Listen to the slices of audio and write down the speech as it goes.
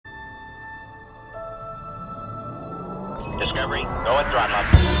Discovery, go and throttle up.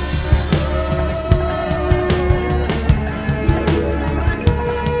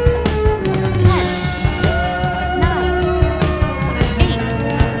 10, 9, 8,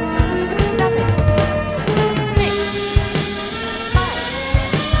 7, 6, 5,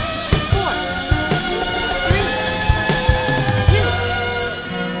 4, 3, 2,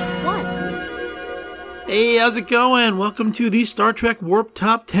 1. Hey, how's it going? Welcome to the Star Trek Warp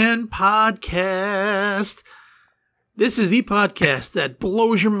Top 10 podcast. This is the podcast that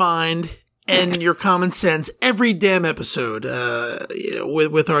blows your mind and your common sense every damn episode.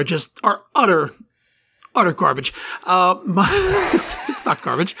 With our utter garbage. It's not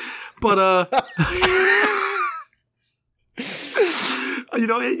garbage, but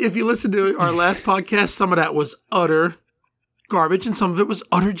if you listen to our last podcast, some of that was utter garbage and some of it was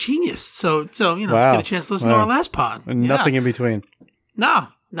utter genius. So if you get a chance to listen to our last pod. Nothing in between. Nah.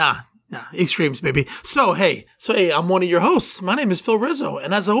 Extremes, baby. So hey, I'm one of your hosts. My name is Phil Rizzo,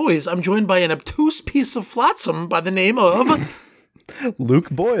 and as always, I'm joined by an obtuse piece of flotsam by the name of Luke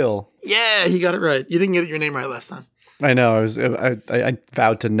Boyle. Yeah, he got it right. You didn't get your name right last time. I know. I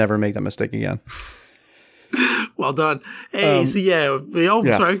vowed to never make that mistake again. Well done. Hey, sorry.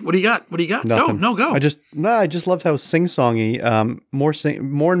 What do you got? Nothing. Go. I just loved how sing-songy, more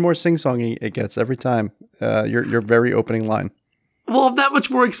and more sing-songy it gets every time. Your very opening line. Well, I'm that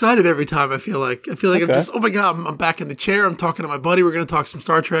much more excited every time. I feel like Okay. I'm just, oh my God, I'm back in the chair. I'm talking to my buddy. We're going to talk some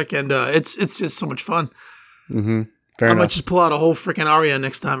Star Trek, and it's just so much fun. Mm-hmm. I might just pull out a whole freaking aria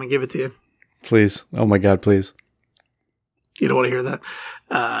next time and give it to you. Please. Oh my God, please. You don't want to hear that.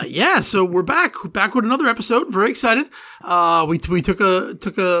 So we're back with another episode. Very excited. We took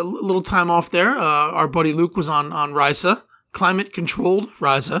a little time off there. Our buddy Luke was on Risa, climate controlled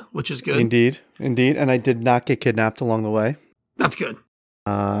Risa, which is good. Indeed. And I did not get kidnapped along the way. That's good.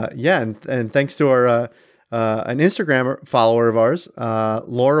 And thanks to our an Instagram follower of ours,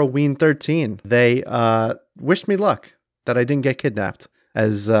 Laura Ween 13. They wished me luck that I didn't get kidnapped,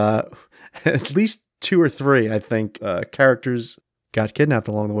 as at least 2 or 3, I think, characters got kidnapped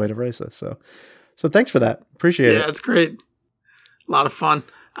along the way to Risa. So thanks for that. Appreciate it. Yeah, it's great. A lot of fun.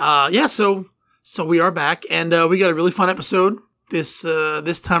 So we are back, and we got a really fun episode this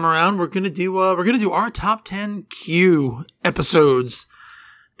time around. We're gonna do our top 10 Q episodes.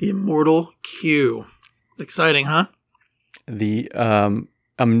 The Immortal Q. Exciting, huh? The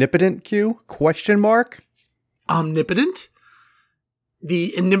omnipotent Q? Question mark? Omnipotent?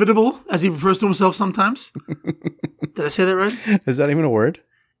 The inimitable, as he refers to himself sometimes. Did I say that right? Is that even a word?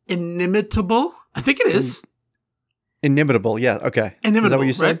 Inimitable? I think it is. Inimitable, yeah, okay. Inimitable, is that what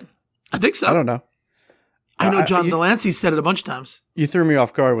you said? Right? I think so. I don't know. I know John Delancey said it a bunch of times. You threw me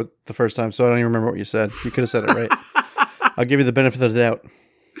off guard with the first time, so I don't even remember what you said. You could have said it right. I'll give you the benefit of the doubt.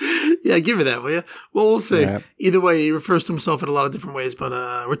 Yeah, give me that, will you? Well, we'll see. Right. Either way, he refers to himself in a lot of different ways, but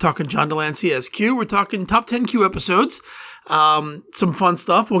we're talking John Delancey as Q. We're talking top 10 Q episodes. Some fun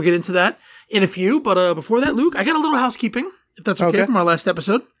stuff. We'll get into that in a few, but before that, Luke, I got a little housekeeping, if that's okay. From our last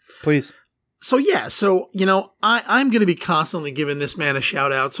episode. Please. So, I'm going to be constantly giving this man a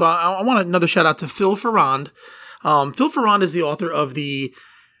shout out. So I want another shout out to Phil Ferrand. Phil Ferrand is the author of the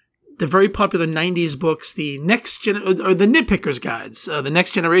very popular 90s books, the Nitpickers Guides, the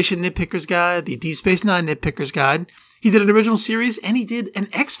Next Generation Nitpickers Guide, the Deep Space Nine Nitpickers Guide. He did an original series, and he did an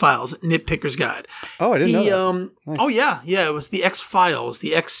X-Files Nitpickers Guide. Oh, I didn't know that. Nice. Oh, yeah. It was the X-Files,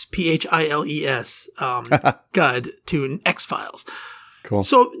 the Xpiles guide to X-Files. Cool.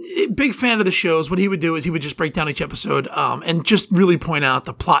 So, big fan of the shows. What he would do is he would just break down each episode and just really point out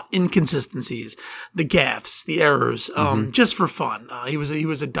the plot inconsistencies, the gaffes, the errors, just for fun. He was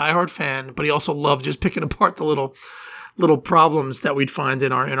a diehard fan, but he also loved just picking apart the little problems that we'd find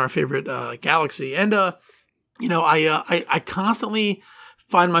in our favorite galaxy. And I constantly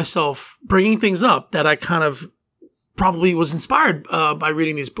find myself bringing things up that I kind of probably was inspired by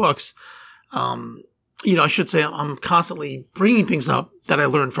reading these books. I should say I'm constantly bringing things up that I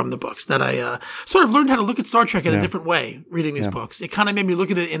learned from the books, that I sort of learned how to look at Star Trek in a different way reading these books. It kind of made me look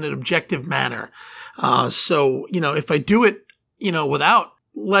at it in an objective manner. If I do it, without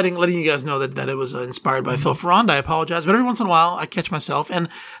letting you guys know that it was inspired by Phil Ferrand, I apologize. But every once in a while, I catch myself. And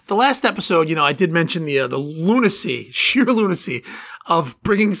the last episode, I did mention the sheer lunacy of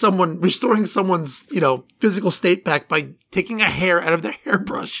restoring someone's, physical state back by taking a hair out of their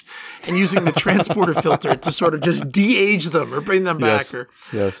hairbrush and using the transporter filter to sort of just de-age them or bring them back.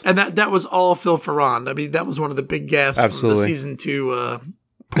 Yes. And that was all Phil Ferrand. I mean, that was one of the big gaffes from the season 2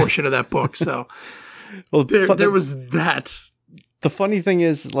 portion of that book. So there was that. The funny thing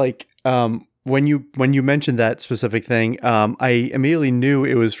is, like, when you mentioned that specific thing, I immediately knew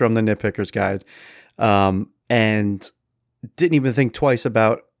it was from the Nitpicker's Guide, and didn't even think twice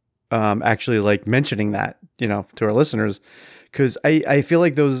about actually like mentioning that, to our listeners, because I feel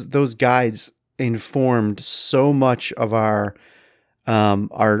like those guides informed so much of our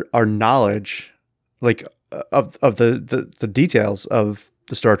knowledge, like of the details of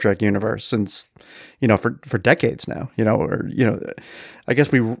the Star Trek universe since, for decades now, I guess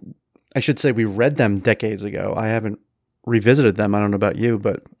I should say we read them decades ago. I haven't revisited them. I don't know about you,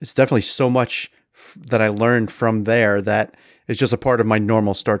 but it's definitely so much that I learned from there that it's just a part of my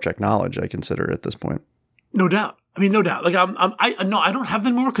normal Star Trek knowledge, I consider at this point. No doubt. I mean, no doubt. Like I don't have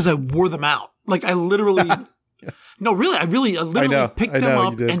them anymore because I wore them out. Like I literally, no, really, I literally picked them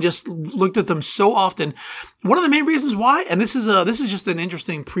up and just looked at them so often. One of the main reasons why, and this is just an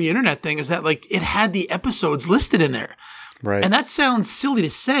interesting pre-internet thing, is that like it had the episodes listed in there. Right. And that sounds silly to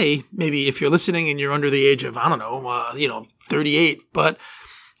say, maybe if you're listening and you're under the age of, I don't know, 38, but,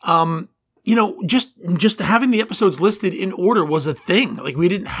 just having the episodes listed in order was a thing. Like we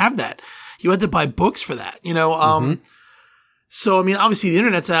didn't have that. You had to buy books for that, So, I mean, obviously the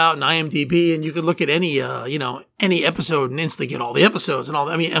internet's out and IMDb, and you could look at any episode and instantly get all the episodes and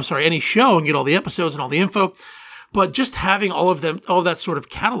any show and get all the episodes and all the info. But just having all of that sort of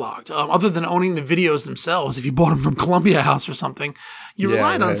cataloged, other than owning the videos themselves, if you bought them from Columbia House or something, you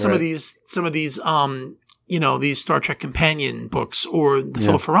relied on some of these, these Star Trek companion books or the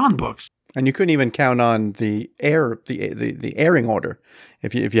Phil Ferran books. And you couldn't even count on the airing order.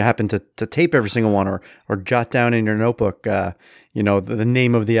 If you happen to tape every single one or jot down in your notebook, the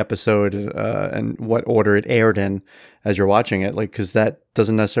name of the episode and what order it aired in as you're watching it, like, because that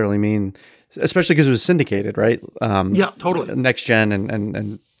doesn't necessarily mean, especially because it was syndicated, right? Yeah, totally. Next Gen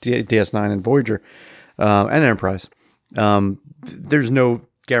and DS9 and Voyager and Enterprise. There's no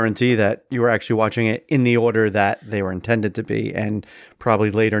guarantee that you were actually watching it in the order that they were intended to be, and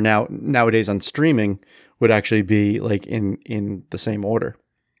probably later nowadays on streaming would actually be like in the same order.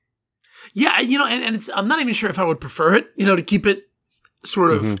 Yeah, and it's, I'm not even sure if I would prefer it, to keep it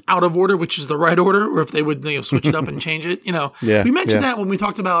sort of out of order, which is the right order, or if they would switch it up and change it. We mentioned that when we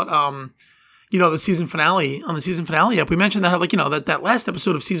talked about the season finale, on the season finale up, we mentioned that that last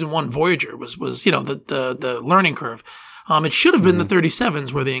episode of season 1, Voyager, was the learning curve. It should have been the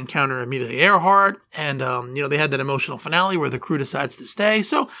 37s where they encounter Amelia Earhart, and they had that emotional finale where the crew decides to stay.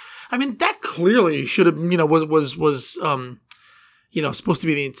 So, I mean, that clearly should have was supposed to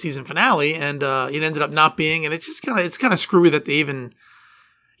be the season finale, and it ended up not being. And it's kind of screwy that they even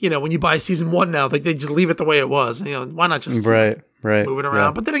when you buy season 1 now, like they just leave it the way it was. Why not just move it around?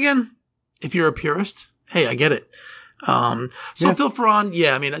 Yeah. But then again, if you're a purist, hey, I get it. Phil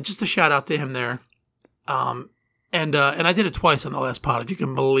Ferran, I mean, just a shout out to him there. And I did it twice on the last pod, if you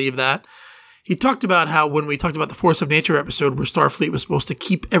can believe that. He talked about how when we talked about the Force of Nature episode where Starfleet was supposed to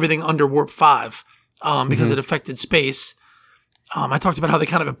keep everything under Warp 5 because it affected space, I talked about how they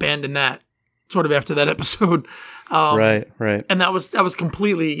kind of abandoned that sort of after that episode. Right. And that was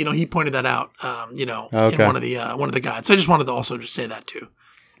completely, he pointed that out, in one of the guides. So I just wanted to also just say that too.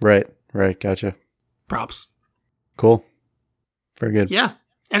 Right. Gotcha. Props. Cool. Very good. Yeah.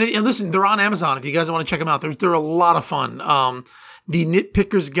 And listen, they're on Amazon if you guys want to check them out. They're a lot of fun. The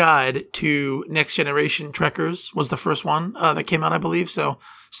Nitpicker's Guide to Next Generation Trekkers was the first one that came out, I believe. So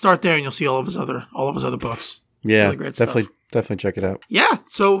start there and you'll see all of his other books. Yeah, really great definitely stuff. Check it out. Yeah,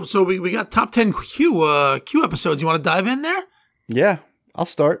 so we got top 10 Q episodes. You want to dive in there? Yeah, I'll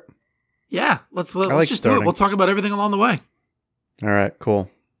start. Yeah, let's just do it. We'll talk about everything along the way. All right, cool.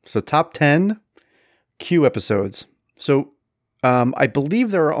 So top 10 Q episodes. So I believe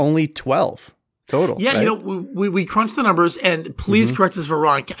there are only 12 total. Yeah, right? we crunched the numbers, and please correct us if we're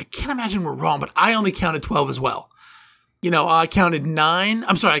wrong. I can't imagine we're wrong, but I only counted 12 as well. I counted 9.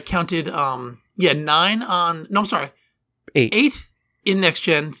 I'm sorry, I counted 9 on. No, I'm sorry, 8 in Next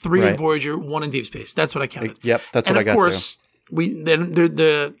Gen, 3 in Voyager, 1 in Deep Space. That's what I counted. Yep, that's what I got. And of course,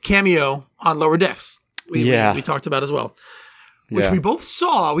 the cameo on Lower Decks. We talked about as well. Which we both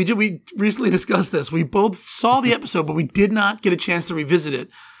saw. We recently discussed this. We both saw the episode, but we did not get a chance to revisit it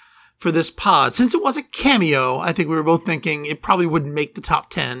for this pod. Since it was a cameo, I think we were both thinking it probably wouldn't make the top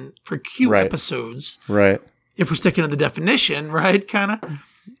 10 for Q episodes. Right. If we're sticking to the definition, right? Kind of.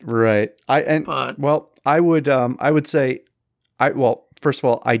 Right. I would say, first of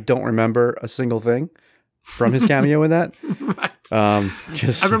all, I don't remember a single thing from his cameo in that. Right. I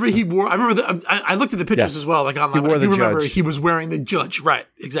remember I looked at the pictures as well, like online. I do remember he was wearing the judge. Right.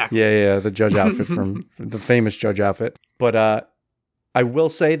 Exactly. Yeah. The judge outfit from the famous judge outfit. But I will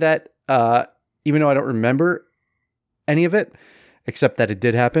say that even though I don't remember any of it, except that it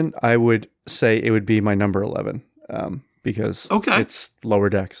did happen, I would say it would be my number 11 because it's Lower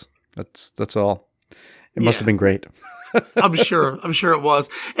Decks. That's all. It must have been great. I'm sure it was.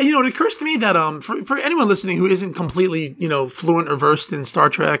 And it occurs to me that for anyone listening who isn't completely fluent or versed in Star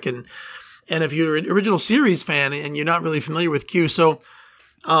Trek, and if you're an original series fan and you're not really familiar with Q, so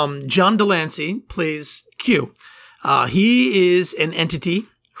John Delancey plays Q. He is an entity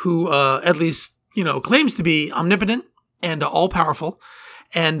who at least claims to be omnipotent and all powerful,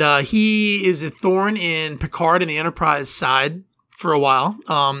 and he is a thorn in Picard and the Enterprise side for a while.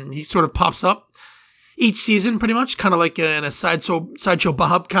 He sort of pops up each season, pretty much, kind of like in a sideshow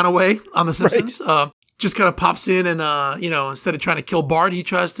Bob kind of way on The Simpsons. Right. Just kind of pops in and, instead of trying to kill Bart, he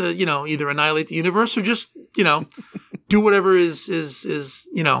tries to, either annihilate the universe or just, do whatever is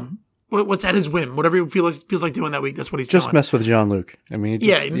what's at his whim. Whatever he feels like doing that week, that's what he's doing. Just mess with Jean-Luc. I mean,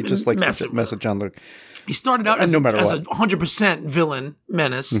 he just likes to mess with Jean-Luc. He started out as a 100% villain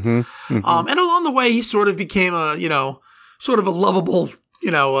menace. Mm-hmm, mm-hmm. And along the way, he sort of became a, sort of a lovable,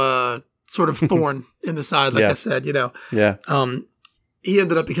 sort of thorn in the side, like I said, Yeah. He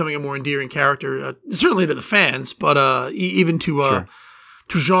ended up becoming a more endearing character, certainly to the fans, but even to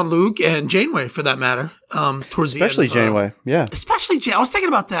Jean-Luc and Janeway, for that matter. Towards the end, especially Janeway, yeah. Especially I was thinking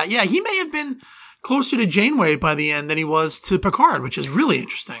about that. Yeah, he may have been closer to Janeway by the end than he was to Picard, which is really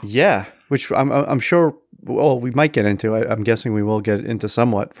interesting. Yeah, which I'm sure. Well, we might get into. I'm guessing we will get into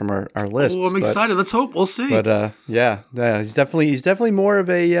somewhat from our list. Oh, I'm excited. Let's hope. We'll see. But yeah, he's definitely more of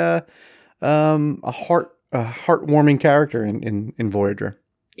a heartwarming character in Voyager.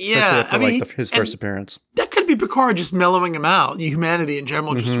 Yeah, I mean, his first appearance. That could be Picard just mellowing him out. Humanity in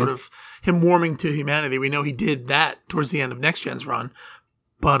general, just sort of him warming to humanity. We know he did that towards the end of Next Gen's run,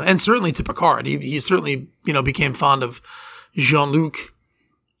 and certainly to Picard, he certainly became fond of Jean-Luc,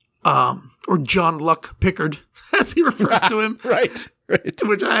 or John Luck Pickard, as he refers to him. right.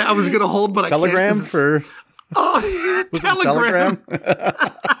 Which I was going to hold, but Telegram I can't. For Telegram.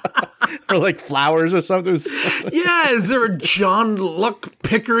 Or like flowers or something. Yeah, is there a John Luck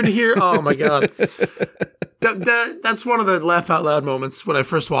Pickard here? Oh my God. That's one of the laugh out loud moments when I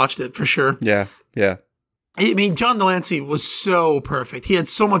first watched it, for sure. Yeah. I mean, John Delancey was so perfect. He had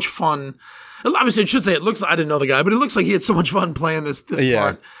so much fun. Obviously, I should say I didn't know the guy, but it looks like he had so much fun playing this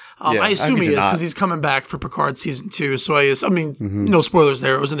part. I assume he is, because he's coming back for Picard season 2. So no spoilers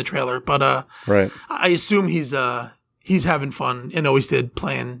there. It was in the trailer, but right. I assume he's having fun and always did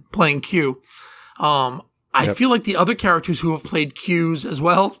playing Q. I feel like the other characters who have played Qs as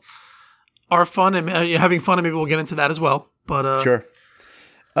well are fun and having fun, and maybe we'll get into that as well. But sure.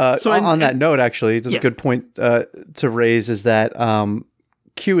 On that note, actually, there's a good point to raise, is that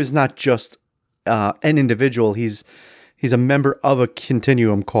Q is not just an individual. He's a member of a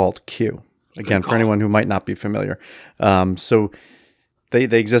continuum called Q. Again, for anyone who might not be familiar. So they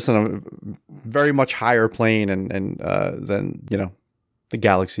exist on a very much higher plane and than the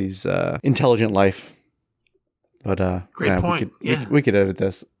galaxy's intelligent life. But great point. We could edit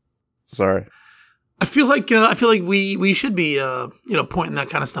this. Sorry. I feel like we should be pointing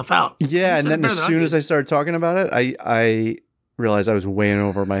that kind of stuff out. Yeah, and then as soon as I started talking about it, I realized I was way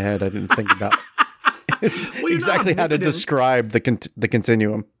over my head. I didn't think about exactly how to describe the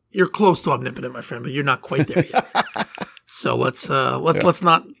continuum. You're close to omnipotent, my friend, but you're not quite there yet. So let's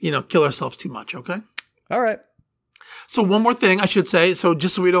not kill ourselves too much, okay? All right. So one more thing I should say, so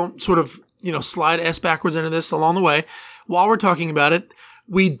just so we don't sort of slide ass backwards into this along the way, while we're talking about it,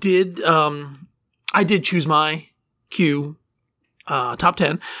 we did I did choose my Q top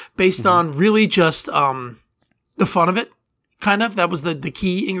 10 based on really just the fun of it. Kind of. That was the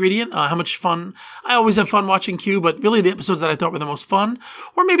key ingredient. How much fun. I always have fun watching Q, but really the episodes that I thought were the most fun,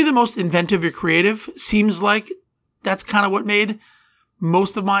 or maybe the most inventive or creative, seems like that's kind of what made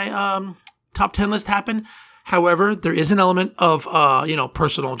most of my top 10 list happen. However, there is an element of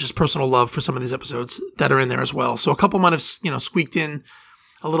personal love for some of these episodes that are in there as well. So a couple might have squeaked in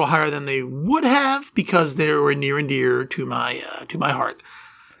a little higher than they would have because they were near and dear to my heart.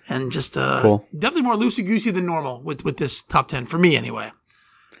 And just cool. Definitely more loosey-goosey than normal with this top 10, for me anyway.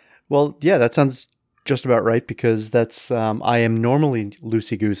 Well, yeah, that sounds just about right, because that's I am normally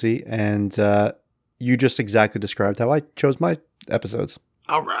loosey-goosey, and you just exactly described how I chose my episodes.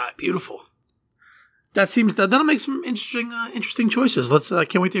 All right, beautiful. That'll make some interesting choices. Let's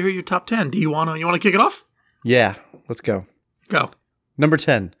can't wait to hear your top 10. Do you want to kick it off? Yeah, let's go. Go. Number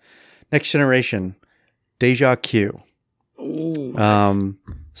 10, Next Generation, Deja Q. Ooh, nice.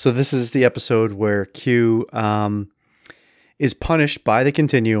 So this is the episode where Q is punished by the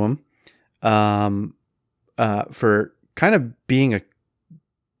Continuum for kind of being a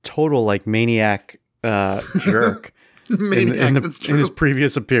total maniac jerk in his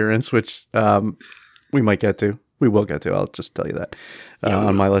previous appearance, which we might get to. We will get to. I'll just tell you that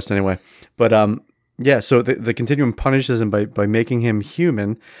on my list anyway. But Yeah, so the Continuum punishes him by making him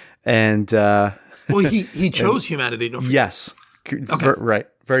human, and Well, he chose humanity. Don't forget. yes, right,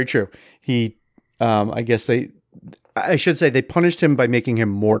 very true. He, I should say they punished him by making him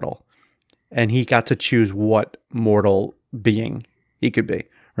mortal, and he got to choose what mortal being he could be,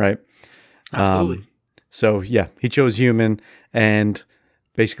 right? Absolutely. So yeah, he chose human and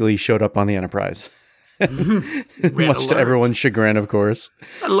basically showed up on the Enterprise, much to everyone's chagrin, of course.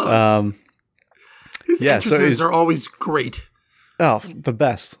 I love it. His entrances so are always great. Oh, the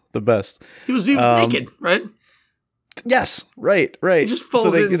best. He was naked, right? Yes, right. He just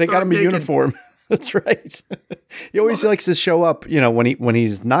falls in. They got him a naked. uniform. That's right. He always likes to show up, when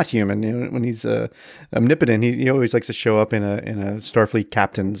he's not human, when he's omnipotent. He always likes to show up in a Starfleet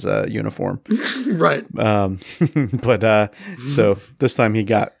captain's uniform. Right. But so this time he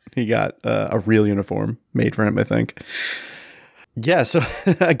got a real uniform made for him, I think. Yeah. So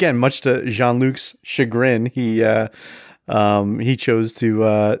again, much to Jean-Luc's chagrin, he chose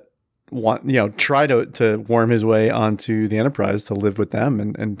to try to worm his way onto the Enterprise to live with them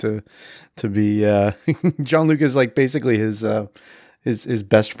and to be Jean-Luc is like basically his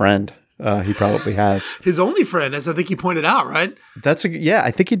best friend. He probably has his only friend, as I think he pointed out, right?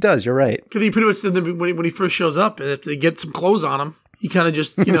 I think he does. You're right. Because he pretty much when he first shows up, and if they get some clothes on him, he kind of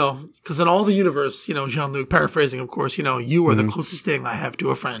just because in all the universe, Jean-Luc, paraphrasing, of course, you are the closest thing I have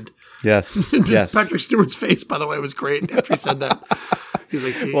to a friend. Yes. Yes. Patrick Stewart's face, by the way, was great after he said that. He's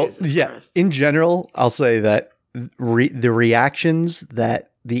like, Jesus Christ. In general, I'll say that the reactions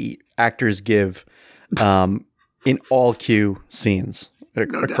that the actors give in all Q scenes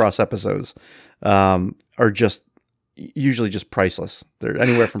across episodes are just usually just priceless. They're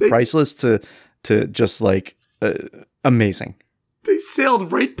anywhere from priceless to just like amazing. They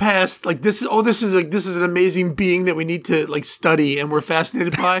sailed right past this is an amazing being that we need to study and we're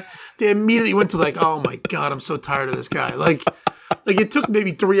fascinated by. They immediately went to oh my God, I'm so tired of this guy. Like it took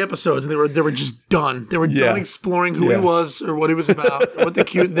maybe 3 episodes and they were just done. They were done exploring who he was or what he was about or what the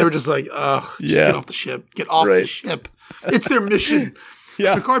cute. They were just like, ugh, just get off the ship. Get off the ship. It's their mission.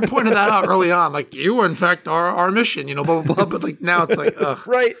 Yeah. Picard pointed that out early on. You were in fact our mission, blah blah blah. But now it's ugh.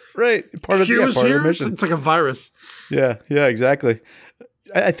 Right. Part of the mission. It's like a virus. Yeah, exactly.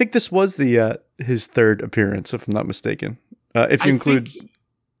 I think this was his third appearance, if I'm not mistaken. If you include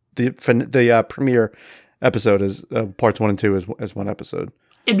the premiere episode as parts 1 and 2 as one episode.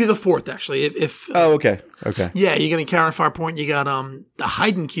 It'd be the 4th, actually. If okay. Yeah, you're getting Karen Farpoint. You got the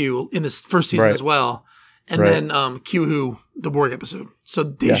Haydn Q in this first season as well, and then Q Who, the Borg episode. So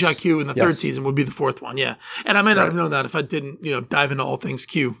Deja Q in the 3rd season would be the 4th one. Yeah, and I might not have known that if I didn't, dive into all things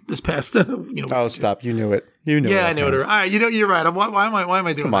Q this past. Oh, stop! You knew it. You knew. Yeah, I knew it. All right, you're right. Why am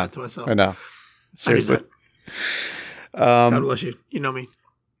I doing that to myself? I know. Seriously. God bless you. You know me.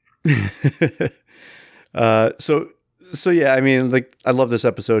 So yeah, I mean, I love this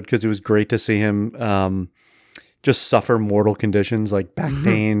episode because it was great to see him just suffer mortal conditions like back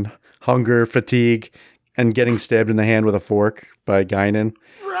pain, hunger, fatigue, and getting stabbed in the hand with a fork by Guinan.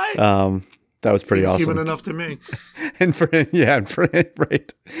 Right. That was pretty awesome. Human enough to me. And for him,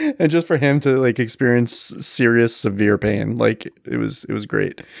 right. And just for him to experience serious, severe pain, it was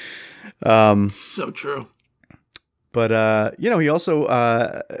great. So true. But he also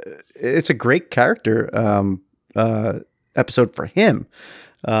it's a great character episode for him.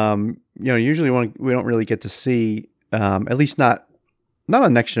 Usually we don't really get to see at least not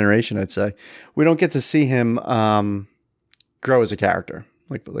on Next Generation, I'd say. We don't get to see him grow as a character.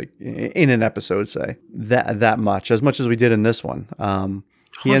 Like in an episode, say that much as we did in this one.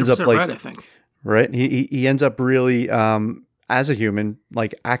 He ends up right, I think. Right. He ends up really as a human,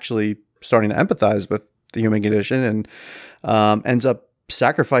 actually starting to empathize with the human condition and ends up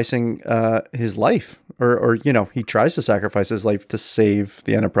sacrificing his life or he tries to sacrifice his life to save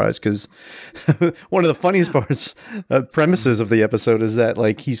the Enterprise because one of the funniest parts premises of the episode is that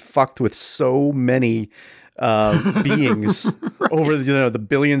he's fucked with so many beings over the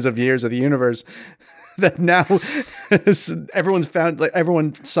billions of years of the universe that now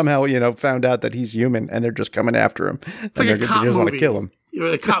everyone somehow found out that he's human and they're just coming after him. It's like a cop movie. They just want to kill him.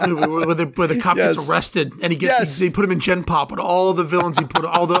 The cop movie where the cop gets arrested and they put him in Gen Pop with all the villains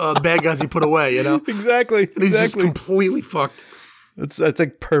all the bad guys he put away, Exactly. And he's just completely fucked. That's a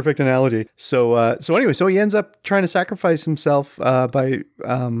perfect analogy. So anyway, he ends up trying to sacrifice himself by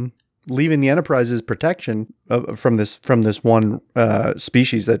leaving the Enterprise's protection from this one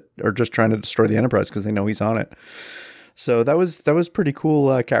species that are just trying to destroy the Enterprise because they know he's on it. So that was pretty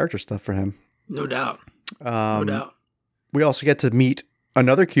cool character stuff for him. No doubt. No doubt. We also get to meet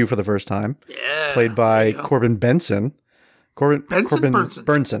another Q for the first time. Yeah. Played by Corbin Bernsen.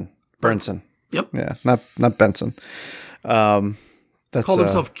 Bernsen. Bernsen. Yep. Yeah, not Benson. That's Called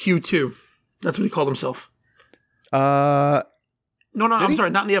himself Q2. That's what he called himself. Uh, No, I'm sorry,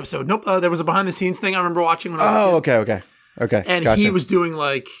 not in the episode. Nope. There was a behind the scenes thing I remember watching when I was a kid. Okay. And gotcha. he was doing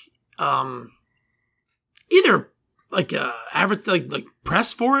like either like like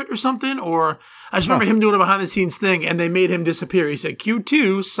press for it or something, or I just remember him doing a behind the scenes thing, and they made him disappear. He said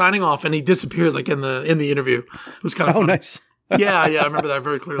Q2 signing off, and he disappeared like in the interview. It was kind of Oh, funny. nice. yeah, I remember that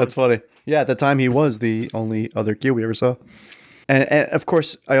very clearly. That's funny. Yeah, at the time he was the only other Q we ever saw. And of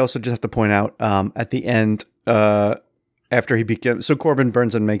course, I also just have to point out at the end, after he became so Corbin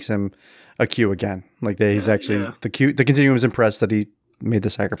Burnson makes him a Q again. Like he's actually the Continuum was impressed that he made the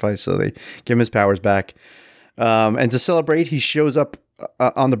sacrifice, so they give him his powers back. And to celebrate, he shows up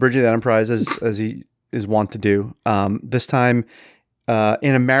on the bridge of the Enterprise as he is wont to do. This time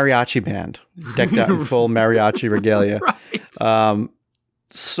in a mariachi band, decked out in full mariachi regalia. Right.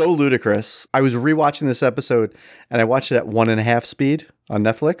 So ludicrous. I was rewatching this episode, and I watched it at 1.5 speed on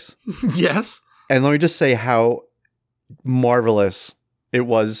Netflix. Yes. And let me just say how marvelous it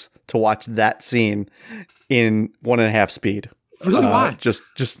was to watch that scene in 1.5 speed. Really? Why? Just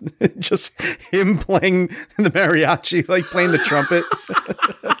him playing the mariachi, like playing the trumpet.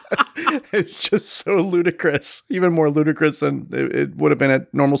 It's just so ludicrous, even more ludicrous than it would have been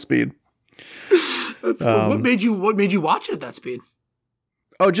at normal speed. What made you watch it at that speed?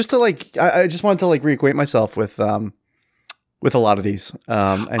 Oh, just to I just wanted to reacquaint myself with a lot of these.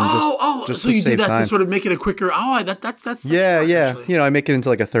 And just so you do that time. to sort of make it a quicker. That's smart, yeah. actually. I make it into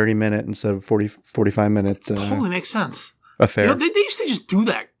like a 30-minute instead of 45 minutes. Totally makes sense. Affair. They used to just do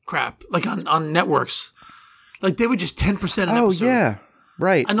that crap like on networks. Like they would just 10% an episode. Oh yeah,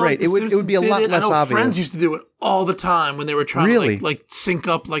 right. I know, right. It would be a lot less obvious. Friends used to do it all the time when they were trying Really? to like sync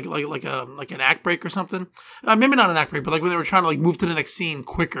up like an act break or something. Maybe not an act break, but like when they were trying to move to the next scene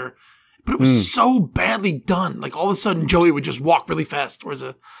quicker. But it was so badly done. Like all of a sudden, Joey would just walk really fast towards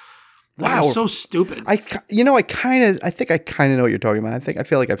a. Wow, it was so stupid. I think I kind of know what you're talking about. I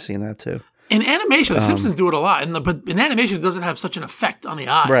feel like I've seen that too. In animation, The Simpsons do it a lot, but in animation, it doesn't have such an effect on the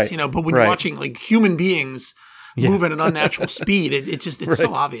eyes, Right. But when you're watching like human beings move at an unnatural speed, it's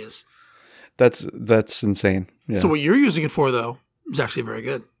so obvious. That's insane. Yeah. So what you're using it for, though, is actually very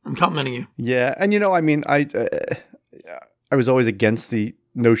good. I'm complimenting you. Yeah, and I was always against the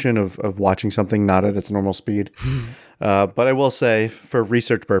notion of watching something not at its normal speed, but I will say, for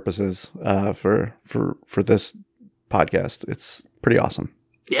research purposes, for this podcast, it's pretty awesome.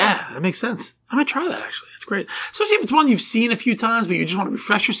 Yeah, that makes sense. I might try that, actually. It's great. Especially if it's one you've seen a few times, but you just want to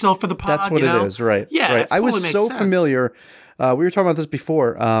refresh yourself for the pod. That's what it is, right? Yeah, right. I was so familiar. We were talking about this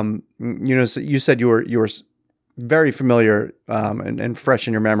before. You said you were very familiar and fresh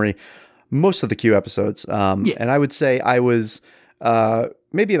in your memory most of the Q episodes. And I would say I was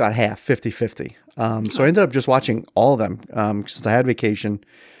maybe about half, 50-50. So I ended up just watching all of them since I had vacation.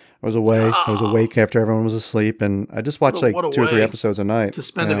 I was away. I was awake after everyone was asleep, and I just watched 2 or 3 episodes a night. To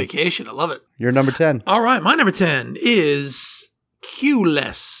spend a vacation. I love it. You're number 10. All right. My number 10 is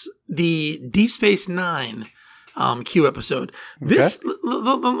Q-less, the Deep Space Nine Q episode. This,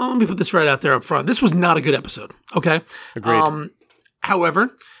 let me put this right out there up front. This was not a good episode. Okay. Agreed.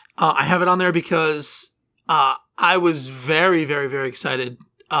 However, I have it on there because I was very, very, very excited.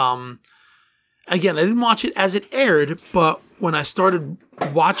 Again, I didn't watch it as it aired, but when I started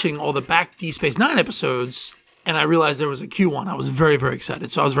watching all the back Deep Space Nine episodes and I realized there was a Q1, I was very, very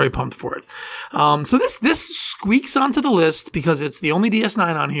excited. So I was very pumped for it. So this squeaks onto the list because it's the only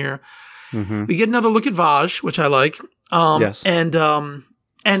DS9 on here. Mm-hmm. We get another look at Vaj, which I like. Yes. And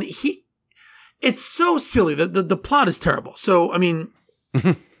it's so silly. The plot is terrible. So, I mean,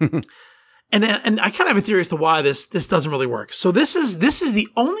 and I kind of have a theory as to why this doesn't really work. So this is the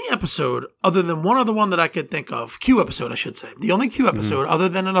only episode other than one other one that I could think of, Q episode, I should say. The only Q episode other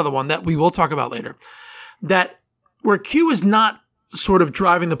than another one that we will talk about later, that where Q is not sort of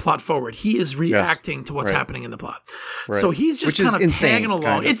driving the plot forward. He is reacting to what's happening in the plot. Right. So he's just kind of tagging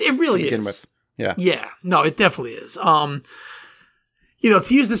along. It really is. With. Yeah. Yeah. No, it definitely is. To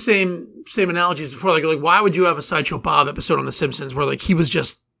use the same analogies before, like why would you have a Sideshow Bob episode on The Simpsons where like he was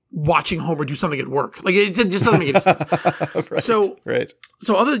just watching Homer do something at work? Like it just doesn't make any sense. Right.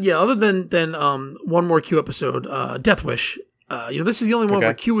 So other than one more Q episode, Death Wish, this is the only one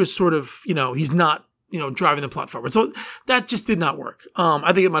where Q is sort of, he's not, driving the plot forward. So that just did not work.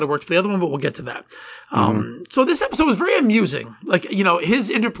 I think it might have worked for the other one, but we'll get to that. So this episode was very amusing. Like, his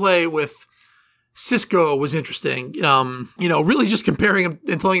interplay with Sisko was interesting. Really just comparing him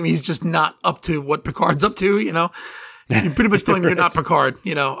and telling him he's just not up to what Picard's up to, You're pretty much telling him you're not Picard,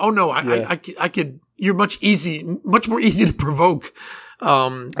 Oh no, I could, you're much more easy to provoke.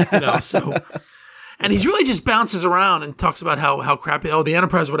 So. And he really just bounces around and talks about how crappy. Oh, the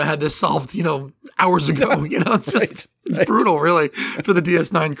Enterprise would have had this solved, hours ago. It's just it's brutal, really, for the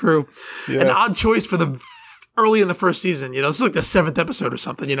DS9 crew. Yeah. An odd choice for the early in the first season. This is like the 7th episode or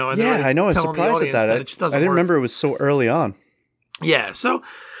something. And I know. I was surprised at that. It just doesn't I didn't work. remember it was so early on. Yeah. So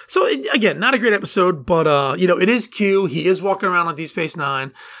again, not a great episode, but it is Q. He is walking around on Deep Space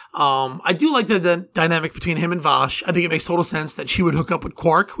Nine. I do like the dynamic between him and Vash. I think it makes total sense that she would hook up with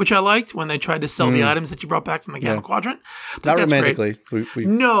Quark, which I liked when they tried to sell the items that you brought back from the Gamma Quadrant. Not romantically.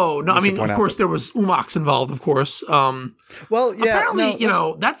 No. I mean, of course, there was Umox involved, of course. Apparently,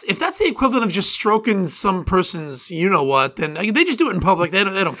 if that's the equivalent of just stroking some person's, then they just do it in public. They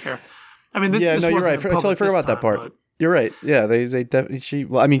don't care. I mean, you're right. I totally forgot about that part. But, you're right. Yeah, they definitely.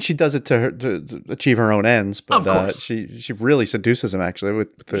 She does it to achieve her own ends, but of course. She really seduces him actually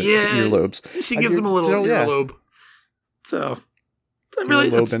with the earlobes. She gives him a little earlobe. So really,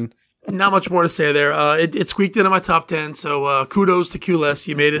 not much more to say there. It squeaked into my top 10. So kudos to QLess.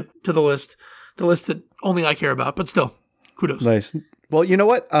 You made it to the list that only I care about, but still, kudos. Nice. Well, you know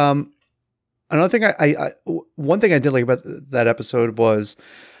what? Another thing one thing I did like about that episode was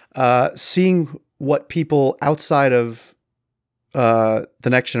seeing what people outside of the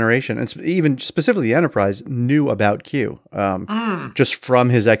Next Generation, and even specifically the Enterprise, knew about Q, just from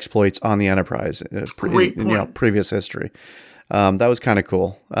his exploits on the Enterprise, great point. Previous history. That was kind of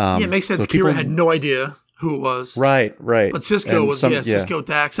cool. It makes sense. So Kira had no idea who it was. Right. But Cisco Cisco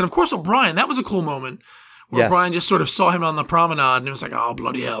Dax, and of course O'Brien. That was a cool moment. Where O'Brien just sort of saw him on the promenade, and it was like, oh,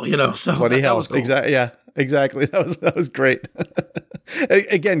 bloody hell, So that was cool. Exactly. Yeah. Exactly. That was great.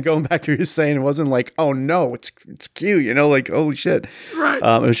 Again, going back to what you're saying, it wasn't like, oh no, it's Q, like, holy shit. Right.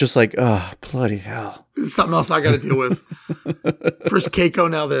 It was just like, oh, bloody hell. It's something else I got to deal with. First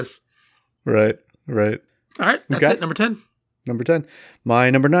Keiko, now this. Right. All right. That's it. Number 10. Number 10. My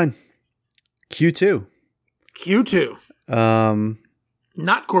number 9. Q2.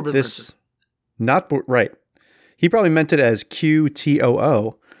 Not Corbin Burnson. Right. He probably meant it as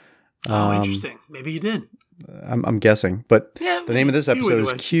QTOO. Oh, interesting. Maybe you did. I'm guessing, but the name of this episode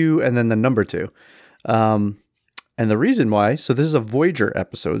is Q and then the number 2. And the reason why, so this is a Voyager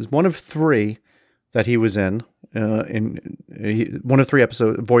episode. It's one of 3 that he was in one of 3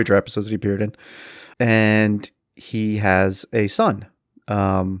 Voyager episodes that he appeared in. And he has a son,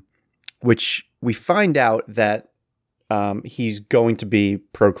 which we find out that he's going to be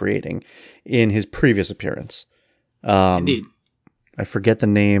procreating in his previous appearance. Indeed. I forget the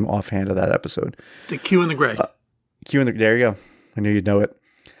name offhand of that episode. The Q and the Gray. There you go. I knew you'd know it.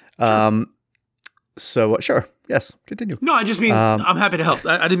 Sure. Sure. Yes. Continue. No, I just mean I'm happy to help.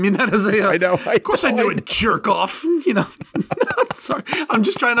 I didn't mean that as a. I know. Of course, I knew it. Jerk off. Sorry. I'm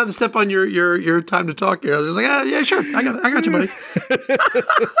just trying not to step on your time to talk here. I was just like, yeah, sure. I got you, buddy.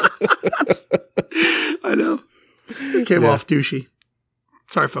 I know. It came off douchey.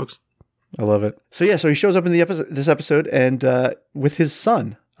 Sorry, folks. I love it. So he shows up in this episode, and with his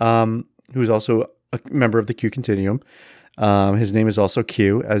son, who's also a member of the Q Continuum. His name is also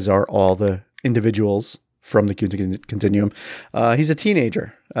Q, as are all the individuals from the Q Continuum. He's a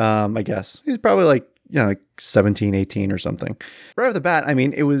teenager, I guess. He's probably like 17, 18 or something. Right off the bat, I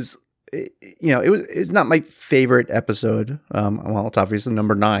mean, it's not my favorite episode. Well, it's obviously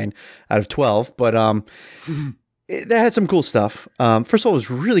number 9 out of 12, but that had some cool stuff. First of all, it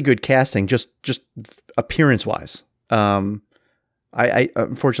was really good casting, just appearance wise. I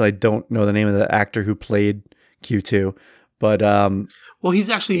unfortunately don't know the name of the actor who played Q2, but well, he's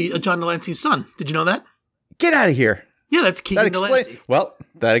actually John Delancey's son. Did you know that? Get out of here. Yeah, that's Keegan Delancey. Well,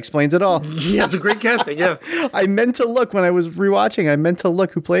 that explains it all. He has a great casting. Yeah, I meant to look when I was rewatching. I meant to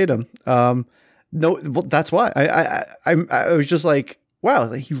look who played him. No, well, that's why I was just like,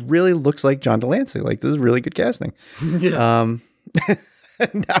 wow, he really looks like John Delancey. Like, this is really good casting. Yeah.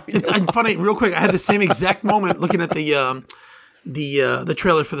 It's funny. Real quick, I had the same exact moment looking at the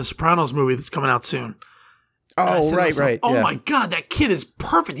trailer for the Sopranos movie that's coming out soon. Oh, right. Oh my God, that kid is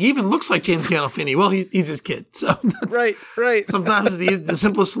perfect. He even looks like James Gandolfini. Well, he's his kid. So right. Sometimes the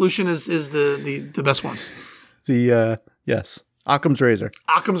simplest solution is the best one. Yes. Occam's razor.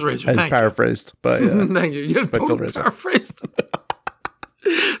 Occam's razor. As Thank paraphrased you. by thank you. You have totally paraphrased.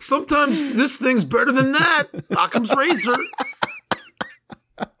 Sometimes this thing's better than that. Occam's razor.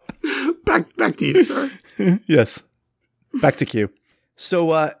 Back to you, sorry. Yes. Back to Q.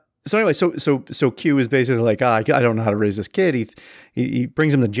 So anyway, so Q is basically like, I don't know how to raise this kid. He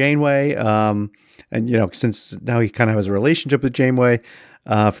brings him to Janeway, and since now he kind of has a relationship with Janeway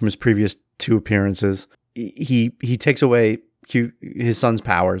from his previous 2 appearances, he takes away his son's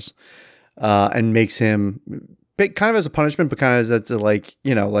powers and makes him kind of as a punishment, but kind of as to like,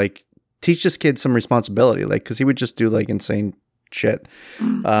 you know, like teach this kid some responsibility, like, because he would just do like insane shit.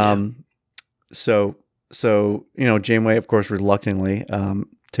 So you know, Janeway, of course, reluctantly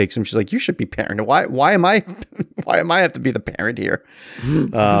takes him. She's like, "You should be parent. Why am I have to be the parent here?"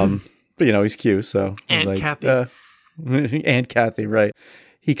 But you know, he's cute, so Aunt like, Kathy. Aunt Kathy, right?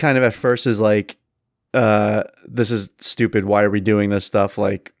 He kind of at first is like, "This is stupid. Why are we doing this stuff?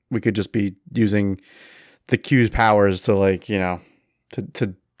 Like, we could just be using the Q's powers to, like, you know,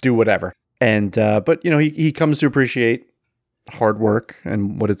 to do whatever." And but you know, he comes to appreciate hard work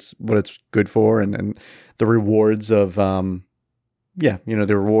and what it's good for, and the rewards of the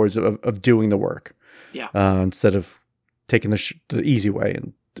rewards of doing the work, instead of taking the easy way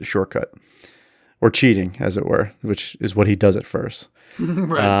and the shortcut, or cheating, as it were, which is what he does at first.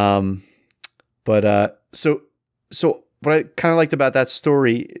 Right. So what I kind of liked about that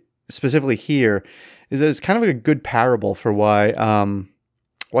story specifically here is that it's kind of like a good parable for why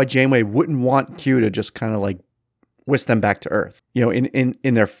Janeway wouldn't want Q to just kind of like whisk them back to Earth. You know,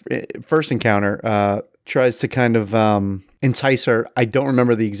 in their first encounter, tries to kind of entice her. I don't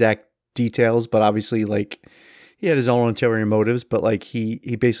remember the exact details, but obviously, like, he had his own ulterior motives. But like, he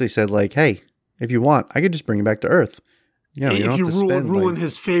basically said, like, "Hey, if you want, I could just bring you back to Earth. You know, if you rule like, in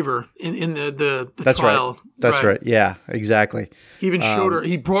his favor in the that's trial." Right. That's right. Yeah, exactly. He even showed her.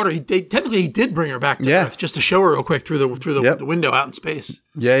 He brought her. He did bring her back to Earth just to show her real quick through the window out in space.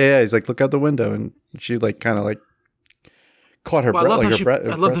 Yeah. He's like, "Look out the window," and she like kind of like caught her breath.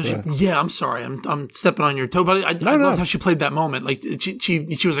 I love how she. Yeah, I'm sorry. I'm stepping on your toe, but I love how she played that moment. Like she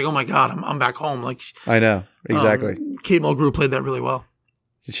was like, "Oh my God, I'm back home." Like, I know exactly. Kate Mulgrew played that really well.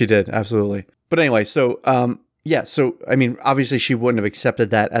 She did, absolutely. But anyway, so I mean, obviously she wouldn't have accepted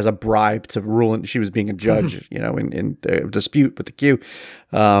that as a bribe to rule, and she was being a judge, you know, in the dispute with the Q.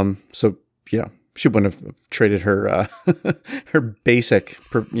 So, you know, she wouldn't have traded her her basic,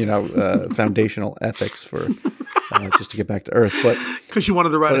 foundational ethics for just to get back to Earth. But because she wanted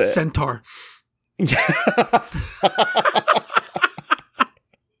to ride a centaur.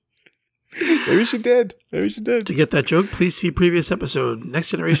 Maybe she did. To get that joke, please see previous episode, Next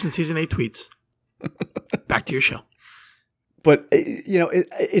Generation Season 8 tweets. Back to your show. But, you know,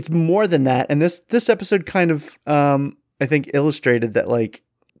 it's more than that. And this episode kind of, I think, illustrated that, like,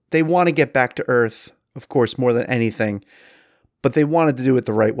 they want to get back to Earth, of course, more than anything, but they wanted to do it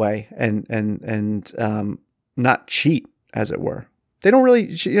the right way and not cheat, as it were. They don't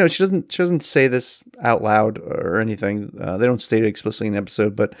really, she doesn't say this out loud or anything. They don't state it explicitly in the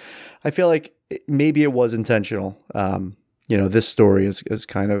episode, but I feel like maybe it was intentional. You know, this story is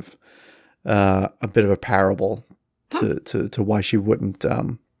kind of a bit of a parable to why she wouldn't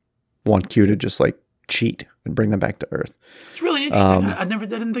want Q to just like cheat and bring them back to Earth. It's really interesting. I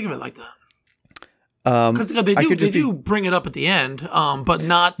didn't think of it like that. Because they do bring it up at the end, but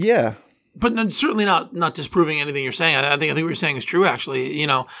not. Yeah. But certainly not disproving anything you're saying. I think what you're saying is true, actually. You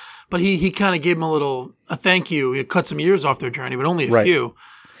know, but he kind of gave him a thank you. He cut some years off their journey, but only a few.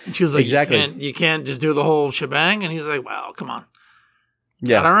 And she was like, exactly. You can't just do the whole shebang. And he's like, well, come on.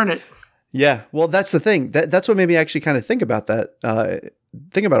 Gotta earn it. Yeah. Well, that's the thing. That's what made me actually kind of think about that.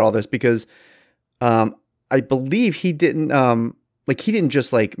 Think about all this, because I believe he didn't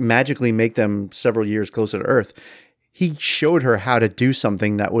just like magically make them several years closer to Earth. He showed her how to do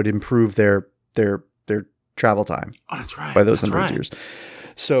something that would improve their travel time. Oh, that's right. By those number of years.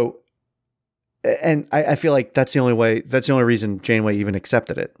 So, and I feel like that's the only reason Janeway even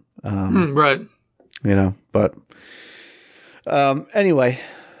accepted it. Right. You know, but anyway,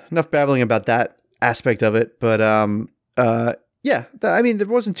 enough babbling about that aspect of it. But yeah, I mean, there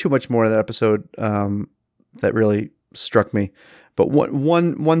wasn't too much more of that episode that really struck me. But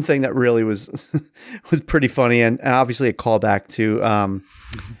one thing that really was pretty funny, and obviously a callback to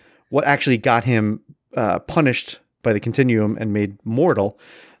what actually got him punished by the Continuum and made mortal,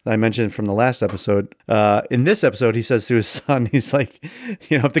 that I mentioned from the last episode. In this episode, he says to his son, he's like,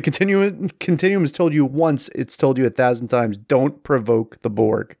 you know, if the Continuum has told you once, it's told you 1,000 times, don't provoke the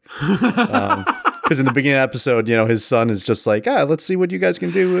Borg. Because in the beginning of the episode, you know, his son is just like, let's see what you guys can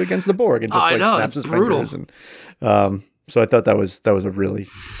do against the Borg, and just snaps his fingers. And so I thought that was a really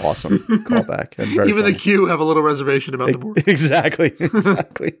awesome callback. And very Even funny. the Q have a little reservation about the Borg. Exactly.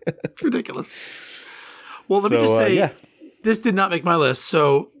 It's ridiculous. Well, let me just say, This did not make my list.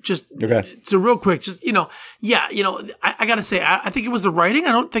 So just so real quick, just I gotta say, I think it was the writing.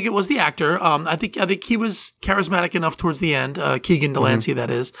 I don't think it was the actor. I think he was charismatic enough towards the end. Keegan Delancey, that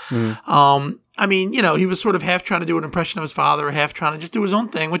is. I mean, he was sort of half trying to do an impression of his father, half trying to just do his own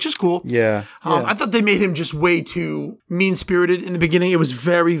thing, which is cool. Yeah. I thought they made him just way too mean-spirited in the beginning. It was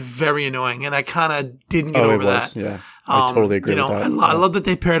very, very annoying, and I kind of didn't get over that. Yeah, I totally agree with that. I love that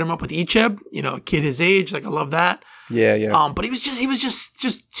they paired him up with Icheb, a kid his age. Like, I love that. Yeah. But he was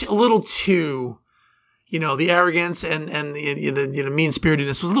just a little too, the arrogance and the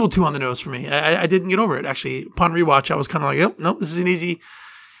mean-spiritedness was a little too on the nose for me. I didn't get over it, actually. Upon rewatch, I was kind of like, oh, nope, this is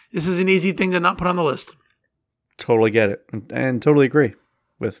an easy thing to not put on the list. Totally get it, and totally agree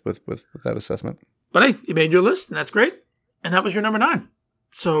with that assessment. But hey, you made your list, and that's great. And that was your number 9.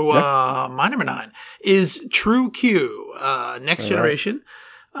 So my number 9 is True Q, Next Generation.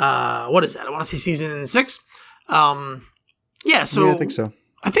 What is that? I want to say season 6. Yeah, I think so.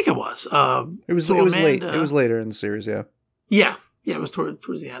 I think it was. It was late. It was later in the series. Yeah. Yeah, it was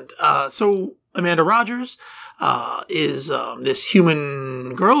towards the end. So Amanda Rogers is this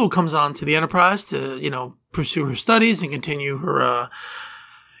human girl who comes on to the Enterprise to pursue her studies and continue her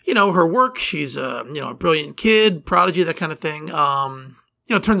her work. She's a brilliant kid, prodigy, that kind of thing.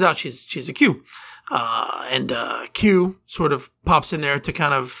 It turns out she's a Q, and Q sort of pops in there to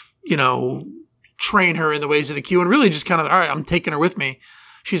kind of train her in the ways of the Q, and really just kind of, all right, I'm taking her with me.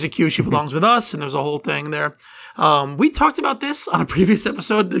 She's a Q, she belongs with us, and there's a whole thing there. We talked about this on a previous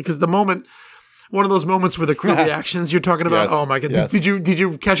episode because one of those moments with the crew reactions you're talking about. Yes, oh my god, yes. Did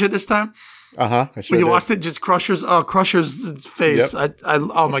you catch it this time? When you watched it, just Crusher's face. Yep.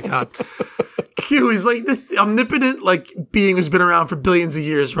 Oh my god. Q, he's like this omnipotent being who's been around for billions of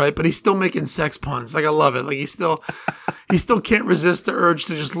years, right? But he's still making sex puns. Like, I love it. Like, he still can't resist the urge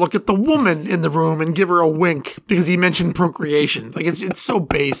to just look at the woman in the room and give her a wink because he mentioned procreation. Like, it's so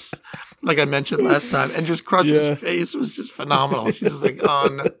base, like I mentioned last time, and just Crusher's face was just phenomenal. She's just like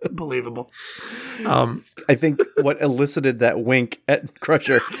unbelievable. I think what elicited that wink at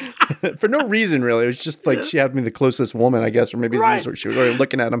Crusher for no reason, really. It was just like she happened to be the closest woman, I guess, or maybe she was already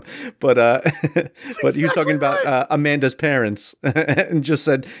looking at him. But but he was talking about Amanda's parents and just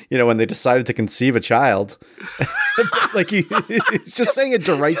said, when they decided to conceive a child, like he's just saying it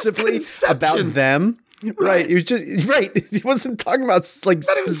derisively about them. Right. He was just He wasn't talking about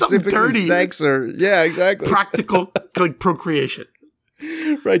specifically sex or exactly. Practical procreation.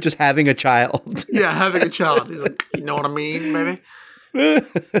 Right, just having a child. Yeah, having a child. He's like, you know what I mean, maybe?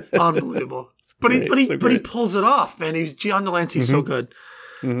 Unbelievable. But he pulls it off, man. John Delancey's so good.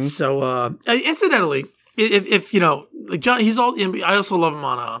 Mm-hmm. So incidentally, if John, he's all. I also love him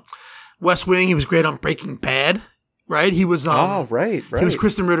on West Wing. He was great on Breaking Bad. Right, he was. Right. He was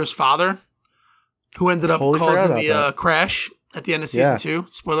Kristen Ritter's father, who ended up causing the crash at the end of season 2.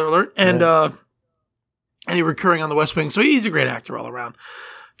 Spoiler alert. And he recurring on the West Wing. So he's a great actor all around.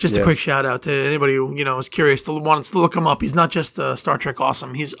 Just a quick shout out to anybody who, is curious wants to look him up. He's not just Star Trek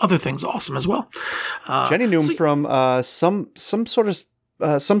awesome. He's other things awesome as well. Jenny knew him from some sort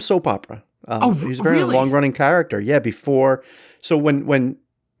of some soap opera. He's a very long running character. Yeah, before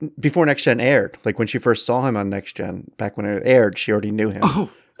Next Gen aired, like when she first saw him on Next Gen, back when it aired, she already knew him.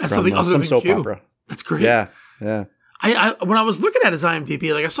 Oh, that's something other than soap Q. opera. That's great. Yeah. I when I was looking at his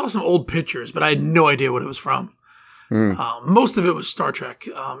IMDb, I saw some old pictures, but I had no idea what it was from. Most of it was Star Trek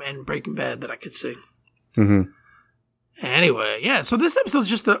and Breaking Bad that I could see. Mm-hmm. Anyway, so this episode is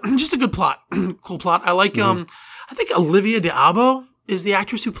just a good plot, cool plot. I like. I think Olivia d'Abo is the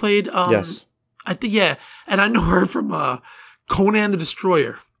actress who played. Yes. I think and I know her from Conan the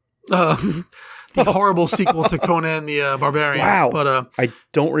Destroyer. The horrible sequel to Conan the Barbarian. Wow. But I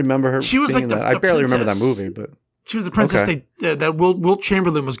don't remember her. She was like I barely remember that movie, but she was the princess that Wilt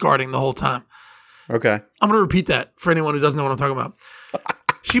Chamberlain was guarding the whole time. Okay. I'm going to repeat that for anyone who doesn't know what I'm talking about.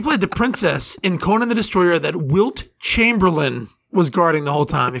 She played the princess in Conan the Destroyer that Wilt Chamberlain was guarding the whole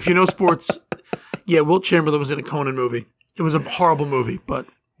time. If you know sports, Wilt Chamberlain was in a Conan movie. It was a horrible movie, but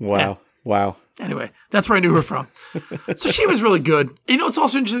wow. Anyway, that's where I knew her from. So she was really good. It's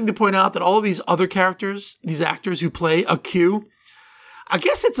also interesting to point out that all of these other characters, these actors who play a Q, I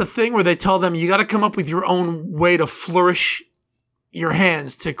guess it's a thing where they tell them you got to come up with your own way to flourish your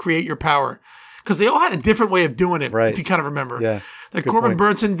hands to create your power. Because they all had a different way of doing it, if you kind of remember. Yeah. Like Corbin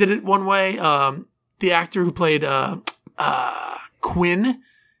Burnson did it one way. The actor who played Quinn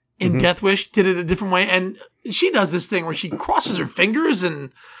in Death Wish did it a different way. And she does this thing where she crosses her fingers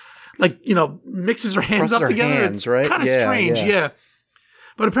and mixes her hands up together. It's kind of strange,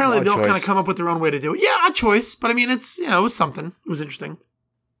 But apparently they'll kind of come up with their own way to do it. Yeah, odd choice. But I mean, it's, it was something. It was interesting.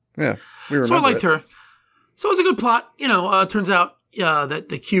 Yeah. So I liked her. So it was a good plot. Turns out that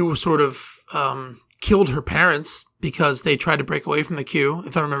the Q sort of killed her parents because they tried to break away from the Q,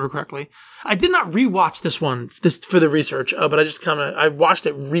 if I remember correctly. I did not rewatch this for the research, but I watched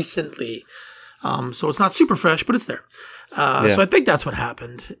it recently. So it's not super fresh, but it's there. So I think that's what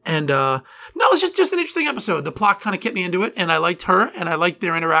happened. And no, it's just an interesting episode. The plot kind of kept me into it, and I liked her, and I liked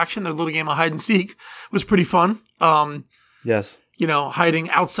their interaction. Their little game of hide and seek was pretty fun. Yes. Hiding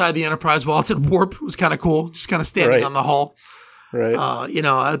outside the Enterprise while it's at warp was kind of cool. Just kind of standing on the hull. Right.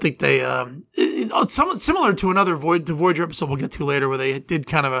 I think they somewhat similar to another Voyager episode we'll get to later, where they did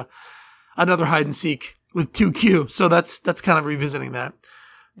kind of another hide and seek with 2Q. So that's kind of revisiting that.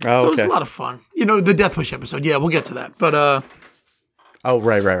 Oh, so it was a lot of fun. The Death Wish episode. Yeah, we'll get to that. But oh,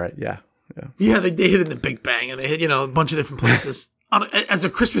 right. Yeah. Yeah, they hit it in the Big Bang, and they hit a bunch of different places as a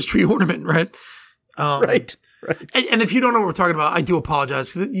Christmas tree ornament, right? Right. And if you don't know what we're talking about, I do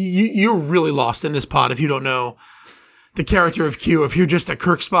apologize, because you're really lost in this pod if you don't know the character of Q. If you're just a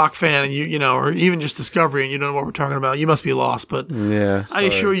Kirk Spock fan and or even just Discovery and you don't know what we're talking about, you must be lost. But yeah, I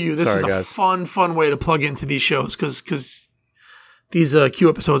assure you, this is a fun way to plug into these shows, because these Q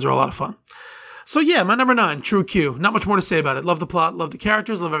episodes are a lot of fun. So yeah, my number 9, True Q. Not much more to say about it. Love the plot, love the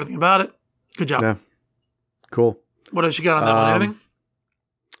characters, love everything about it. Good job. Yeah. Cool. What else you got on that one? Anything?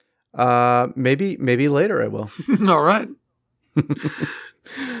 Maybe later I will. All right.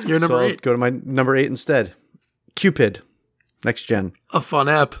 You're number 8. I'll go to my number 8 instead. Cupid, Next Gen. A fun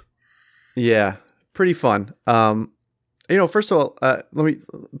app. Yeah, pretty fun. First of all, let me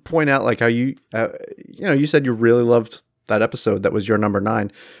point out how you you said you really loved that episode. That was your number 9.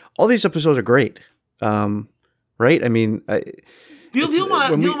 All these episodes are great. Right? I mean, the only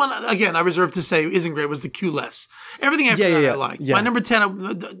one, again, I reserve to say isn't great was the Q-less. Everything after that I liked. Yeah. My number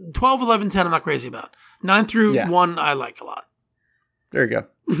 10, 12, 11, 10 I'm not crazy about. 9 through 1 I like a lot. There you go.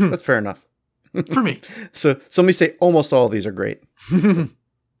 That's fair enough. For me. So let me say almost all of these are great.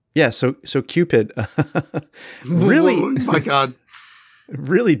 Yeah, so Cupid. Really? Oh my God.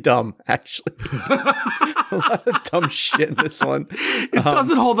 Really dumb, actually. A lot of dumb shit in this one. It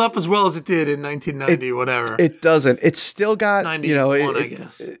doesn't hold up as well as it did in 1990, whatever. It doesn't. It's still got, 91, I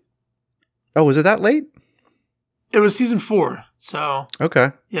guess. Oh, was it that late? It was season 4, so.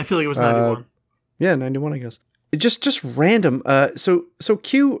 Okay. Yeah, I feel like it was 91. Yeah, 91, I guess. Just random. So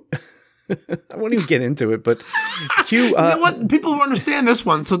Q... I won't even get into it, but Q... you know what? People will understand this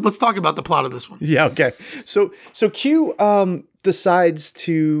one, so let's talk about the plot of this one. Yeah, okay. So Q decides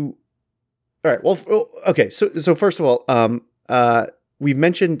to... All right, well, okay. So first of all, we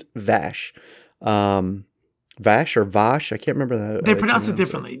mentioned Vash. Vash or Vash? I can't remember that. They pronounce it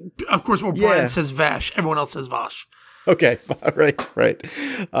differently. Of course, O'Brien says Vash. Everyone else says Vash. Okay, right.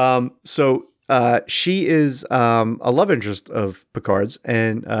 So she is a love interest of Picard's,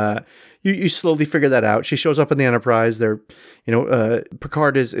 and you slowly figure that out. She shows up in the Enterprise.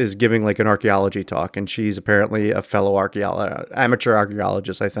 Picard is giving an archaeology talk, and she's apparently a fellow amateur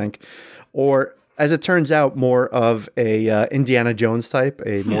archaeologist, I think, or as it turns out, more of a Indiana Jones type,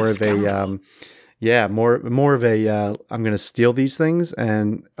 more of a I'm going to steal these things.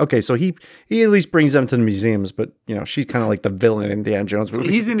 And okay, so he at least brings them to the museums, but she's kind of like the villain in Indiana Jones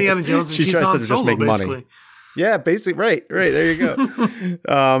movie. He's Indiana Jones and she's Han Solo, basically. Yeah, basically, right. There you go.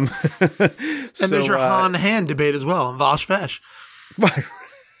 And there's your Han Han debate as well, Vash Vash.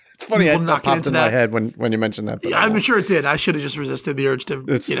 It's funny, it popped in my head when you mentioned that. Yeah, I'm sure it did. I should have just resisted the urge to.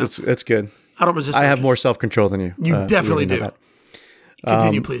 It's good. I don't resist. I have more self-control than you. You definitely do.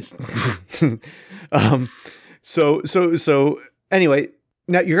 Continue, please. So anyway,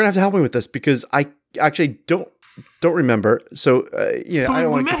 now you're gonna have to help me with this because I actually don't remember. So we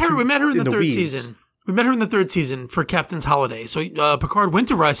met her in the third season. We met her in the 3rd season for Captain's Holiday. So Picard went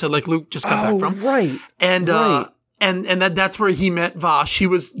to Risa, like Luke just got back from. Right. And that's where he met Vash. She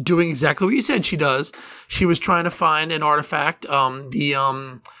was doing exactly what you said she does. She was trying to find an artifact. I'll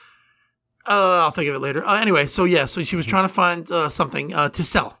think of it later. Anyway, so she was trying to find something to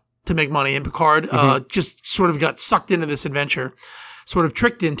sell to make money, and Picard just sort of got sucked into this adventure, sort of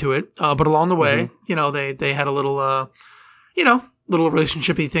tricked into it. But along the way, they had a little, little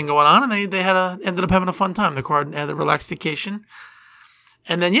relationship-y thing going on, and they ended up having a fun time. Picard had a relaxed vacation,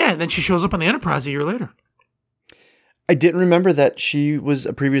 and then she shows up on the Enterprise a year later. I didn't remember that she was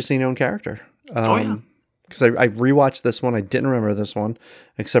a previously known character. Because I rewatched this one. I didn't remember this one,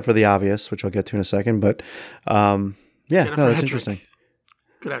 except for the obvious, which I'll get to in a second. But that's Hedrick. interesting.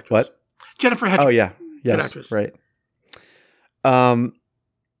 Good actress. What? Jennifer Hedrick. Oh yeah, yes, good actress. Right.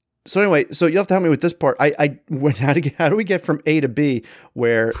 So anyway, so you'll have to help me with this part. How do we get from A to B?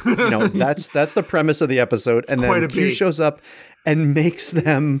 Where that's the premise of the episode, and then Q shows up and makes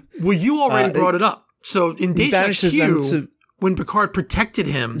them. Well, you already brought it up. So in Deja banishes them Q, when Picard protected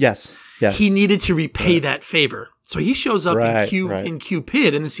him, Yes. he needed to repay that favor. So he shows up in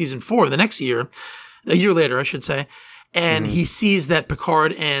Cupid in the season 4, the next year, a year later, I should say, and he sees that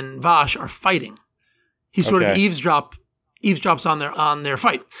Picard and Vash are fighting. He sort of eavesdrops on their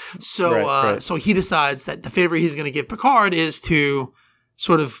fight. So so he decides that the favor he's going to give Picard is to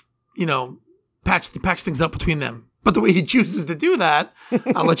sort of, patch things up between them. But the way he chooses to do that,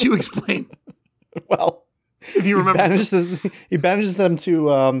 I'll let you explain. Well, if you remember, he banishes them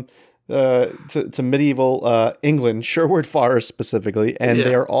to medieval England, Sherwood Forest specifically, and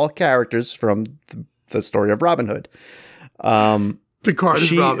they are all characters from the story of Robin Hood. Picard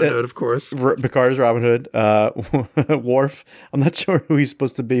is Robin Hood, of course. Picard is Robin Hood. Worf, I'm not sure who he's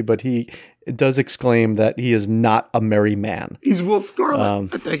supposed to be, but he does exclaim that he is not a merry man. He's Will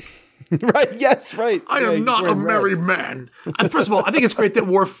Scarlet, I think. Right, yes, right. I am not a merry man. And first of all, I think it's great that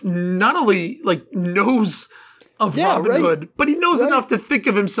Worf not only knows of Robin Hood, but he knows enough to think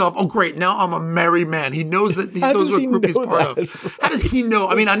of himself, oh great, now I'm a merry man. He knows that he knows what group he's part of. How does he know?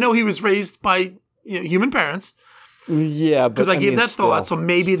 I mean, I know he was raised by human parents. Yeah, because I gave that thought, so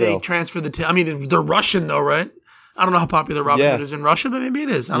maybe they transfer I mean, they're Russian though, right? I don't know how popular Robin Hood is in Russia, but maybe it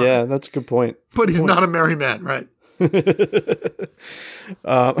is. That's a good point. But he's not a merry man, right?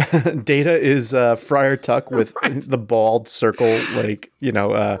 Data is Friar Tuck with the bald circle,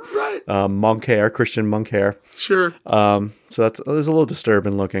 monk hair, Christian monk hair. Sure. So it's a little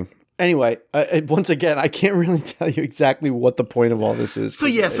disturbing looking. Anyway, once again, I can't really tell you exactly what the point of all this is. So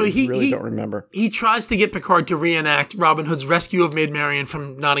he really don't remember. He tries to get Picard to reenact Robin Hood's rescue of Maid Marian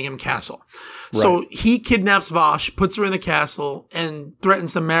from Nottingham Castle. Right. So he kidnaps Vash, puts her in the castle, and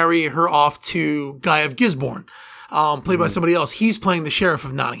threatens to marry her off to Guy of Gisborne, played by somebody else. He's playing the sheriff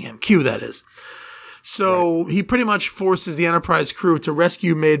of Nottingham, Q that is. So he pretty much forces the Enterprise crew to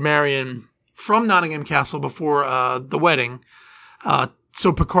rescue Maid Marian from Nottingham Castle before the wedding.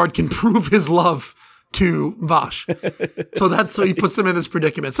 So Picard can prove his love to Vash. So he puts them in this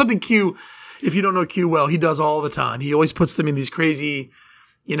predicament. Something Q, if you don't know Q well, he does all the time. He always puts them in these crazy,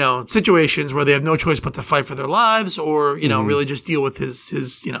 situations where they have no choice but to fight for their lives or, really just deal with his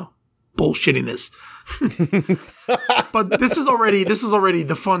bullshittiness. But this is already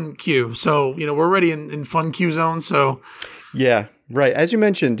the fun Q. So, we're already in fun Q zone. So yeah, right. As you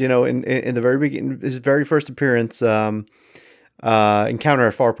mentioned, in the very beginning, his very first appearance, Encounter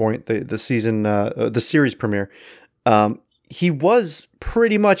at Farpoint, the season, the series premiere, he was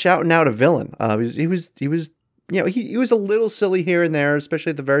pretty much out and out a villain. He was he was a little silly here and there, especially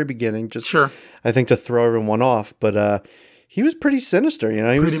at the very beginning. Just I think to throw everyone off, but he was pretty sinister. He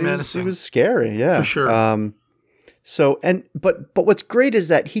was scary. Yeah, for sure. But what's great is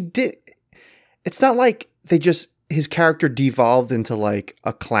that it's not like his character devolved into like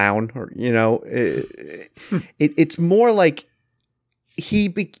a clown or it's more like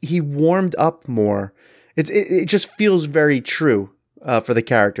he warmed up more. It just feels very true for the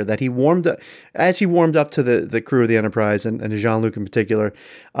character that he warmed up to the crew of the Enterprise and Jean-Luc in particular.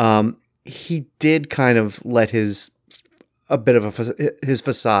 He did kind of let his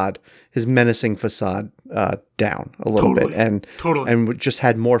facade, his menacing facade, down a little bit, and just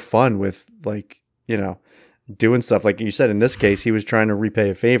had more fun with doing stuff. Like you said, in this case, he was trying to repay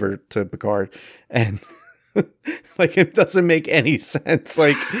a favor to Picard, and it doesn't make any sense.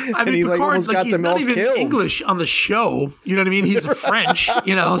 Picard's he's not even killed. English on the show. You know what I mean? He's French. So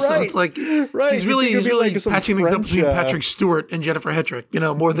it's like he's really patching things up between Patrick Stewart and Jennifer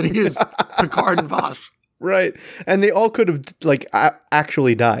Hetrick. More than he is Picard and Vash. Right, and they all could have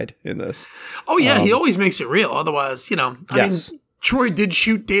actually died in this. Oh yeah, he always makes it real. Otherwise, I mean, Troy did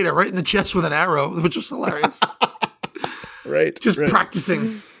shoot Data right in the chest with an arrow, which was hilarious. Right, just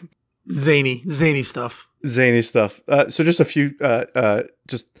practicing zany stuff. Zany stuff. So just a few.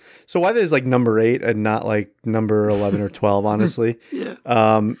 So why there's number 8 and not number 11 or 12? Honestly, yeah.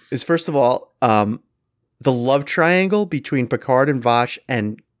 Is first of all, the love triangle between Picard and Vash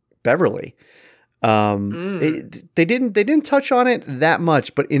and Beverly. They didn't touch on it that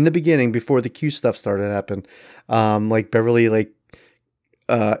much, but in the beginning, before the Q stuff started to happen, Beverly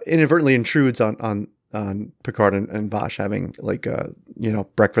inadvertently intrudes on Picard and Vash having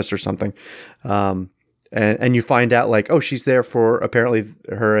breakfast or something, and you find out she's there for apparently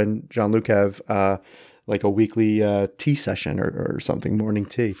her and Jean-Luc have a weekly tea session or something, morning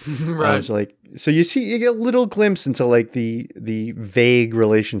tea. Right. So you get a little glimpse into the vague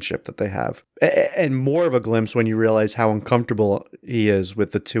relationship that they have, and more of a glimpse when you realize how uncomfortable he is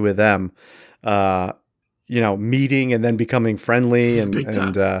with the two of them, meeting and then becoming friendly, and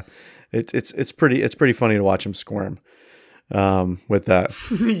it's pretty funny to watch him squirm. with that.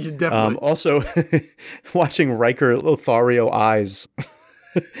 You definitely. Also, watching Riker Lothario eyes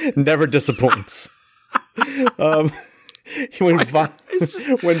never disappoints. When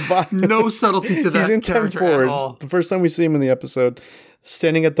No subtlety to that he's in 10 character forward, at all. the first time we see him in the episode,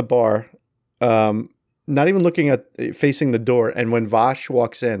 standing at the bar, not even looking at facing the door, and when Vash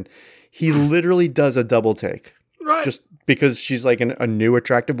walks in, he literally does a double take, Right. just because she's like a new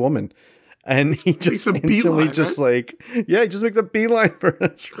attractive woman. And he just a instantly beeline, just right? he just makes a beeline for her.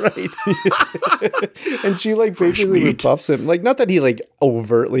 That's right. And she like basically meat. rebuffs him. Like, not that he like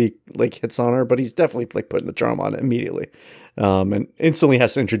overtly like hits on her, but he's definitely like putting the charm on it immediately. And instantly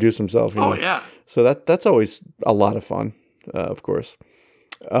has to introduce himself. You know? Oh, yeah. So that's always a lot of fun, of course.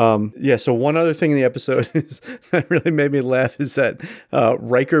 So one other thing in the episode is that really made me laugh is that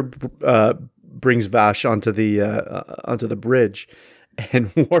Riker brings Vash onto the bridge.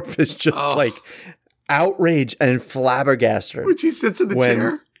 And Worf is just like outraged and flabbergasted When she sits in the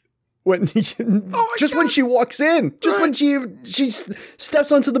chair. when when she walks in, when she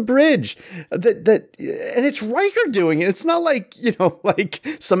steps onto the bridge, and it's Riker doing it. It's not like like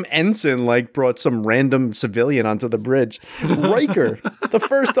some ensign like brought some random civilian onto the bridge. Riker, the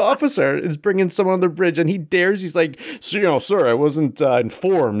first officer, is bringing someone on the bridge, and he dares. He's like, sir, I wasn't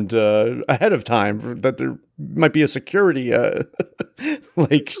informed ahead of time that there might be a security issue.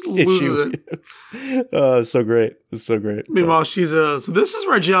 So great. It's so great. Meanwhile, she's so this is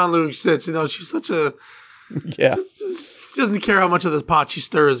where Jean-Luc sits. She's such a just doesn't care how much of this pot she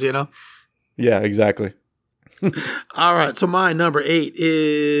stirs. Yeah, exactly. All right, so my number 8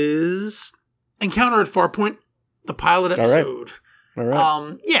 is Encounter at Farpoint, the pilot episode. All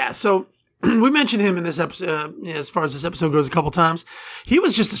right. So we mentioned him in this episode. As far as this episode goes, a couple times, he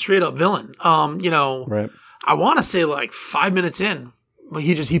was just a straight up villain. Right. I want to say like 5 minutes in, but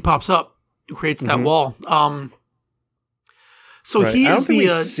he pops up, creates that wall. So right. he I don't is think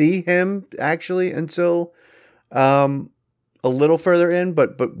we see him actually until a little further in,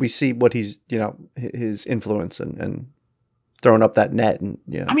 but we see what he's his influence and throwing up that net and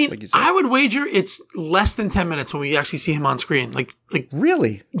I mean, like you said. I would wager it's less than 10 minutes when we actually see him on screen. Like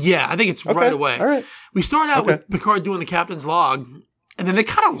really? Yeah, I think it's right away. All right. We start out with Picard doing the captain's log, and then they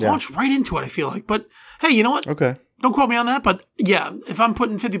kind of launch right into it, I feel like. But hey, you know what? Okay. Don't quote me on that, but yeah, if I'm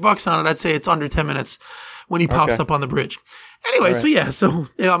putting $50 on it, I'd say it's under 10 minutes when he pops up on the bridge. Anyway, so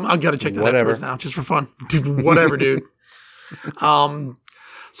I've got to check that afterwards now, just for fun. Whatever, dude. So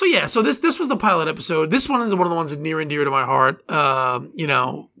this was the pilot episode. This one is one of the ones that near and dear to my heart.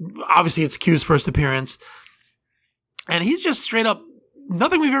 Obviously it's Q's first appearance, and he's just straight up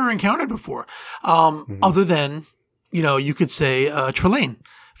nothing we've ever encountered before, other than you could say Trelane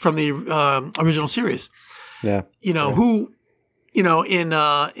from the original series. Yeah. Who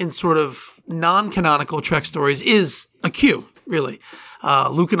in sort of non-canonical Trek stories is a Q, really.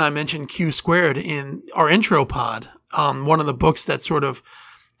 Luke and I mentioned Q squared in our intro pod, one of the books that sort of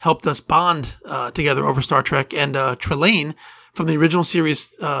helped us bond together over Star Trek. And Trelane from the original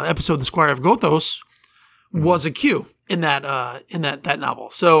series episode, The Squire of Gothos, was a Q in that novel.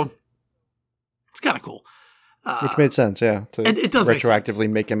 So it's kind of cool. Which made sense, yeah. It does retroactively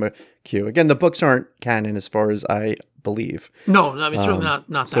make him a Q. Again, the books aren't canon as far as I believe. No, I mean certainly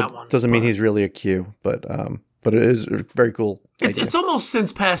not so that one. Doesn't mean he's really a Q, but it is a very cool. It's almost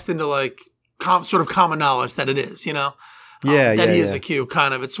since passed into like sort of common knowledge that it is, that he is a Q,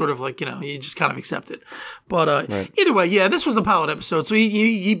 kind of. It's sort of like, you just kind of accept it. But either way, this was the pilot episode. So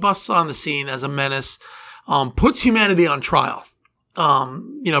he busts on the scene as a menace, puts humanity on trial.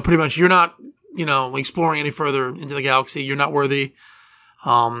 Pretty much you're not, exploring any further into the galaxy. You're not worthy.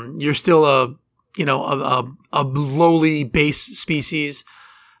 You're still a lowly base species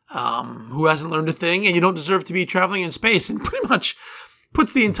who hasn't learned a thing, and you don't deserve to be traveling in space, and pretty much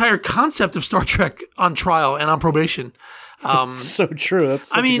puts the entire concept of Star Trek on trial and on probation. So true. That's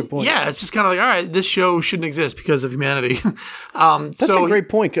such a good point. Yeah, it's just kind of like, all right, this show shouldn't exist because of humanity. That's a great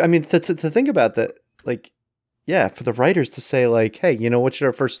point. I mean, to think about that, like, yeah, for the writers to say like, hey, what should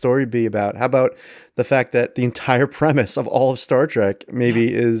our first story be about? How about the fact that the entire premise of all of Star Trek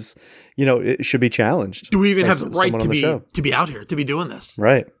maybe is, it should be challenged. Do we even have the right to be out here, to be doing this?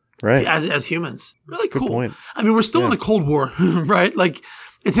 Right. As humans. Really cool. Good point. I mean, we're still in the Cold War, right? Like,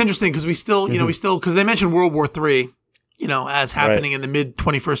 it's interesting because we still, because they mentioned World War III, as happening in the mid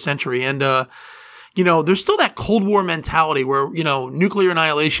 21st century. And, there's still that Cold War mentality where, nuclear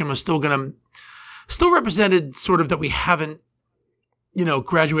annihilation was still represented sort of that we haven't,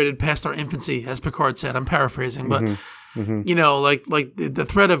 graduated past our infancy, as Picard said. I'm paraphrasing, but, like the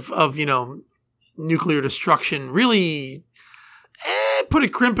threat of nuclear destruction really put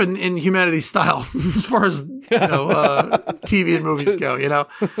it crimp in humanity's style as far as TV and movies go.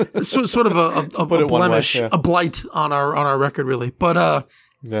 Sort of a blemish, way, yeah. a blight on our record, really. But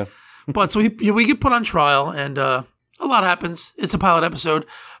Yeah. but so we get put on trial, and a lot happens. It's a pilot episode,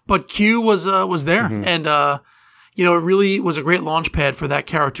 but Q was there, and it really was a great launch pad for that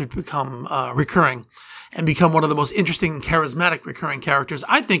character to become recurring. And become one of the most interesting and charismatic recurring characters,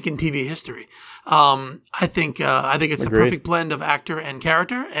 I think, in TV history. I think it's the perfect blend of actor and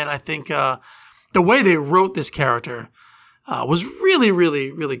character, and I think the way they wrote this character was really,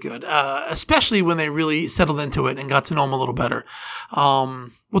 really, really good. Especially when they really settled into it and got to know him a little better.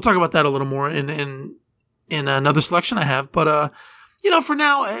 We'll talk about that a little more in another selection I have, but for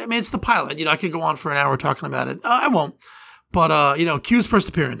now, I mean, it's the pilot. I could go on for an hour talking about it. I won't. But Q's first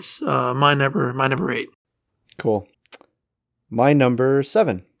appearance, my number 8. Cool. My number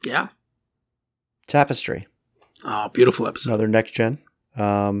 7. Yeah. Tapestry. Oh, beautiful episode. Another next gen.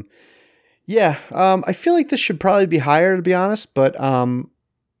 I feel like this should probably be higher, to be honest, but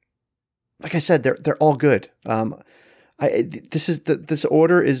like I said, they're all good. This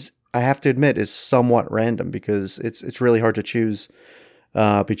order is, I have to admit, is somewhat random because it's really hard to choose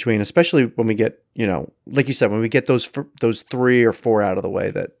between, especially when we get, like you said, when we get those 3 or 4 out of the way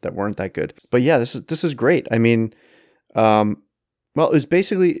that weren't that good. But yeah, this is great. I mean, well, it was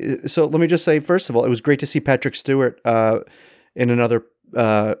basically, so let me just say, first of all, it was great to see Patrick Stewart in another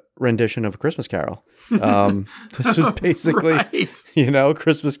rendition of A Christmas Carol. This was basically, right.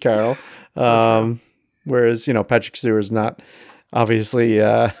 Christmas Carol. Whereas, Patrick Stewart is not obviously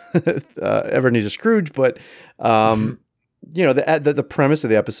Ebenezer Scrooge, but the premise of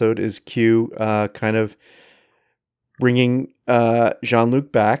the episode is Q kind of bringing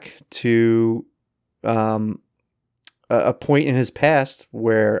Jean-Luc back to a point in his past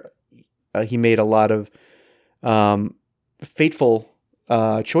where he made a lot of fateful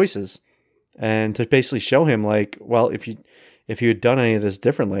choices, and to basically show him like, well, if you had done any of this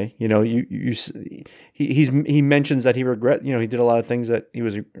differently, he mentions that he he did a lot of things that he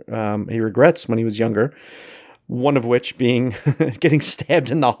regrets when he was younger. One of which being getting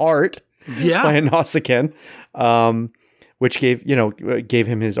stabbed in the heart by a Nausicaan, which gave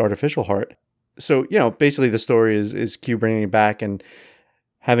him his artificial heart. So, basically the story is Q bringing him back and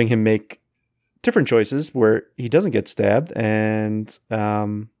having him make different choices where he doesn't get stabbed. And,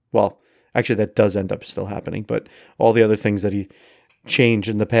 actually that does end up still happening, but all the other things that he changed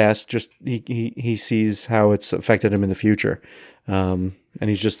in the past, just he sees how it's affected him in the future. And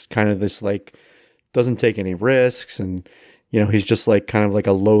he's just kind of this like, doesn't take any risks, and he's just like kind of like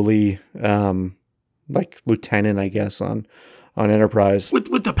a lowly like lieutenant, I guess, on Enterprise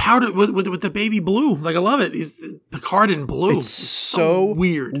with the powder with the baby blue. Like I love it. He's Picard in blue. It's so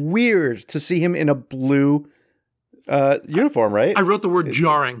weird to see him in a blue uniform, right? I wrote the word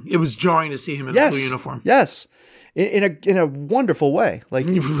jarring. It was jarring to see him in a blue uniform. Yes. In a wonderful way. Like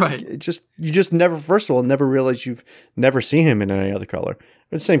right. You just never, first of all, never realize you've never seen him in any other color.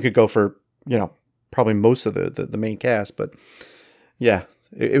 The same could go for, probably most of the main cast, but yeah,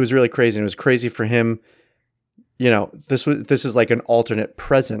 it was really crazy. And it was crazy for him. This is like an alternate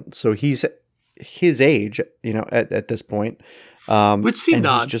present. So he's his age, at this point. Which seemed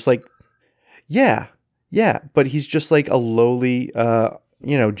odd. He's just like, yeah, but he's just like a lowly,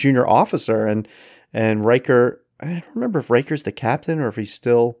 junior officer, and Riker, I don't remember if Riker's the captain or if he's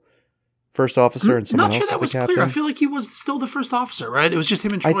still first officer and someone else is the captain. Not sure that was clear. I feel like he was still the first officer, right? It was just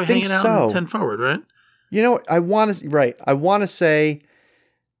him and Troy hanging out in 10 forward, right? I want to say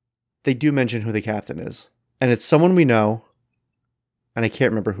they do mention who the captain is. And it's someone we know, and I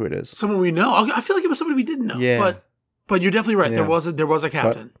can't remember who it is. Someone we know? I feel like it was somebody we didn't know. Yeah. But you're definitely right. Yeah. There was a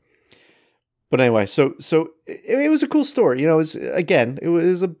captain. But anyway, so it was a cool story. It was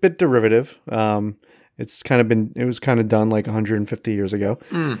a bit derivative. It was kind of done like 150 years ago,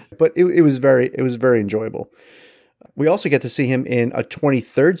 but it was very enjoyable. We also get to see him in a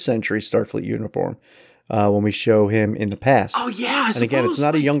 23rd century Starfleet uniform when we show him in the past. Oh yeah, and again, it's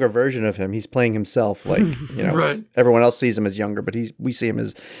not a younger version of him. He's playing himself, like right. Everyone else sees him as younger, but we see him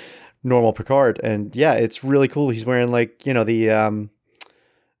as normal Picard, and yeah, it's really cool. He's wearing like the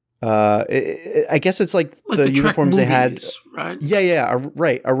I guess it's like the uniforms they had, right? Yeah,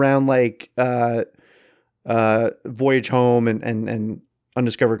 right around like Voyage Home and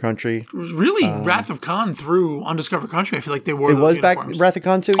Undiscovered Country. It was really Wrath of Khan through Undiscovered Country. I feel like they wore. It was uniforms. back Wrath of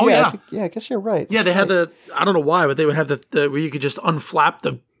Khan too. Oh yeah, I guess you're right. Yeah, they had I don't know why, but they would have the where you could just unflap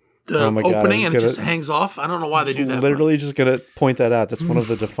the the Oh my God, opening I and was it just gonna- hangs off. I don't know why they do that. but- Literally just gonna point that out. That's one of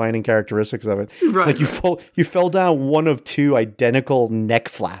the defining characteristics of it. Right, Like you fell down one of two identical neck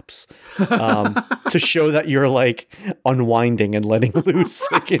flaps to show that you're like unwinding and letting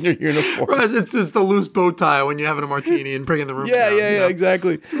loose like in your uniform. Right, it's the loose bow tie when you're having a martini and bringing the room Yeah, down. you know?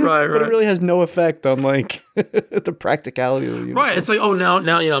 exactly. Right, But right. it really has no effect on like the practicality of the uniform. Right, it's like, oh, now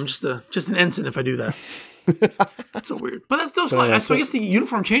I'm just an ensign if I do that. That's so weird. But that's so I guess the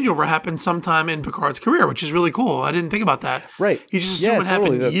uniform changeover happened sometime in Picard's career, which is really cool. I didn't think about that. Right. You just assume it totally.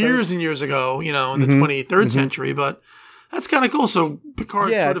 happened That years was- and years ago, in the 23rd century, but that's kind of cool. So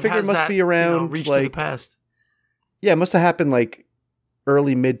Picard Yeah, I sort of figure it has must that, be around, reach to the like- past. Yeah, it must have happened like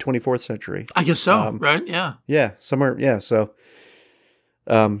early mid 24th century. I guess so, right? Yeah. Yeah, somewhere. Yeah, so.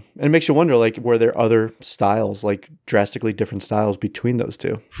 And it makes you wonder, like, were there other styles, like drastically different styles between those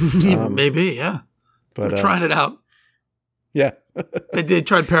two? Maybe, yeah. But We're trying it out. yeah, They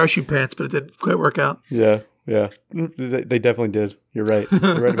tried parachute pants, but it didn't quite work out. yeah. They definitely did. You're right.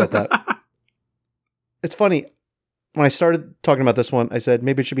 You're right about that. It's funny. When I started talking about this one, I said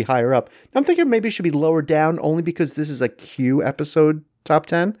maybe it should be higher up. Now I'm thinking maybe it should be lower down, only because this is a Q episode top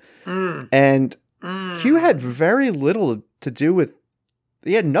 10, and Q had very little to do with.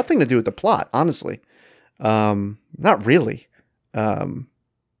 He had nothing to do with the plot, honestly. Not really.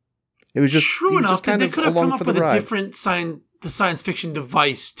 It was just true he was enough. just kind They of could have along come up for with the a ride. different science fiction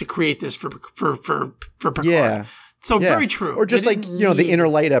device to create this for Picard. Yeah. So Yeah. very true. Or just They like, didn't the need- Inner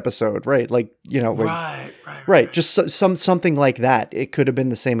Light episode, right? Like, like, right. just something like that. It could have been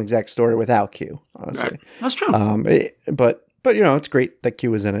the same exact story without Q, honestly. Right. That's true. But it's great that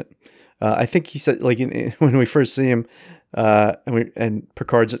Q was in it. I think he said, like, when we first see him, and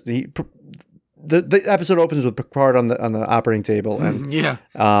Picard's the episode opens with Picard on the operating table, and yeah.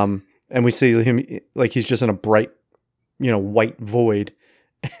 and we see him like he's just in a bright, white void.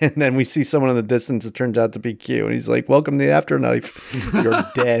 And then we see someone in the distance. It turns out to be Q, and he's like, "Welcome to the afterlife. You're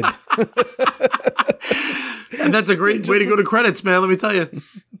dead." And that's a great way to go to credits, man. Let me tell you.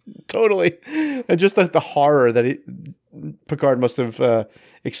 Totally. And just the horror that Picard must have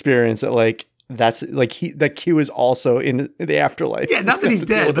experienced. That like that's like that Q is also in the afterlife. Yeah, not that he's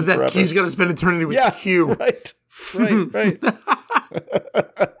dead, but that forever. Q's got to spend eternity with Q. Right.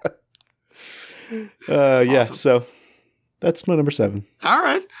 Yeah. Awesome. So that's my number 7. All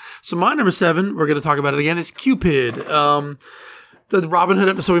right. So my number 7, we're going to talk about it again, is Cupid. The Robin Hood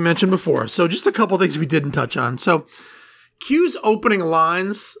episode we mentioned before. So just a couple things we didn't touch on. So Q's opening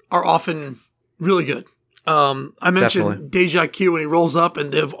lines are often really good. I mentioned Definitely. Deja Q when he rolls up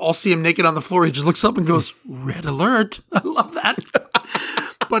and they've all see him naked on the floor. He just looks up and goes, "Red alert." I love that.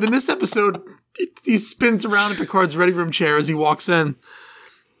 But in this episode, he spins around in Picard's ready room chair as he walks in.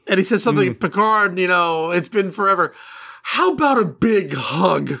 And he says something, Picard, it's been forever. How about a big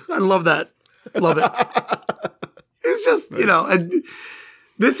hug? I love that. Love it. It's just, and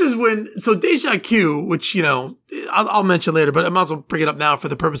this is when, so Deja Q, which, I'll mention later, but I might as well bring it up now for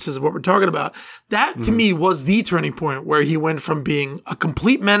the purposes of what we're talking about. That to me was the turning point where he went from being a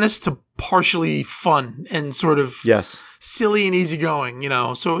complete menace to partially fun and sort of Yes. silly and easygoing,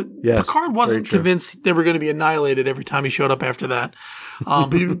 So Yes, Picard wasn't very true. convinced they were going to be annihilated every time he showed up after that.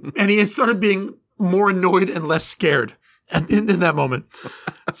 And he started being more annoyed and less scared in that moment.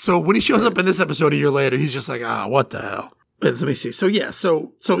 So when he shows up in this episode a year later, he's just like, what the hell? Wait, let me see. So yeah,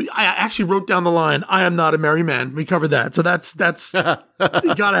 so I actually wrote down the line, "I am not a merry man." We covered that. So that's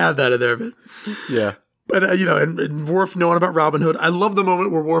you gotta have that in there, man. Yeah. But and Worf knowing about Robin Hood, I love the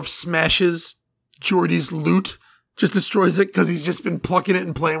moment where Worf smashes Geordi's lute, just destroys it because he's just been plucking it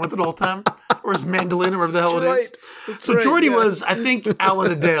and playing with it all the time, or his mandolin, or whatever the hell it is. That's So right, Geordi yeah. was, I think,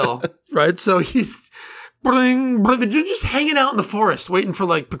 Alan Adale, right? So he's they're just hanging out in the forest, waiting for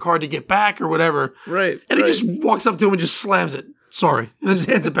like Picard to get back or whatever. Right. And he just walks up to him and just slams it. Sorry. And then just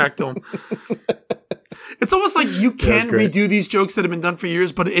hands it back to him. It's almost like you can great. redo these jokes that have been done for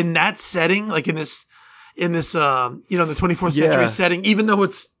years, but in that setting, like in this, the 24th century Yeah. setting, even though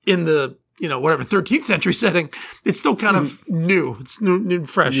it's in the, 13th century setting, it's still kind of new. It's new and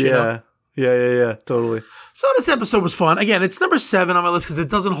fresh, Yeah. Totally. So this episode was fun. Again, it's number 7 on my list because it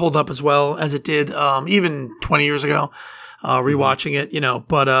doesn't hold up as well as it did even 20 years ago, rewatching it,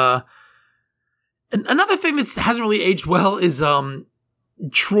 But and another thing that hasn't really aged well is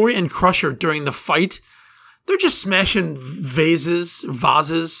Troy and Crusher during the fight. They're just smashing vases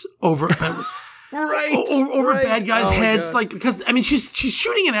over over bad guys' heads. Like, because I mean, she's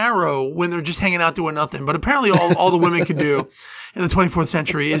shooting an arrow when they're just hanging out doing nothing. But apparently, all the women can do in the 24th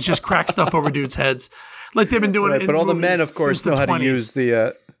century is just crack stuff over dudes' heads, like they've been doing. Right, in but all the movies men, of course, since the know how 20s. to use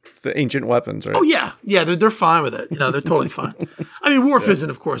the ancient weapons, right? Oh yeah, they're fine with it. They're totally fine. I I mean, Worf isn't,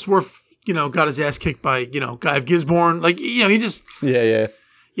 of course. Worf, got his ass kicked by, Guy of Gisborne. Like, he just, Yeah.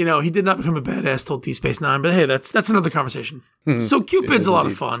 he did not become a badass till Deep Space Nine. But hey, that's another conversation. So Cupid's a lot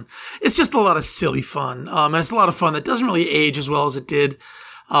of fun. It's just a lot of silly fun. And it's a lot of fun that doesn't really age as well as it did.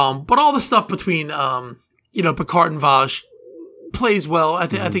 But all the stuff between, Picard and Vaj plays well. I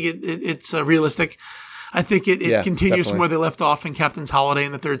think it's realistic. I think it continues definitely from where they left off in Captain's Holiday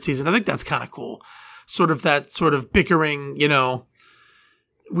in the third season. I think that's kind of cool. Sort of bickering,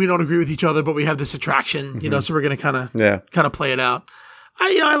 we don't agree with each other, but we have this attraction, so we're going to kind of play it out.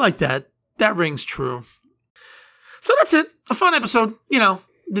 I like that. That rings true. So that's it. A fun episode,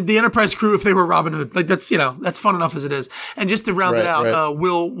 the Enterprise crew, if they were Robin Hood, like that's fun enough as it is. And just to round it out,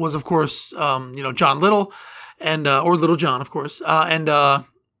 Will was, of course, John Little and, or Little John, of course. And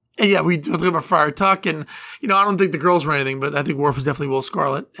yeah, we talked about Friar Tuck, and I don't think the girls were anything, but I think Worf was definitely Will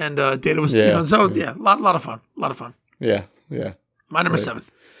Scarlet, and Data was, a lot of fun. Yeah. My number 7.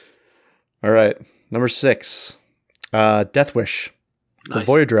 All right, number 6, Death Wish, the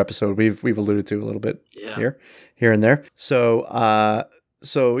Voyager episode we've alluded to a little bit here and there. So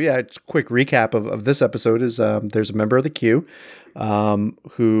quick recap of this episode is there's a member of the Q,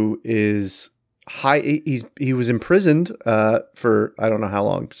 who is. He was imprisoned for I don't know how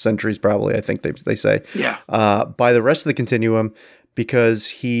long, centuries probably, I think they say. Yeah. By the rest of the Continuum because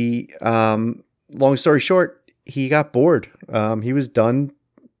he, long story short, he got bored. He was done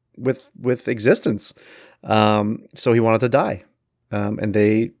with existence. So he wanted to die. And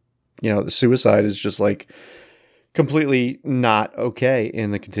they, the suicide is just like completely not okay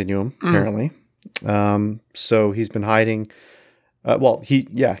in the Continuum, apparently. So he's been hiding.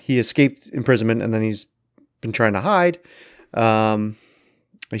 He escaped imprisonment and then he's been trying to hide.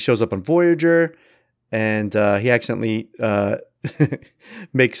 He shows up on Voyager and he accidentally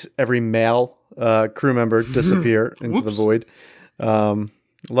makes every male crew member disappear into the void.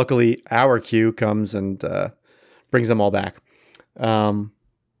 Luckily, our Q comes and brings them all back.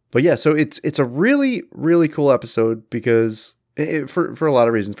 But yeah, so it's a really, really cool episode because for a lot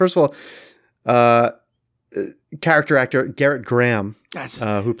of reasons. First of all, character actor Garrett Graham,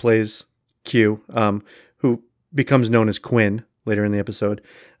 who plays Q, who becomes known as Quinn later in the episode,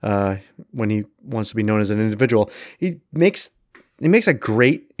 when he wants to be known as an individual. He makes a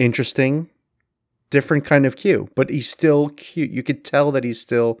great, interesting, different kind of Q, but he's still Q. You could tell that he's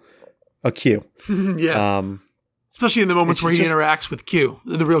still a Q. Yeah. Especially in the moments where he interacts with Q,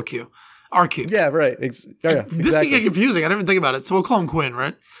 the real Q, our Q. Yeah, right. This can get confusing. I didn't even think about it. So we'll call him Quinn,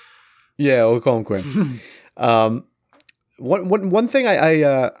 right? Yeah, we'll call him Quinn. One thing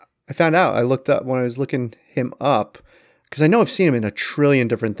I found out, I looked up when I was looking him up, because I know I've seen him in a trillion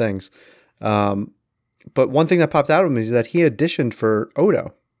different things. But one thing that popped out of me is that he auditioned for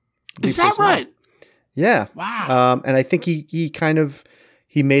Odo. Is that right? Yeah. Wow. And I think he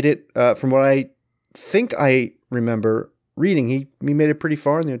made it, from what I think I remember reading, he made it pretty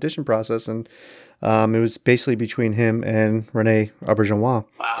far in the audition process. And it was basically between him and Rene Auberjonois.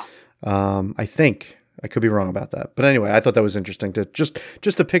 Wow. I think. I could be wrong about that, but anyway, I thought that was interesting to just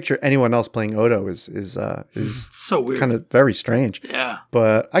to picture anyone else playing Odo is so weird, kind of very strange. Yeah,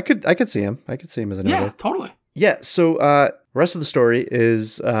 but I could see him. I could see him as an Odo. Yeah, totally. Yeah. So rest of the story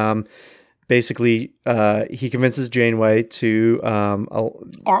is basically he convinces Janeway to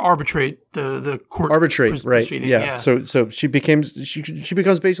arbitrate the court. Arbitrate, right? Yeah. So she becomes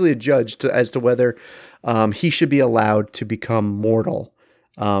basically a judge as to whether he should be allowed to become mortal.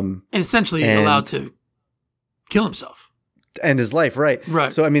 And essentially allowed to kill himself. End his life, right.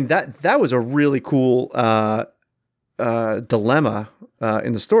 So, I mean, that was a really cool dilemma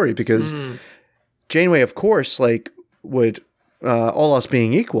in the story because Janeway, of course, would, all else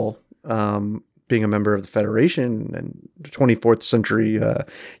being equal, being a member of the Federation and 24th century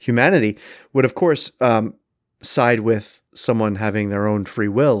humanity, would, of course, side with someone having their own free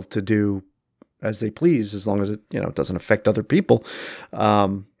will to do as they please, as long as it doesn't affect other people.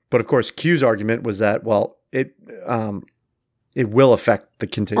 But of course, Q's argument was that it will affect the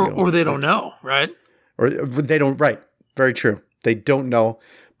Continuum, or they don't know, right? Or they don't, right? Very true. They don't know,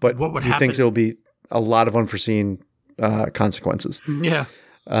 but what would he happen? thinks there will be a lot of unforeseen consequences. Yeah.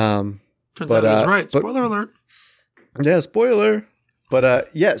 Turns out he was right. Spoiler alert. Yeah, spoiler. But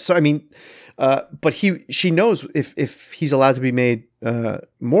yeah. So I mean, but she knows if he's allowed to be made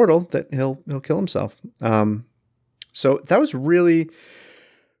mortal, that he'll kill himself. So that was really,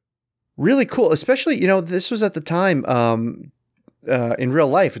 really cool. Especially, this was at the time in real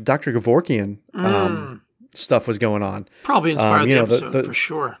life, Dr. Kevorkian stuff was going on. Probably inspired the episode for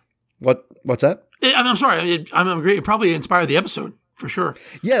sure. What's that? I'm sorry. I'm agree. It probably inspired the episode for sure.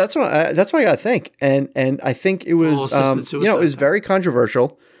 Yeah, that's what I got to think, and I think it was assisted it was suicide. very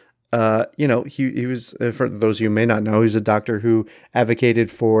controversial. He was for those of you who may not know, he's a doctor who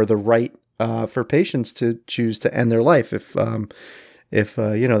advocated for the right for patients to choose to end their life if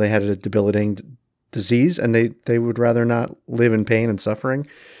they had a debilitating disease and they would rather not live in pain and suffering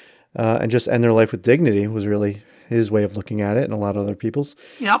and just end their life with dignity was really his way of looking at it, and a lot of other people's.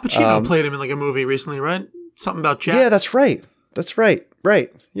 Yeah, Al Pacino played him in like a movie recently, right? Something about Jack. Yeah, that's right.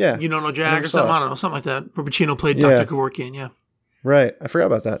 Right. Yeah. You don't know Jack never or saw something. it. I don't know, something like that. Where Pacino played Yeah. Dr. Kevorkian. Yeah. Right. I forgot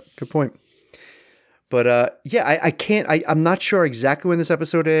about that. Good point. But I'm not sure exactly when this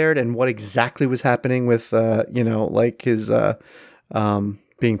episode aired and what exactly was happening with his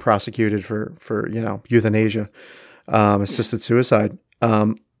being prosecuted for euthanasia, assisted suicide.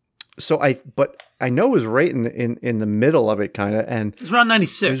 But I know it was right in the middle of it, kind of, and It's around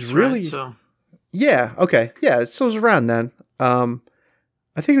 96, It was really- right? So yeah, okay, yeah, so it was around then.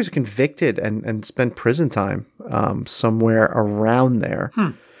 I think he was convicted and spent prison time somewhere around there.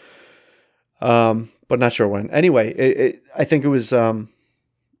 But not sure when. Anyway, I think it was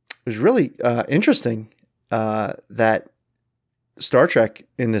really interesting that Star Trek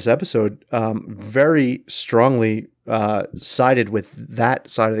in this episode very strongly sided with that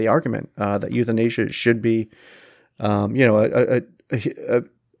side of the argument that euthanasia should be,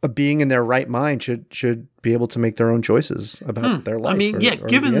 a being in their right mind should be able to make their own choices about their life. I mean, or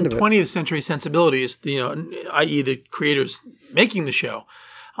given the end of it. 20th century sensibilities, i.e., the creators making the show,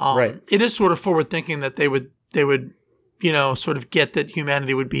 Right. it is sort of forward thinking that they would, sort of get that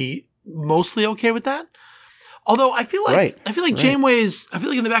humanity would be mostly okay with that. Although I feel like Right. Janeway's, I feel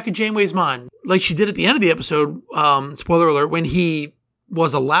like in the back of Janeway's mind, like she did at the end of the episode, spoiler alert, when he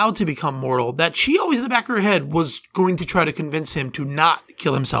was allowed to become mortal, that she always in the back of her head was going to try to convince him to not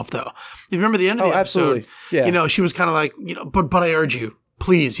kill himself, though. If you remember the end of the episode, absolutely. Yeah. she was kind of like, but I urge you,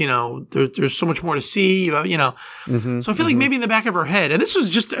 please, there's so much more to see, So I feel like maybe in the back of her head, and this was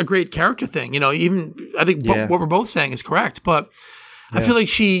just a great character thing, even I think Yeah. what we're both saying is correct, but I feel like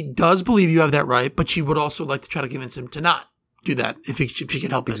she does believe you have that right, but she would also like to try to convince him to not do that if she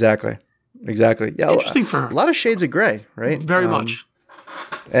could help it. Exactly. Yeah. Interesting for her. A lot of shades of gray, right? Very much.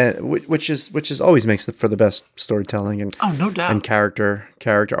 And which is always makes for the best storytelling and Oh, no doubt. and character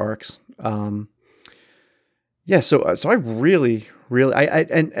arcs. So I really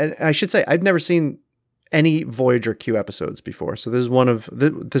and I should say I've never seen any Voyager Q episodes before. So this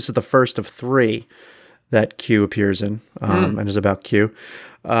is the first of 3 that Q appears in and is about Q.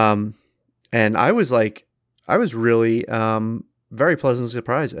 And I was really very pleasantly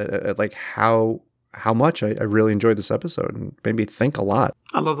surprised at like how much I really enjoyed this episode and made me think a lot.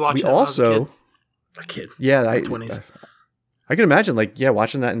 I loved watching We it when I was also, a kid. yeah, My 20s. I can imagine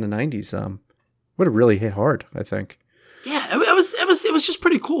watching that in the 90s would have really hit hard, I think. Yeah, it was just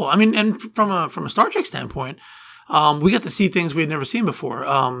pretty cool. I mean, and from a Star Trek standpoint, we got to see things we had never seen before.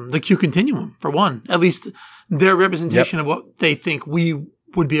 The Q Continuum, for one, at least their representation of what they think we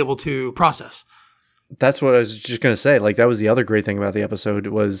would be able to process. That's what I was just going to say. Like, that was the other great thing about the episode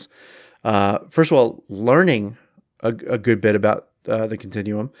was, first of all, learning a good bit about the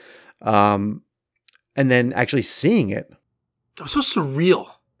continuum, and then actually seeing it. It was so surreal.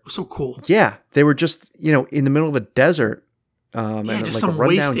 It was so cool. Yeah, they were just in the middle of a desert, and Just like some a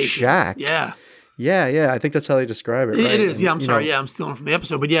rundown way station. shack. Yeah. Yeah. I think that's how they describe it. Right? It is. And, Yeah, I'm sorry. Yeah, I'm stealing from the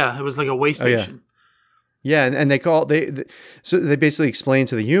episode, but yeah, it was like a way station. Yeah, and so they basically explain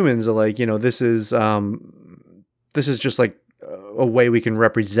to the humans like, this is just like a way we can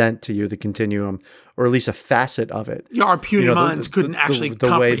represent to you the continuum, or at least a facet of it. Yeah, our puny the- minds the- couldn't the- actually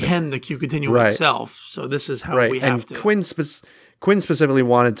the way that- comprehend the Q Continuum Right. itself. So this is how Right, we have and to. Quinn specifically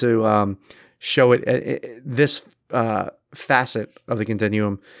wanted to show it this facet of the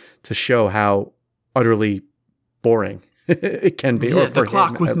continuum to show how utterly boring it can be. Yeah, or the for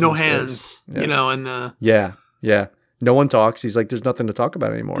clock him, with at no least, is. hands, and the Yeah. No one talks. He's like, there's nothing to talk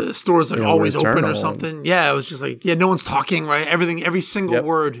about anymore. the store's like we're always open eternal or and- something. Yeah, it was just like, no one's talking, right? Every single Yep.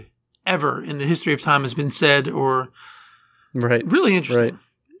 word ever in the history of time has been said, or Right. really interesting. Right.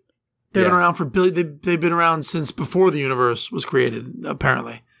 They've been Yeah. around for they've been around since before the universe was created,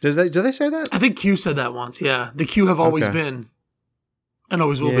 apparently. Did they say that? I think Q said that once, yeah. The Q have always Okay. been and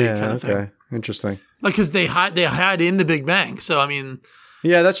always will be kind of thing. Interesting. Like, because they had in the Big Bang. So, I mean,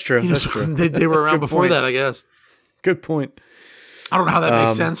 Yeah, that's true. That's so true. they were around Good before point. that, I guess. Good point. I don't know how that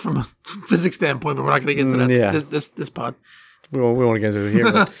makes sense from a physics standpoint, but we're not going to get into that yeah. this pod. We won't get into it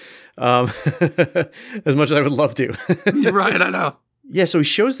here, but as much as I would love to. You're right, I know. Yeah, so he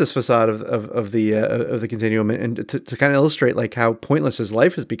shows this facade of the continuum, and to kind of illustrate like how pointless his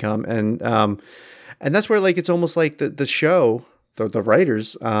life has become, and that's where like it's almost like the show, the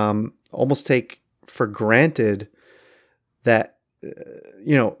writers almost take for granted that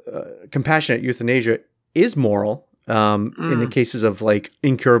compassionate euthanasia is moral in the cases of like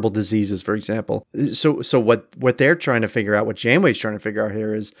incurable diseases, for example. So what they're trying to figure out, what Janeway's trying to figure out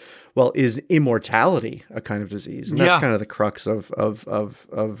here is, well, is immortality a kind of disease? And that's kind of the crux of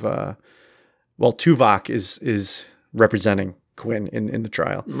Tuvok is representing Quinn in the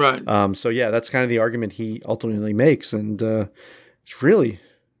trial. Right. So yeah, that's kind of the argument he ultimately makes. And it's really,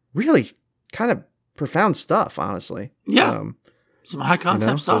 really kind of profound stuff, honestly. Yeah. Some high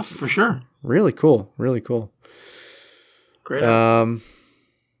concept stuff for sure. Really cool. Really cool. Great.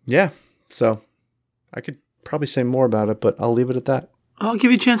 Yeah. So I could probably say more about it, but I'll leave it at that. I'll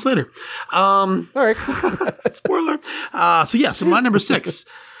give you a chance later. All right. Spoiler. So my number 6.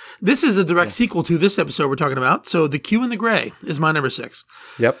 This is a direct sequel to this episode we're talking about. So The Q and the Gray is my number 6.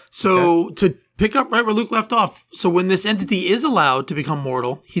 Yep. So to pick up right where Luke left off, so when this entity is allowed to become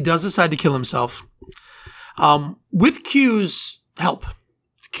mortal, he does decide to kill himself. With Q's help.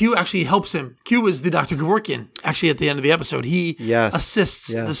 Q actually helps him. Q is the Dr. Kevorkian, actually, at the end of the episode. He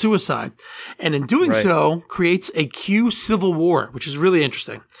assists the suicide. And in doing so, creates a Q civil war, which is really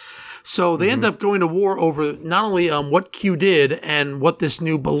interesting. So they end up going to war over not only what Q did and what this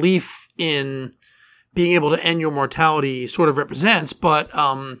new belief in being able to end your mortality sort of represents, but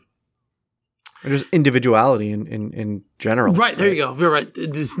just individuality in general. Right, there you go. You're right.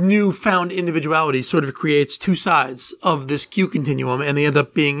 This newfound individuality sort of creates two sides of this Q continuum, and they end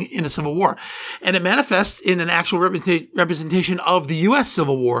up being in a civil war. And it manifests in an actual representation of the U.S.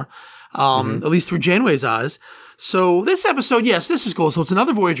 Civil War, at least through Janeway's eyes. So this episode, yes, this is cool. So it's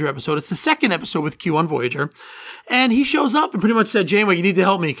another Voyager episode. It's the second episode with Q on Voyager. And he shows up and pretty much said, Janeway, you need to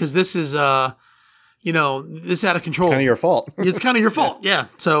help me because this is, this is out of control. Kind of your fault. It's kind of your fault. Yeah.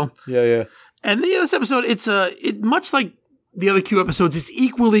 So. Yeah. And this episode, it's much like the other Q episodes, it's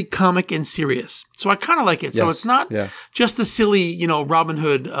equally comic and serious. So I kind of like it. Yes. So it's not just a silly, Robin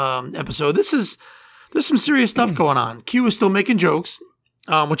Hood episode. There's some serious stuff going on. Q is still making jokes,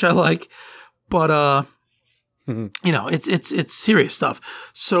 which I like, but it's serious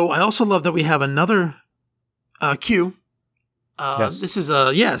stuff. So I also love that we have another Q. This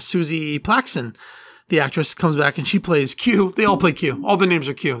is Susie Plaxton. The actress comes back and she plays Q. They all play Q. All the names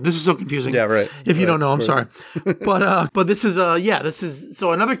are Q. This is so confusing. Yeah, right. If you don't know, I'm sorry. But this is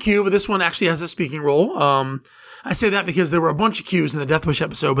so another Q, but this one actually has a speaking role. I say that because there were a bunch of Qs in the Death Wish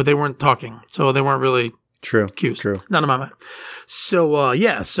episode, but they weren't talking. So they weren't really Qs. True. None of my mind. So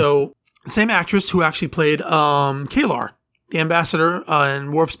so same actress who actually played Kalar, the ambassador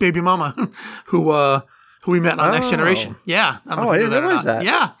and Worf's baby mama, who we met on Next Generation. Yeah. I didn't realize that.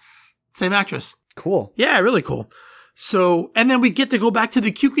 Yeah. Same actress. Cool. Yeah, really cool. So, and then we get to go back to the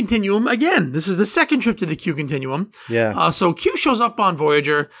Q continuum again. This is the second trip to the Q continuum. Yeah. So Q shows up on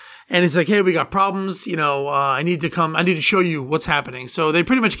Voyager and it's like, hey, we got problems. I need to show you what's happening. So they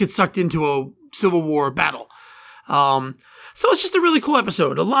pretty much get sucked into a Civil War battle. So it's just a really cool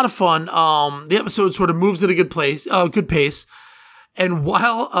episode. A lot of fun. The episode sort of moves at a good pace. And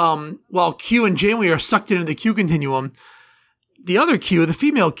while Q and Janeway are sucked into the Q continuum, the other Q, the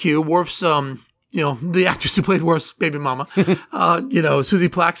female Q, Worf's, the actress who played Worf's baby mama, Susie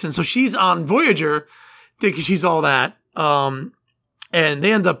Plaxton. So she's on Voyager thinking she's all that. And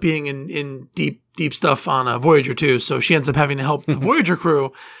they end up being in deep stuff on Voyager too. So she ends up having to help the Voyager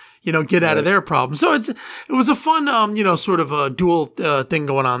crew, get out of their problem. So it was a fun, sort of a dual thing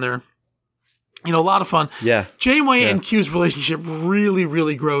going on there. A lot of fun. Yeah. Janeway and Q's relationship really,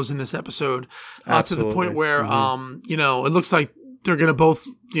 really grows in this episode to the point where, it looks like they're going to both,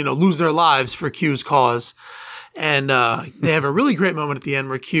 lose their lives for Q's cause. And they have a really great moment at the end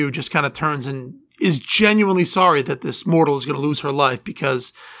where Q just kind of turns and is genuinely sorry that this mortal is going to lose her life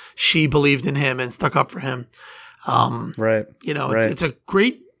because she believed in him and stuck up for him. Right. It's a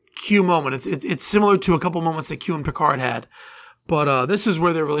great Q moment. It's similar to a couple moments that Q and Picard had. But this is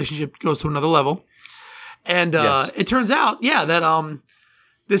where their relationship goes to another level. And it turns out, that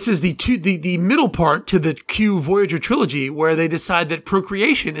this is the middle part to the Q Voyager trilogy where they decide that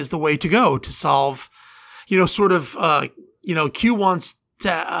procreation is the way to go to solve, Q wants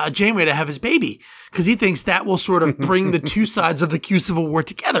Janeway to have his baby because he thinks that will sort of bring the two sides of the Q Civil War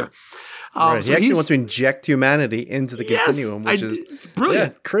together. Right. He actually wants to inject humanity into the continuum, which is it's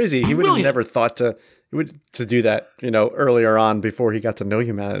brilliant. Crazy. He would have never thought to do that, earlier on before he got to know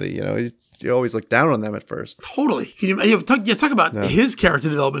humanity. You always look down on them at first. Totally. Talk about his character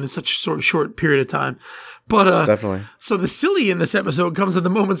development in such a short period of time. But definitely. So the silly in this episode comes at the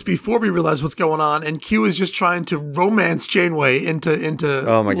moments before we realize what's going on, and Q is just trying to romance Janeway into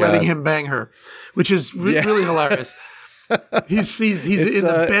letting him bang her, which is really hilarious. He's in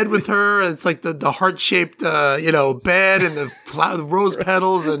the bed with her. And it's like the heart shaped bed and the rose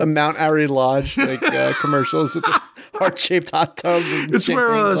petals and a Mount Airy Lodge commercials with the heart shaped hot tubs. It's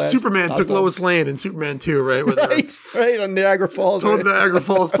where Superman took Lois Lane in Superman 2, right? Right on Niagara Falls. Niagara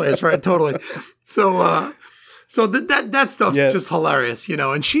Falls place, right? Totally. So that stuff's just hilarious,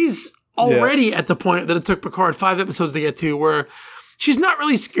 and she's already at the point that it took Picard 5 episodes to get to, where she's not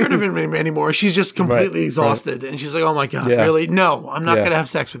really scared of him anymore. She's just completely exhausted. And she's like, oh my God, really? No, I'm not going to have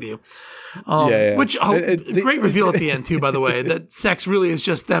sex with you. Which, great reveal at the end too, by the way, that sex really is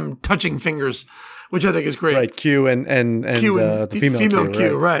just them touching fingers, which I think is great. Right, Q and the female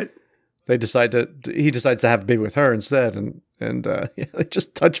Q, right. He decides to have a baby with her instead, and they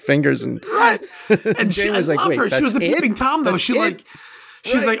just touch fingers and right. And I love her. She was the peeping Tom though. She's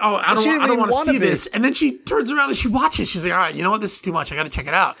like, oh, I don't want to see this. And then she turns around and she watches. She's like, all right, you know what? This is too much. I got to check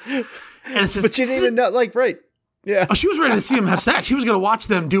it out. And it's just, but she didn't even know, right. Yeah. Oh, she was ready to see them have sex. She was going to watch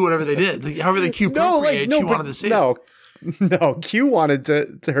them do whatever they did. However they Q procreate, she wanted to see it. No, Q wanted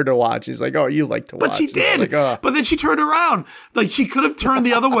her to watch. He's like, oh, you like to watch. But she did. Like, oh. But then she turned around. Like, she could have turned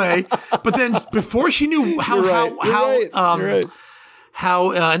the other way. But then before she knew how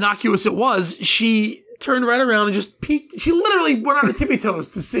innocuous it was, she turned right around and just peeked. She literally went on her tippy toes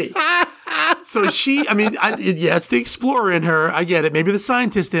to see. So it's the explorer in her. I get it. Maybe the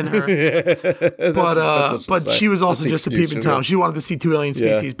scientist in her. But she was also just a peeping Tom. She wanted to see two alien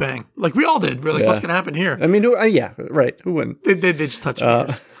species bang. Like we all did. We're like, what's going to happen here? I mean, right. Who wouldn't? They just touched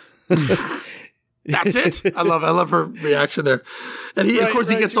fingers. That's it. I love her reaction there. And he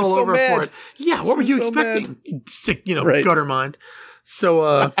gets all over for it. Yeah, what were you expecting? Sick, gutter mind.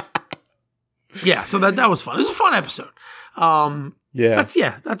 So so that was fun. It was a fun episode.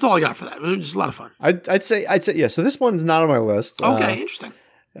 That's all I got for that. It was just a lot of fun. I'd say yeah. So this one's not on my list. Okay, interesting.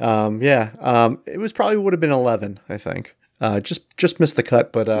 It was probably would have been 11, I think. Just missed the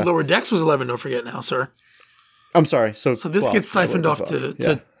cut, but Lower Decks was 11. Don't forget now, sir. I'm sorry. So this 12, gets siphoned off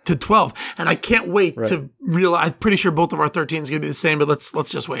to 12, and I can't wait to realize. I'm pretty sure both of our 13 is going to be the same, but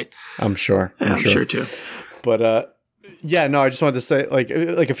let's just wait. I'm sure. I'm sure too. But I just wanted to say like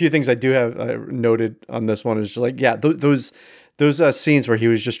a few things I do have noted on this one is just like those scenes where he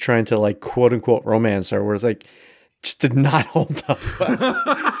was just trying to like quote unquote romance her, where it's like just did not hold up.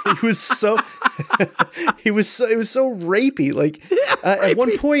 It was so rapey. Like at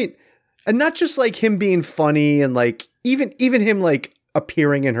one point, and not just like him being funny and like even him like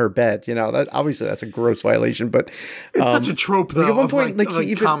appearing in her bed. That obviously that's a gross violation, but it's such a trope though. Like at one point,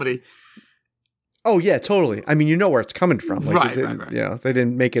 like comedy. Oh yeah, totally. I mean, you know where it's coming from. Like, right. They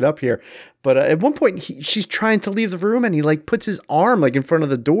didn't make it up here. But at one point, she's trying to leave the room, and he like puts his arm like in front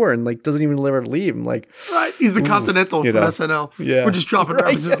of the door, and like doesn't even let her leave. I'm like, right? He's the Continental from SNL. Yeah, we're just dropping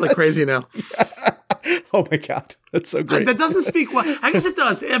references like crazy now. Yeah. Oh my God, that's so great. That doesn't speak well. I guess it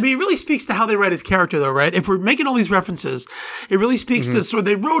does. I mean, it really speaks to how they write his character, though, right? If we're making all these references, it really speaks to. So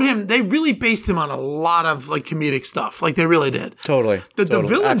they wrote him. They really based him on a lot of like comedic stuff. Like they really did. Totally. The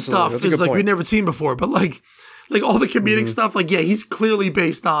villain stuff is like we've never seen before, but like all the comedic stuff. Like he's clearly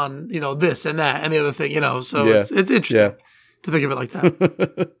based on this and that and the other thing. So it's interesting. To think of it like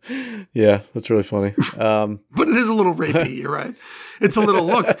that. Yeah, that's really funny. But it is a little rapey, you're right. It's a little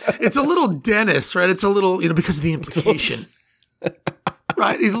it's a little Dennis, right? It's a little, because of the implication.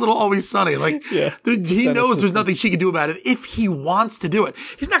 Right? He's a little Always Sunny. Like he knows there's nothing she can do about it if he wants to do it.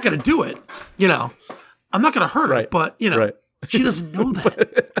 He's not gonna do it. I'm not gonna hurt her, but she doesn't know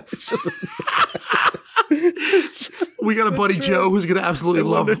that. We got a buddy Joe who's gonna absolutely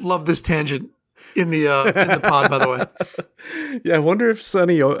love this tangent. In the pod, by the way. Yeah, I wonder if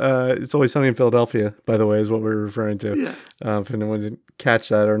It's Always Sunny in Philadelphia, by the way, is what we're referring to. Yeah. If anyone didn't catch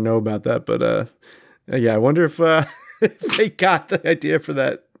that or know about that. But I wonder if they got the idea for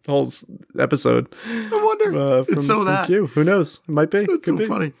that whole episode. I wonder. From Q. Who knows? It might be. It's so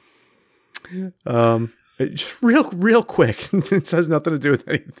funny. Just real quick. It has nothing to do with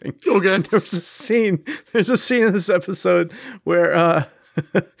anything. Okay. There's a scene in this episode where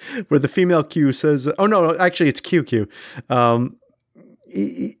where the female Q says, "Oh no, actually it's QQ."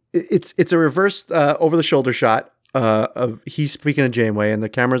 It's a reversed over the shoulder shot of he's speaking to Janeway and the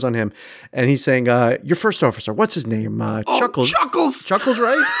camera's on him, and he's saying, "Your first officer, what's his name? Chuckles,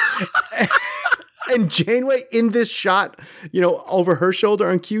 right?" And Janeway in this shot, over her shoulder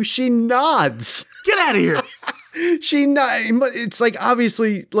on Q, she nods. Get out of here. She nods. It's like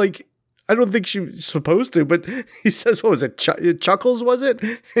obviously like. I don't think she was supposed to, but he says, what was it? Chuckles, was it?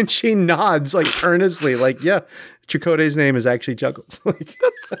 And she nods like earnestly, like, yeah, Chakotay's name is actually Chuckles. Like,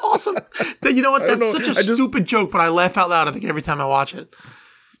 that's awesome. You know what? That's such a stupid joke, but I laugh out loud, I think, every time I watch it.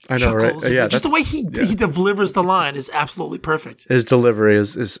 I know, right? chuckles. Yeah, Just the way he delivers the line is absolutely perfect. his delivery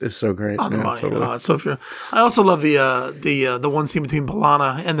is so great. On the Yeah, money. totally. So if you're, I also love the one scene between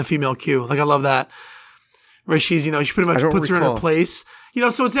B'Elanna and the female Q. Like I love that, where she's she pretty much don't puts her in her recall. place.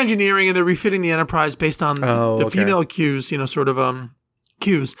 So it's engineering and they're refitting the Enterprise based on the okay. female Qs. Sort of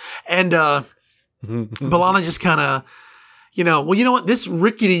Qs, and B'Elanna just kind of. Well, you know what? This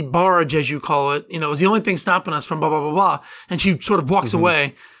rickety barge, as you call it, is the only thing stopping us from blah, blah, blah, blah. And she sort of walks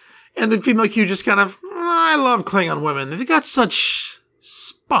away. And the female Q just kind of, I love Klingon women. They've got such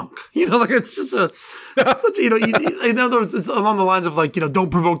spunk. Like it's just such, in other words, it's along the lines of like, don't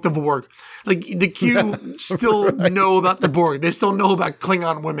provoke the Borg. Like the Q still know about the Borg. They still know about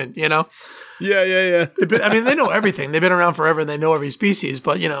Klingon women, Yeah. they know everything. They've been around forever and they know every species,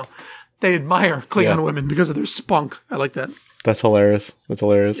 but, they admire Klingon women because of their spunk. I like that. That's hilarious.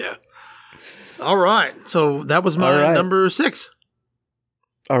 Yeah. All right. So that was my number 6.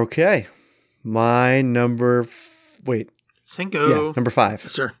 Okay. My Cinco. Yeah, number 5.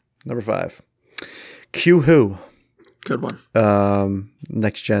 Yes, sir. Number 5. Q Who. Good one.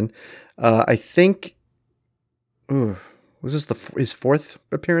 Next gen. I think. Was this his 4th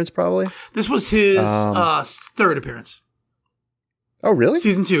appearance? Probably. This was his 3rd appearance. Oh, really?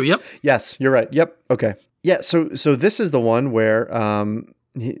 Season 2. Yep. Yes, you're right. Yep. Okay. Yeah. So this is the one where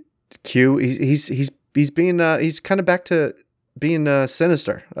Q he's being he's kind of back to being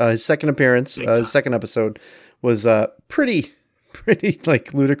sinister. His second appearance, his second episode was pretty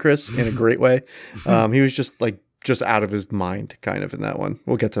like ludicrous in a great way. He was just out of his mind kind of in that one.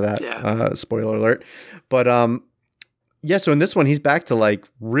 We'll get to that. Yeah. Spoiler alert. But yeah. So in this one, he's back to like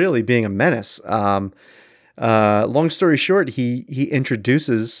really being a menace. Long story short, he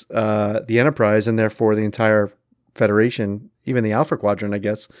introduces the Enterprise and therefore the entire Federation, even the Alpha Quadrant, I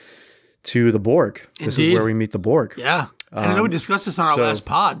guess, to the Borg. This is where we meet the Borg. Yeah, and I know we discussed this on our last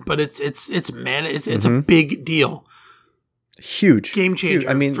pod, but it's a big deal, huge game changer.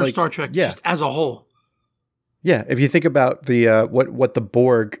 Huge. I mean, for Star Trek, just as a whole. Yeah, if you think about the what the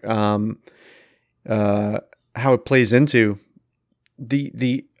Borg, how it plays into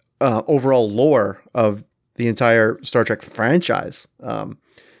the overall lore of the entire Star Trek franchise, over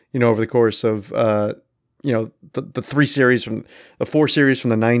the course of, the 4 series from the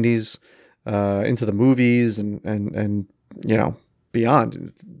 90s, into the movies and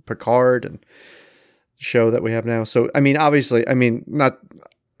beyond, Picard and the show that we have now. So, I mean, obviously, not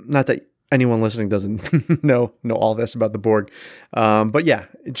that anyone listening doesn't know all this about the Borg. But yeah,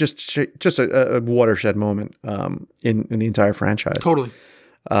 just a watershed moment, in the entire franchise. Totally.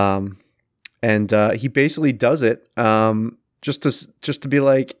 And he basically does it just to be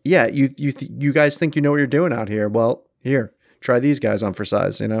like, yeah, you guys think you know what you're doing out here. Well, here, try these guys on for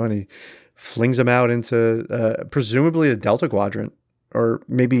size, and he flings them out into presumably a Delta Quadrant, or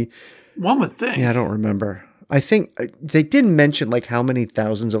maybe one would think. Yeah, I don't remember. I think they didn't mention like how many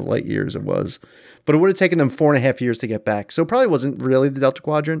thousands of light years it was, but it would have taken them 4.5 years to get back. So it probably wasn't really the Delta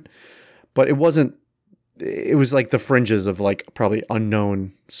Quadrant, but it wasn't. It was like the fringes of like probably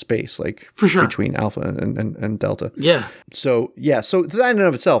unknown space, like for sure between Alpha and Delta. Yeah. So that in and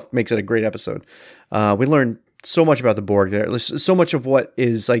of itself makes it a great episode. We learned so much about the Borg there. There's so much of what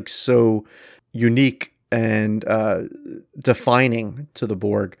is like so unique and defining to the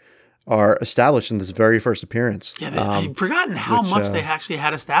Borg are established in this very first appearance. Yeah, I've forgotten how much they actually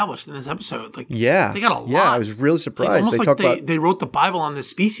had established in this episode. Like, yeah, they got a lot. Yeah, I was really surprised. Almost they wrote the Bible on this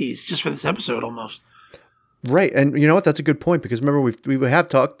species just for this episode, almost. Right, and you know what? That's a good point, because remember we have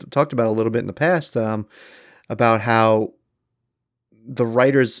talked about it a little bit in the past, about how the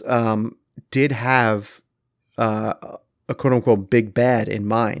writers did have a quote unquote big bad in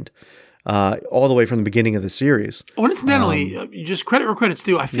mind, all the way from the beginning of the series. Oh, and incidentally, just credit where credit's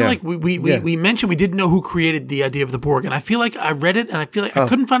due. I feel like we mentioned we didn't know who created the idea of the Borg, and I feel like I read it, and I feel like I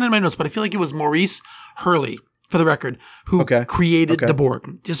couldn't find it in my notes, but I feel like it was Maurice Hurley, for the record, who created the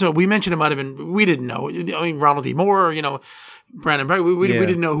Borg. Just so we mentioned, it might have been, we didn't know. I mean, Ronald D. Moore, Brandon Bright. We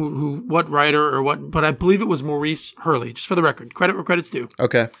didn't know who what writer or what, but I believe it was Maurice Hurley. Just for the record, credit where credit's due.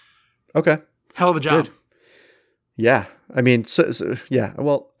 Okay. Hell of a job. Good. Yeah, I mean, so yeah.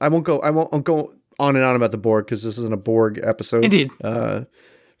 Well, I won't go on and on about the Borg, because this isn't a Borg episode. Indeed.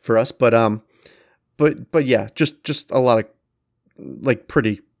 For us, but yeah, just a lot of like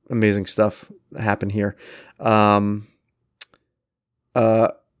pretty amazing stuff happen here. But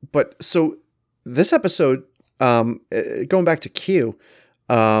so this episode, going back to Q,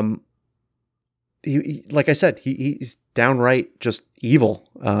 he like I said, he's downright just evil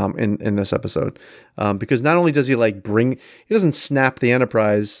in this episode, because not only does he he doesn't snap the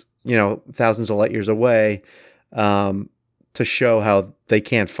Enterprise thousands of light years away, to show how they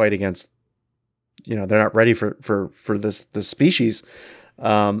can't fight against, they're not ready for this species.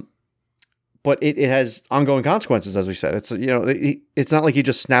 But it has ongoing consequences, as we said. It's it's not like he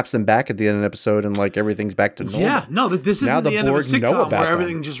just snaps them back at the end of an episode and like everything's back to normal. Yeah, no, this isn't the end of a sitcom where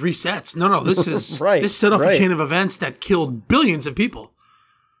everything just resets. No, this is right, this set off a chain of events that killed billions of people.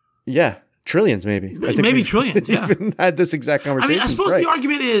 Yeah, trillions maybe. Maybe trillions. Yeah, even had this exact conversation. I suppose the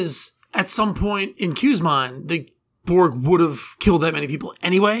argument is at some point in Q's mind, the Borg would have killed that many people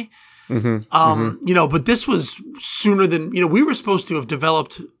anyway. But this was sooner than we were supposed to have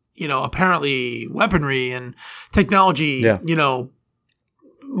developed. Apparently weaponry and technology, much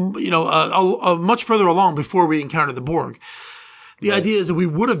further along before we encountered the Borg. The idea is that we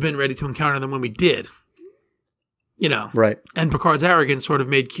would have been ready to encounter them when we did, Right. And Picard's arrogance sort of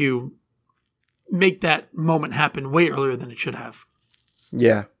made Q make that moment happen way earlier than it should have.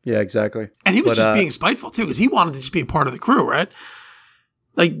 Yeah, exactly. And he was just being spiteful too, because he wanted to just be a part of the crew, right?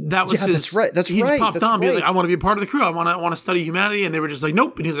 Like that was his. That's right. He just popped on, being like, "I want to be a part of the crew. I want to study humanity," and they were just like,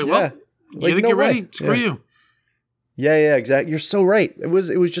 "Nope." And he's like, "Well, you didn't get ready. Screw you." Yeah, exactly. You're so right. It was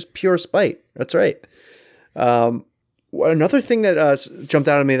just pure spite. That's right. Another thing that jumped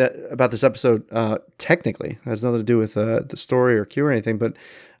out at me about this episode, technically, has nothing to do with the story or Q or anything, but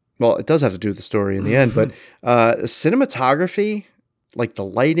it does have to do with the story in the end. But cinematography, like the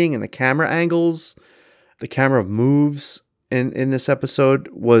lighting and the camera angles, the camera moves in this episode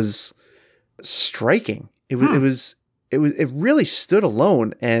was striking. It really stood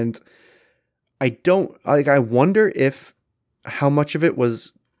alone, and I wonder if how much of it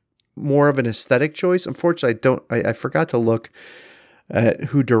was more of an aesthetic choice. Unfortunately, I forgot to look at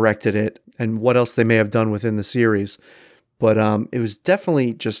who directed it and what else they may have done within the series, but it was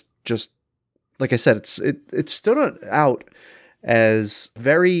definitely just like I said, it stood out as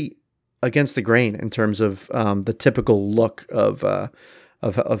very against the grain in terms of the typical look of how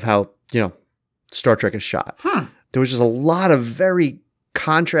Star Trek is shot. There was just a lot of very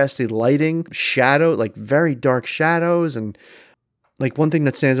contrasty lighting, shadow, like very dark shadows, and like one thing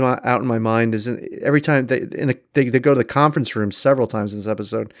that stands out in my mind is every time they go to the conference room several times in this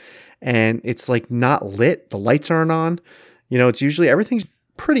episode, and it's like not lit. The lights aren't on. It's usually everything's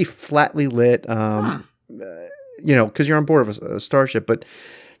pretty flatly lit. Because you're on board of a starship, but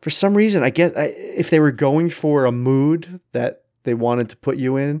for some reason, I guess if they were going for a mood that they wanted to put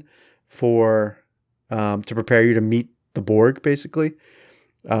you in to prepare you to meet the Borg, basically,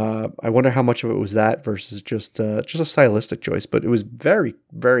 I wonder how much of it was that versus just a stylistic choice. But it was very,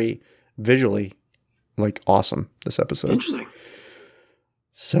 very visually like awesome, this episode. Interesting.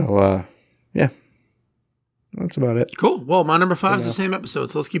 So, yeah. That's about it. Cool. Well, my number 5 is the same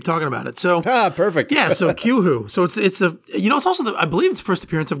episode, so let's keep talking about it. So, perfect. Yeah. So Q-Who. So it's it's also I believe it's the first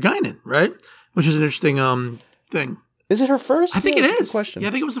appearance of Guinan, right? Which is an interesting thing. Is it her first? I think it is. Question. Yeah,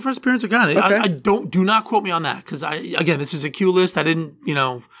 I think it was the first appearance of Guinan. Okay. Do not quote me on that, because this is a Q list. I didn't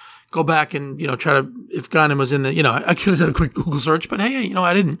go back and try to, if Guinan was in the I could have done a quick Google search, but hey,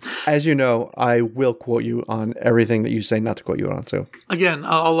 I didn't. As you know, I will quote you on everything that you say not to quote you on. So again,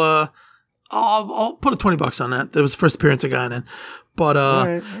 I'll put $20 on that. That was the first appearance of Guinan. But all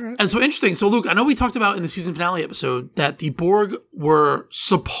right. And so interesting. So Luke, I know we talked about in the season finale episode that the Borg were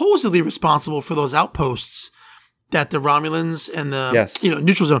supposedly responsible for those outposts that the Romulans and the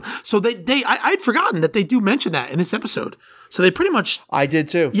neutral zone. So I'd forgotten that they do mention that in this episode. So they pretty much. I did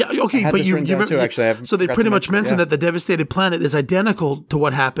too. Yeah. Okay. But you remember too, actually. So they pretty much mentioned that the devastated planet is identical to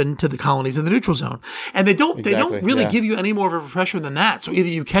what happened to the colonies in the neutral zone, and they don't really give you any more of a refresher than that. So either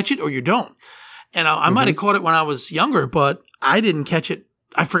you catch it or you don't. And I might have caught it when I was younger, but I didn't catch it.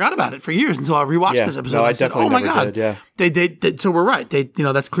 I forgot about it for years until I rewatched this episode. No, I said, definitely "Oh my god!" Did, yeah. They so we're right.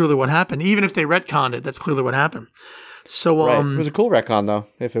 That's clearly what happened. Even if they retconned it, that's clearly what happened. So it was a cool retcon though.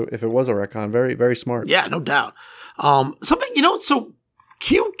 If it was a retcon, very very smart. Yeah, no doubt. Something So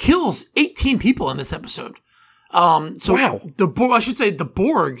Q kills 18 people in this episode. Wow. The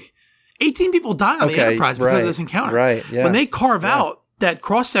Borg. 18 people die on the Enterprise because of this encounter. Right. Yeah. When they carve out that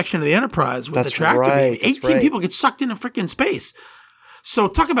cross section of the Enterprise with the tractor beam, 18 people get sucked into freaking space. So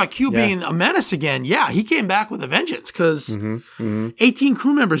talk about Q being a menace again. Yeah, he came back with a vengeance because 18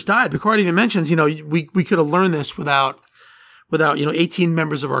 crew members died. Picard even mentions, we could have learned this without 18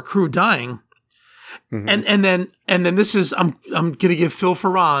 members of our crew dying. Mm-hmm. And then this is I'm gonna give Phil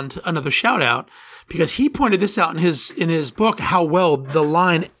Ferrand another shout out because he pointed this out in his book how well the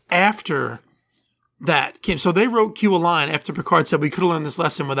line after that came. So they wrote Q a line after Picard said we could have learned this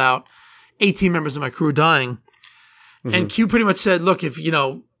lesson without 18 members of my crew dying. Mm-hmm. And Q pretty much said, look, if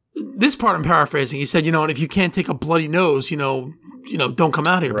this part I'm paraphrasing. He said, and if you can't take a bloody nose, don't come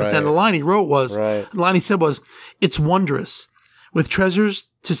out here. But then the line he wrote was, the line he said was, it's wondrous, with treasures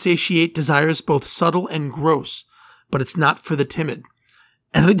to satiate desires both subtle and gross, but it's not for the timid.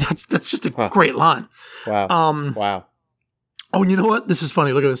 And I think that's just a great line. Wow. Wow. Oh, and you know what? This is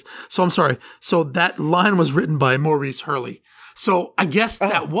funny. Look at this. So I'm sorry. So that line was written by Maurice Hurley. So I guess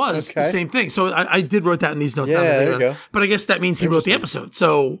that was the same thing. So I did write that in these notes. Yeah, there you go. But I guess that means he wrote the episode.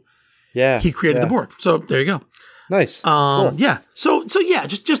 So he created the Borg. So there you go. Nice. Cool. Yeah. So yeah,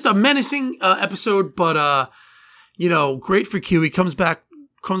 just a menacing episode, but great for Q. He comes back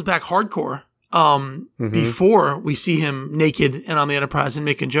hardcore. Before we see him naked and on the Enterprise and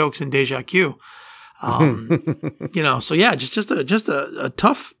making jokes in Deja Q. So yeah, just a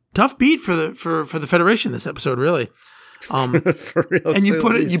tough beat for the Federation this episode, really. For real, and you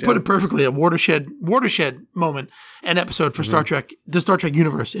put it perfectly, a watershed moment and episode for Star Trek, the Star Trek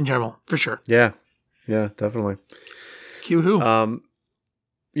universe in general, for sure. Yeah, definitely. Q who?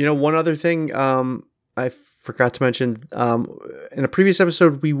 One other thing I forgot to mention, in a previous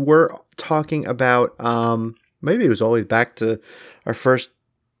episode we were talking about, maybe it was always back to our first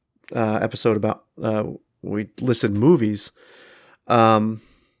episode about we listed movies.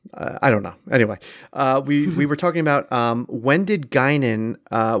 I don't know. Anyway, we were talking about when did Guinan,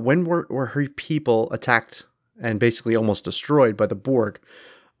 when were her people attacked and basically almost destroyed by the Borg?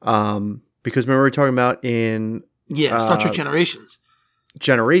 Because remember we were talking about in Star Trek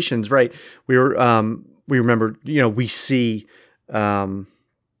Generations, right? We remember, we see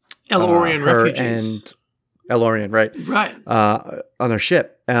El-Aurian refugees and El-Aurian, right? Right. On their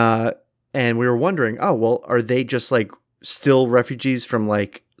ship, and we were wondering, are they just like still refugees from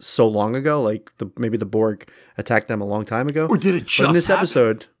like so long ago? Like maybe the Borg attacked them a long time ago, or did it just in this happen?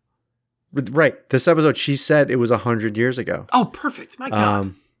 episode? Right, this episode, she said it was 100 years ago. Oh, perfect! My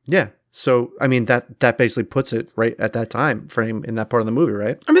God. Yeah. So, I mean, that basically puts it right at that time frame in that part of the movie,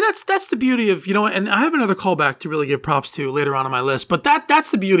 right? I mean, that's the beauty of, and I have another callback to really give props to later on my list, but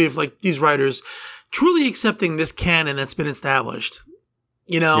that's the beauty of like these writers truly accepting this canon that's been established,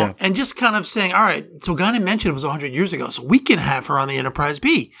 and just kind of saying, all right, so Guinan mentioned it was 100 years ago, so we can have her on the Enterprise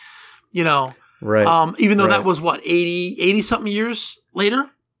B, Right. Even though that was 80 something years later.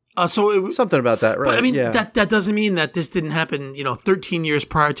 So it was something about that, right? But I mean, that doesn't mean that this didn't happen, 13 years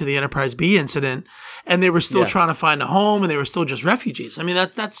prior to the Enterprise B incident, and they were still trying to find a home, and they were still just refugees. I mean,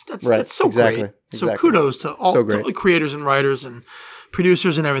 that's so great. So kudos to all to the creators and writers and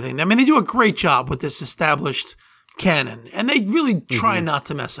producers and everything. I mean, they do a great job with this established canon, and they really try not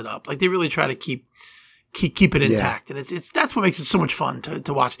to mess it up. Like they really try to keep it intact, and it's that's what makes it so much fun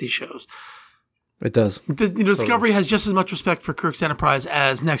to watch these shows. It does. Discovery has just as much respect for Kirk's Enterprise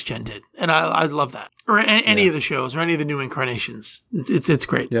as Next Gen did, and I love that. Or any of the shows, or any of the new incarnations. It's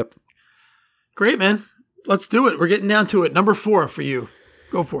great. Yep. Great, man. Let's do it. We're getting down to it. Number 4 for you.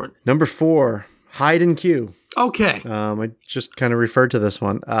 Go for it. Number 4, Hide and Q. Okay. I just kind of referred to this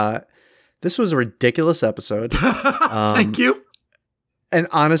one. This was a ridiculous episode. Thank you. And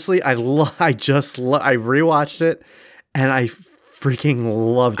honestly, I rewatched it, and I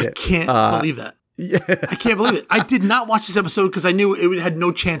freaking loved it. I can't believe that. Yeah. I can't believe it. I did not watch this episode because I knew it had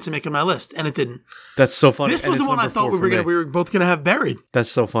no chance of making my list, and it didn't. That's so funny. This was the one I thought we were both gonna have buried.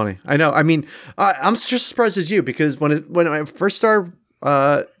 That's so funny. I know. I mean, I'm just as surprised as you because when I first started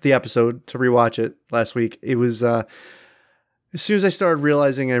the episode to rewatch it last week, it was as soon as I started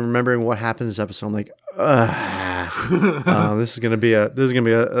realizing and remembering what happened in this episode, I'm like, this is gonna be a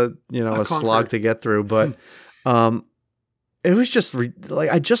slog to get through, but. It was just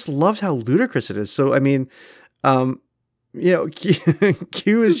I just loved how ludicrous it is. So I mean, Q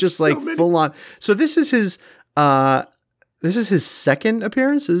is just like full on. So this is his second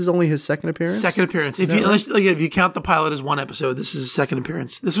appearance. This is only his second appearance. Second appearance. If you count the pilot as one episode, this is his second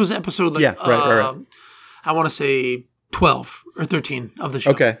appearance. This was episode right. I want to say 12 or 13 of the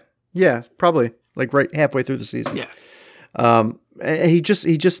show. Okay, yeah, probably like right halfway through the season. Yeah. And he just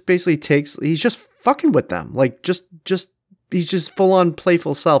basically he's just fucking with them, like just. He's just full on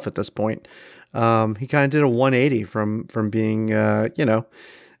playful self at this point. He kind of did a 180 from being,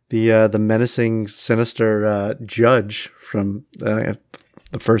 the menacing, sinister judge from the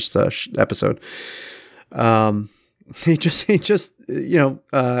first episode. He just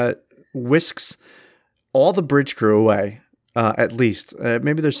whisks all the bridge crew away. At least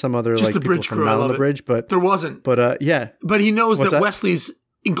maybe there's some other just like the bridge people crew. from on the bridge, but there wasn't. But yeah. But he knows What's that Wesley's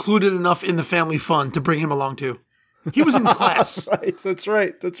included enough in the family fun to bring him along too. He was in class. That's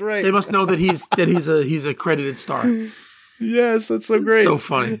right. They must know that he's a credited star. Yes, that's so great. So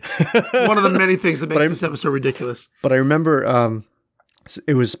funny. One of the many things that makes this episode ridiculous. But I remember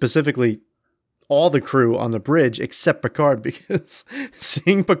It was specifically all the crew on the bridge except Picard, because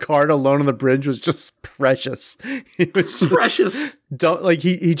seeing Picard alone on the bridge was just precious. It was just, Precious.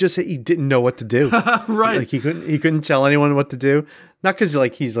 he didn't know what to do. Right. Like he couldn't tell anyone what to do. Not because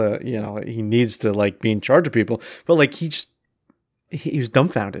like he's he needs to like be in charge of people, but like he was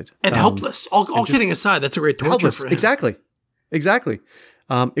dumbfounded And helpless. All kidding aside, that's a great torture helpless. for him. Exactly.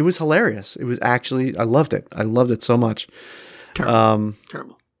 It was hilarious. It was actually, I loved it. I loved it so much. Terrible.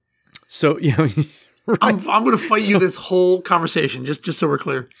 Terrible. So, right. I'm going to fight you this whole conversation, just so we're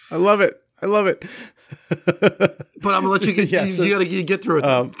clear. I love it. But I'm going to let you get, you got to get through it.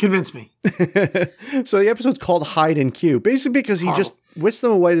 Though. Convince me. So the episode's called Hide and Q, basically because he just whisks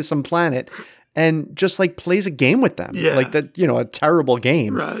them away to some planet and just like plays a game with them. Yeah. Like that, a terrible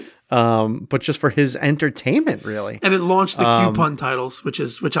game. Right. But just for his entertainment, really. And it launched the Q pun titles, which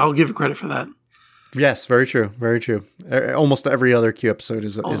I'll give it credit for that. Yes, very true. Very true. Almost every other Q episode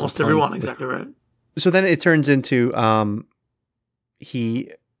is almost a every one, exactly right. So then it turns into he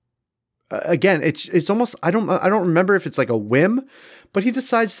again. It's almost I don't remember if it's like a whim, but he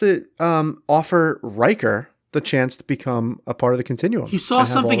decides to offer Riker the chance to become a part of the Continuum. He saw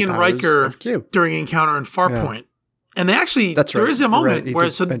something in Riker during Encounter in Farpoint. And they actually, there is a moment where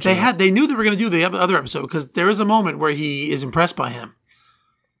they knew they were going to do the other episode, because there is a moment where he is impressed by him.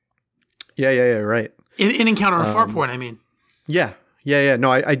 Yeah, right. In Encounter on Farpoint, I mean. Yeah.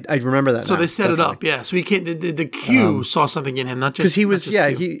 No, I remember that. So they set it up, yeah. So he can't. The Q saw something in him, not just because he was.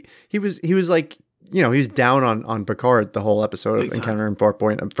 Q. He was like, he was down on Picard the whole episode of Encounter on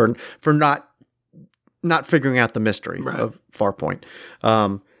Farpoint for not figuring out the mystery of Farpoint.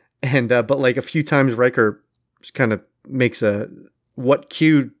 But like a few times Riker kind of makes what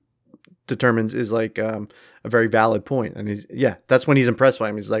Q determines is like a very valid point, and that's when he's impressed by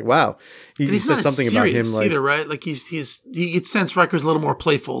him. He's like, wow, he says something about him like either, right? Like he gets sense Riker's a little more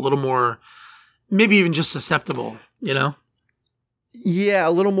playful, a little more, maybe even just susceptible, Yeah, a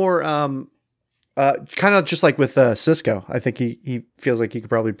little more, kind of just like with Cisco. I think he feels like he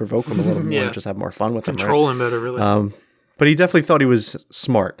could probably provoke him a little more and just have more fun with him. Control him better, really. But he definitely thought he was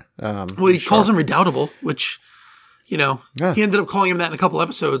smart. He calls him Redoubtable, which, he ended up calling him that in a couple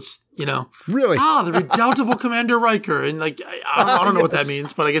episodes, Really? The Redoubtable Commander Riker. And like, I don't know what that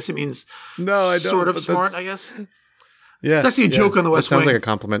means, but I guess it means sort of smart, I guess. Yeah. It's actually a joke on the West Wing. Sounds like a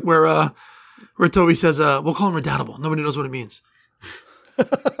compliment. Where Toby says, we'll call him Redoubtable. Nobody knows what it means.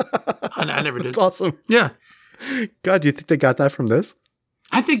 I never did. That's awesome. Yeah. God, do you think they got that from this?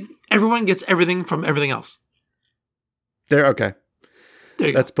 I think everyone gets everything from everything else. Okay. There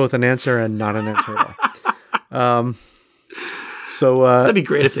you That's go. both an answer and not an answer at all. So that'd be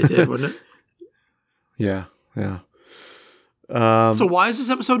great if they did, wouldn't it? Yeah. So why is this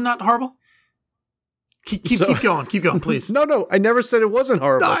episode not horrible? Keep going, please. No, I never said it wasn't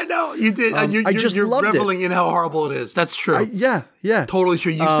horrible. No, I know you did. You're loved reveling in how horrible it is. That's true. Yeah, totally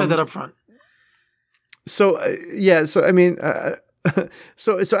true. You said that up front. So So I mean,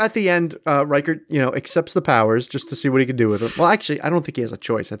 so at the end, Riker, accepts the powers just to see what he can do with them. Well, actually, I don't think he has a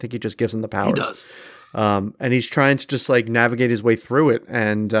choice. I think he just gives them the powers. He does. And he's trying to just like navigate his way through it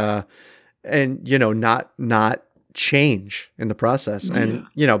and not change in the process. And,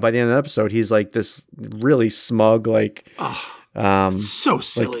 by the end of the episode, he's like this really smug, like, so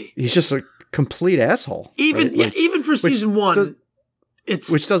silly. Like, he's just a complete asshole. Even for season one,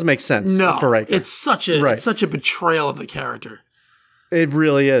 which doesn't make sense for Riker. It's such a betrayal of the character. It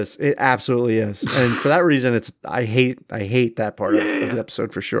really is. It absolutely is. And for that reason, I hate that part of the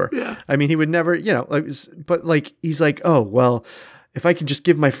episode for sure. Yeah. I mean, he would never, but like, he's like, oh, well, if I could just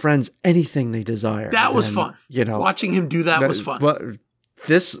give my friends anything they desire. That was fun. Watching him do that was fun. But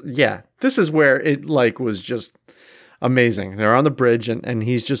this is where it like was just amazing. They're on the bridge and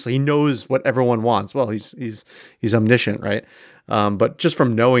he knows what everyone wants. Well, he's omniscient, right? But just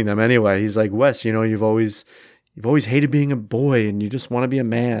from knowing them anyway, he's like, Wes, you've always hated being a boy and you just want to be a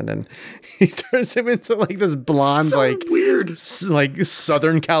man. And he turns him into like this blonde, so like weird, like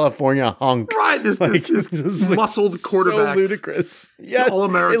Southern California hunk. Right. This muscled like, quarterback. So ludicrous. Yeah.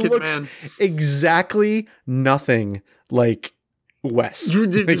 All-American man. Exactly nothing like Wes.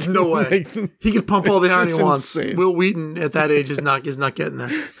 There's no way. He could pump all the iron he wants. Insane. Will Wheaton at that age is not getting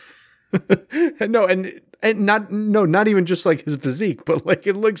there. No, and not even just like his physique, but like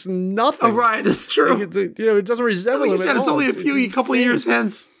it looks nothing. Oh, right, it's true. Like it doesn't resemble him. It's only a couple of years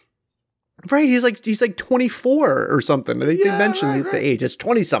hence. Right, he's like 24 or something. They mentioned the age. It's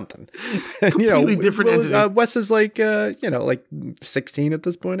 20 something. Completely different entity. Wes is like like 16 at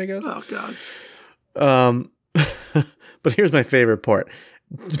this point, I guess. Oh God. But here's my favorite part.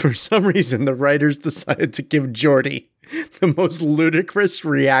 For some reason, the writers decided to give Geordi the most ludicrous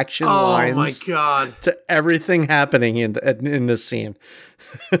reaction lines my God. to everything happening in this scene.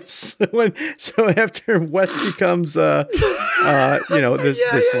 so after Wes becomes this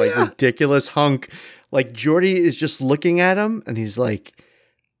ridiculous hunk, like Geordi is just looking at him and he's like,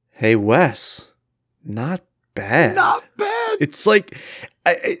 "Hey Wes, not bad." Not bad. It's like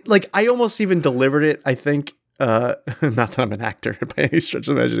I almost even delivered it, I think. Not that I'm an actor by any stretch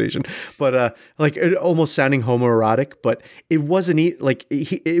of the imagination, but like it almost sounding homoerotic, but it wasn't.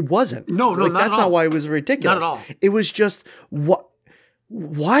 It wasn't. No, like, not that's at all. not why it was ridiculous. Not at all. It was just what?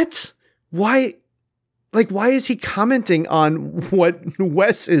 Why? Like, why is he commenting on what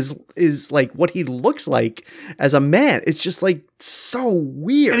Wes is like, what he looks like as a man? It's just like so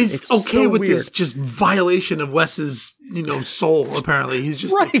weird. And he's it's okay so with weird. this just violation of Wes's, soul, apparently. He's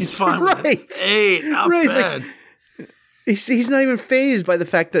just like, he's fine with it. Hey, not bad. Like, he's not even fazed by the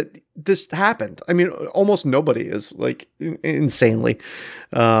fact that this happened. I mean, almost nobody is, like, insanely.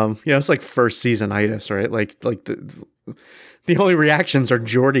 It's like first season-itis, right? Like the only reactions are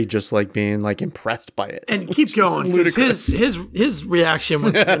Geordi just like being like impressed by it. And keep going, because his reaction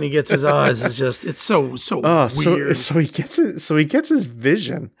when he gets his eyes is just, it's so weird. So he gets his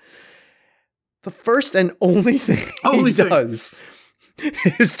vision. The first and only thing he does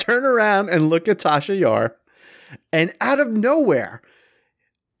is turn around and look at Tasha Yar, and out of nowhere,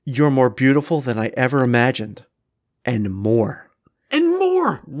 "You're more beautiful than I ever imagined, and more." And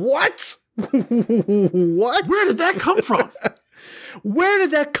more. What? What? Where did that come from? Where did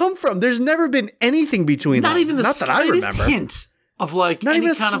that come from? There's never been anything between them. Not even the Not that I slightest remember. hint of like Not any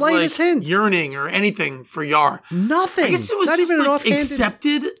even a kind of slightest like hint. yearning or anything for Yar. Nothing. I guess it was Not just even an like offhanded...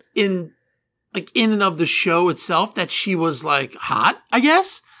 accepted in and of the show itself that she was like hot, I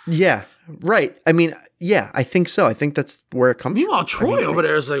guess. Yeah, right. I mean, yeah, I think so. I think that's where it comes from. Meanwhile, Troy over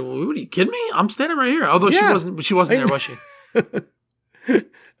there is like, well, "What, are you kidding me? I'm standing right here." Although she wasn't there, was she?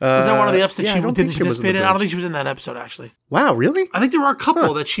 Was that one of the eps that she didn't participate in? I don't think she was in that episode, actually. Wow, really? I think there were a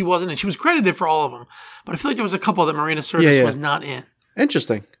couple that she wasn't in. She was credited for all of them, but I feel like there was a couple that Marina Sirtis was not in.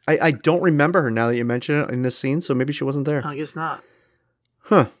 Interesting. I don't remember her now that you mention it in this scene, so maybe she wasn't there. I guess not.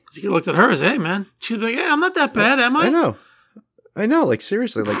 Huh. You looked at her as, "Hey, man." She'd be like, "Yeah, I'm not that bad, am I?" I know. Like,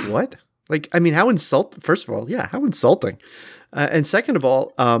 seriously, like, what? Like, I mean, how insulting. First of all, how insulting. And second of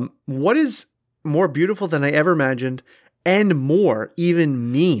all, what is more beautiful than I ever imagined and more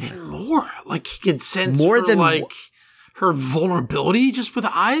even mean? And more. Like, he could sense more her, than like, her vulnerability just with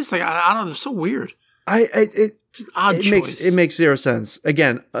the eyes. Like, I don't know. They're so weird. Just odd choice. It makes zero sense.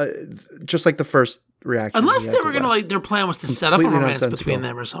 Again, just like the first reaction. Unless they were going to, like, their plan was to set up a romance between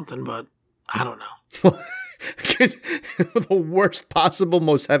them or something, but I don't know. The worst possible,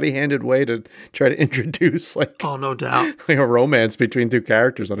 most heavy-handed way to try to introduce, like, oh, no doubt, like a romance between two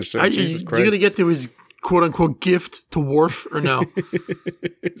characters on a show. Jesus Christ. You're going to get to his quote-unquote gift to Worf, or no?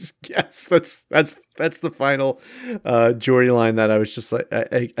 Yes, that's the final Geordi line that I was just like,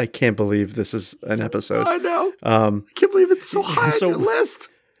 I can't believe this is an episode. I know. I can't believe it's so high on your list.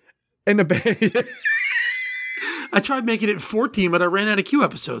 And I tried making it 14, but I ran out of Q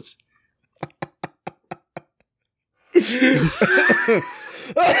episodes.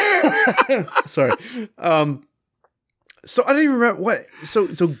 Sorry. So I don't even remember what. So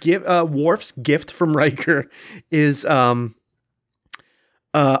Worf's gift from Riker is a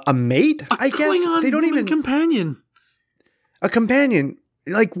mate. I guess Klingon they don't even companion. A companion.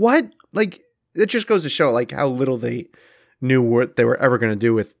 Like what? Like it just goes to show like how little they knew what they were ever going to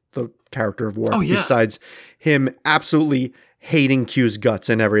do with the character of Worf. Oh, yeah. Besides him absolutely hating Q's guts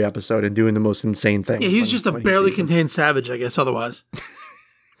in every episode and doing the most insane thing. Yeah, he's just a barely contained savage, I guess, otherwise.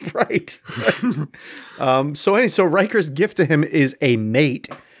 Right. So Riker's gift to him is a mate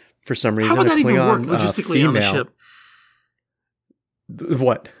for some reason. How would that even work Klingon, logistically on the ship?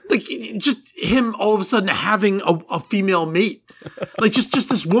 What? Like, just him all of a sudden having a female mate. Like, just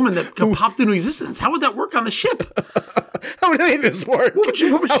this woman that popped into existence. How would that work on the ship? How would any of this work?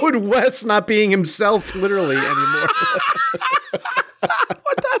 How would Wes not being himself literally anymore?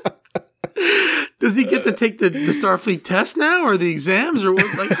 What the? Does he get to take the Starfleet test now, or the exams, or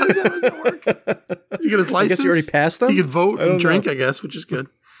what? Like, how does that work? Does he get his license? I guess he already passed them? He could vote and drink, I guess, which is good.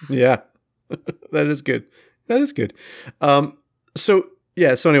 Yeah. That is good. So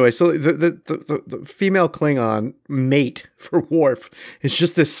anyway, so the female Klingon mate for Worf is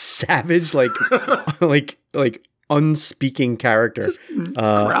just this savage, like like unspeaking character,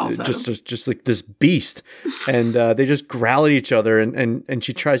 just like this beast, and they just growl at each other, and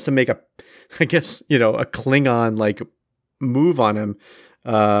she tries to make a Klingon like move on him,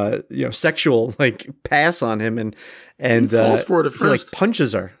 sexual like pass on him, and he falls for it at first. He, like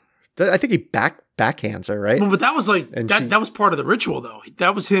punches her. I think he backhands her, right? Well, but that was like And that was part of the ritual, though.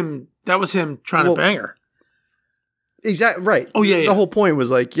 That was him trying to bang her. Exactly right. Oh yeah, The whole point was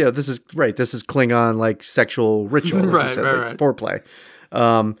like, yeah, this is right. This is Klingon like sexual ritual, like you said, right. foreplay.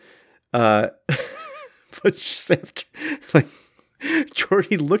 But just after, like,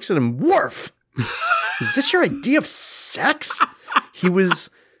 Geordi looks at him, Worf, is this your idea of sex? He was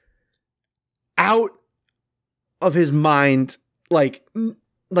out of his mind, like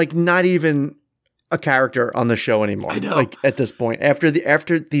not even a character on the show anymore. I know. Like at this point, after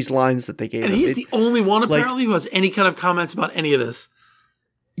these lines that they gave And him, he's the only one apparently who has any kind of comments about any of this.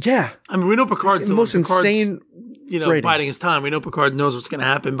 Yeah, I mean, we know Picard's the most insane. Biding his time. We know Picard knows what's going to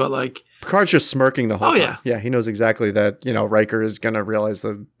happen, but like Picard's just smirking the whole time. Oh, yeah. He knows exactly that, Riker is going to realize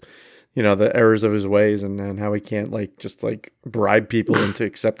the errors of his ways and how he can't just bribe people into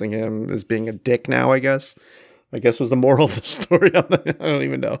accepting him as being a dick now, I guess was the moral of the story. I don't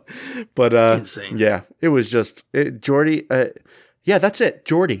even know. But insane. Yeah, it was just Geordi. Yeah, that's it.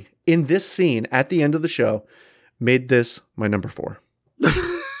 Geordi in this scene at the end of the show made this my number 4.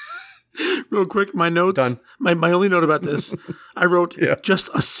 Real quick, my notes. Done. My only note about this, I wrote just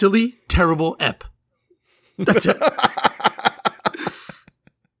a silly, terrible ep. That's it.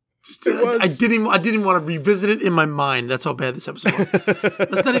 I didn't even want to revisit it in my mind. That's how bad this episode was.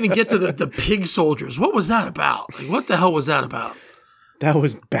 Let's not even get to the pig soldiers. What was that about? Like, what the hell was that about? That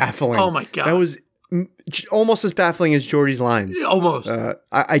was baffling. Oh my God. That was almost as baffling as Geordi's lines. Almost.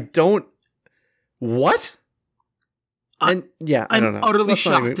 I don't. What? I don't know. I'm utterly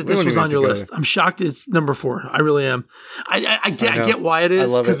shocked that this was on your list. I'm shocked it's number 4. I really am. I get why it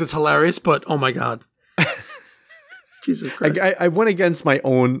is because it's hilarious, but oh my God. Jesus Christ. I went against my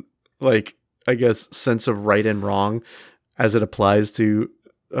own, I guess, sense of right and wrong as it applies to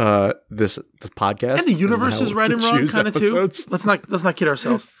this podcast. And the universe is right and wrong kind of too. Let's not kid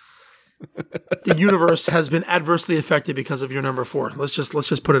ourselves. The universe has been adversely affected because of your number 4. Let's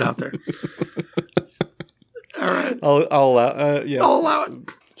just put it out there. All right. I'll allow. I'll allow it.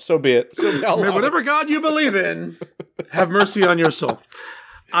 So be it. May whatever God you believe in, have mercy on your soul.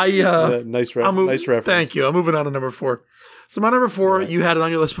 Nice reference. Thank you. I'm moving on to number 4. So my number 4, right. You had it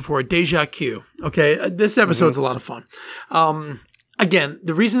on your list before, Deja Q. Okay, this episode's a lot of fun. Again,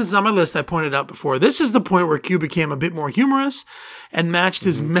 the reason this is on my list, I pointed out before, this is the point where Q became a bit more humorous and matched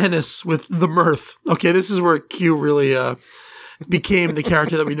his menace with the mirth. Okay, this is where Q really became the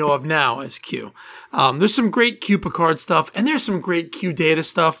character that we know of now as Q. There's some great Q Picard stuff, and there's some great Q Data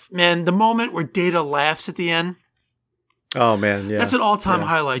stuff. Man, the moment where Data laughs at the end. Oh, man, yeah. That's an all-time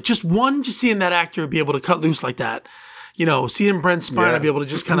highlight. Just seeing that actor be able to cut loose like that. Seeing Brent Spiner be able to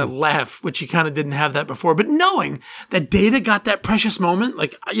just kind of laugh, which he kind of didn't have that before. But knowing that Data got that precious moment,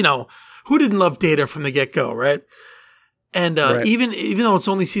 who didn't love Data from the get-go, right? And right. even though it's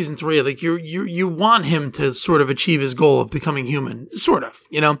only season 3, you want him to sort of achieve his goal of becoming human, sort of,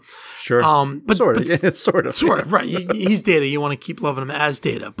 Sure. But sort of. Yeah, sort of. Sort of, right. He's Data. You want to keep loving him as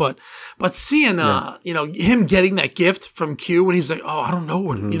Data. But seeing, him getting that gift from Q when he's like, oh, I don't know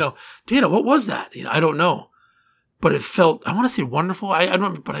what, Data, what was that? I don't know. But it felt, I want to say wonderful. I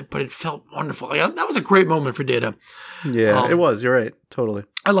don't, but it felt wonderful. That was a great moment for Data. Yeah, it was. You're right. Totally.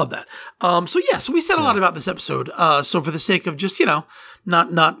 I love that. So we said a lot about this episode. So for the sake of just,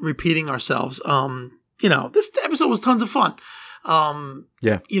 not repeating ourselves, this episode was tons of fun. And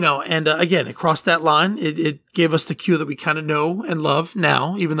again, it crossed that line. It gave us the Q that we kind of know and love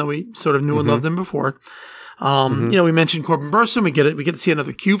now, even though we sort of knew and loved him before. We mentioned Corbin Burson. We get to see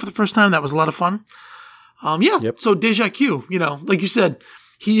another Q for the first time. That was a lot of fun. So Deja Q, like you said,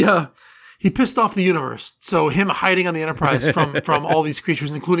 he pissed off the universe. So him hiding on the Enterprise from all these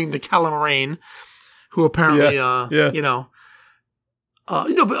creatures, including the Calamarain, who apparently, and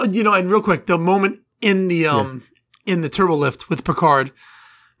real quick, the moment in the turbo lift with Picard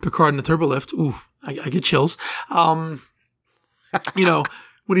in the turbo lift, ooh, I get chills. When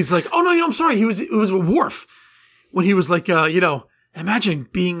he's like, oh no, I'm sorry, it was a Worf. When he was like, imagine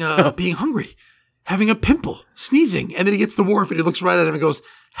being hungry. Having a pimple, sneezing, and then he gets the Worf and he looks right at him and goes,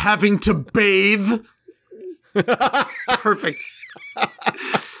 having to bathe. Perfect.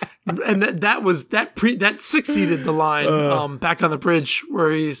 And that succeeded the line back on the bridge where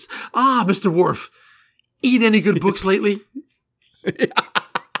he's, Mr. Worf, eat any good books lately?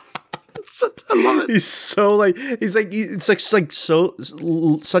 I love it. He's so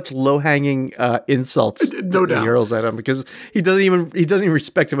such low hanging insults. No doubt. He hurls at him because he doesn't even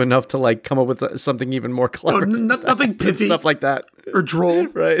respect him enough to come up with something even more clever. Nothing pithy, stuff like that or droll.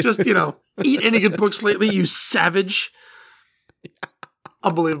 Right. Just eat any good books lately, you savage.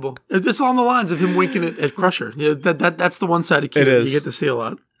 Unbelievable. It's along the lines of him winking at Crusher. That's the one side of Q you get to see a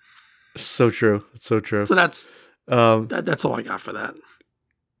lot. So true. So true. So that's Um, that's all I got for that.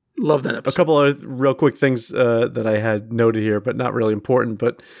 Love that a episode. couple of real quick things that I had noted here, but not really important,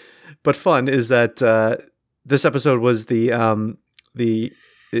 but fun, is that this episode was the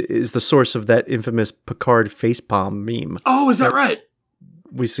source of that infamous Picard facepalm meme Oh, is that right?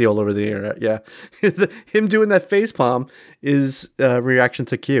 we see all over the internet. Yeah, him doing that facepalm is a reaction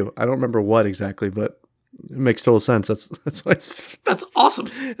to Q. I don't remember what exactly, but it makes total sense. That's why it's That's awesome.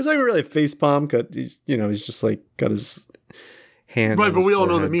 it's not even really a facepalm. He's just like got his hand. Right, on but his we all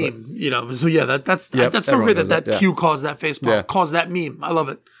know the forehead, meme, So yeah, that's Yep, that's so everyone great knows that it, yeah. Q caused that face palm, Yeah. caused that meme. I love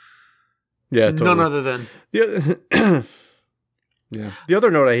it. Yeah, totally. None other than Yeah. Yeah. The other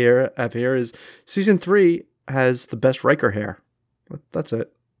note I have here is season 3 has the best Riker hair. That's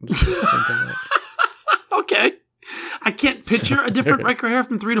it. okay. I can't picture a different Riker hair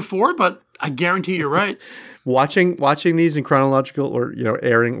from 3 to 4, but I guarantee you're right. Watching these in chronological or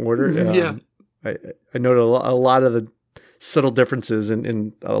airing order. Yeah. I noted a lot of the subtle differences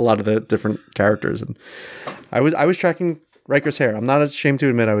in a lot of the different characters, and I was tracking Riker's hair. I'm not ashamed to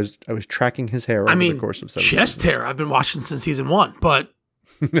admit I was tracking his hair over the course of 7 chest seasons. hair I've been watching since season 1, but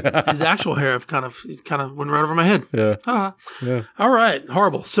his actual hair I've kind of went right over my head. Yeah. Yeah. All right.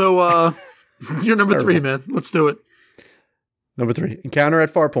 Horrible. So you're number 3, man. Let's do it. Number 3, Encounter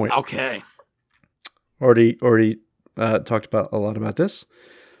at Farpoint. Okay. Already talked about a lot about this.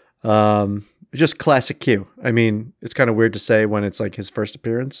 Just classic Q. I mean, it's kind of weird to say when it's like his first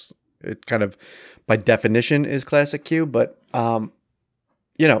appearance. It kind of, by definition, is classic Q. But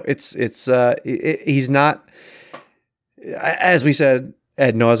he's not, as we said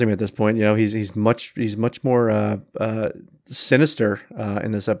ad nauseum at this point. He's much more sinister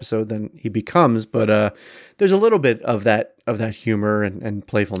in this episode than he becomes. But there's a little bit of that humor and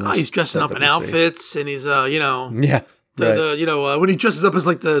playfulness. Oh, he's dressing up in outfits, and he's yeah. When he dresses up as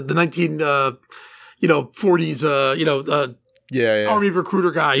like the 1940s army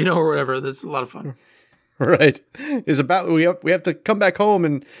recruiter guy, or whatever. That's a lot of fun. Right. It's about we have to come back home,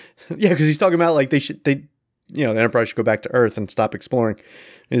 and because he's talking about like the Enterprise should go back to Earth and stop exploring.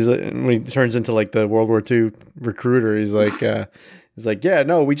 When he turns into like the World War II recruiter, he's like yeah,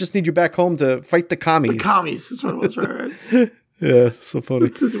 no, we just need you back home to fight the commies. The commies. That's what it was, right? Yeah, so funny.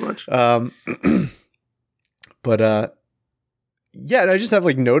 It's too much. But yeah, and I just have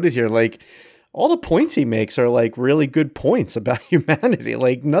like noted here, like all the points he makes are like really good points about humanity.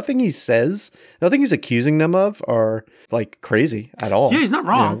 Like nothing he says, nothing he's accusing them of are like crazy at all. Yeah, he's not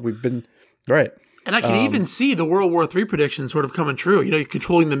wrong. We've been right. And I can even see the World War III prediction sort of coming true. You're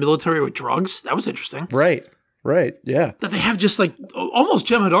controlling the military with drugs. That was interesting. Right. Yeah. That they have just like almost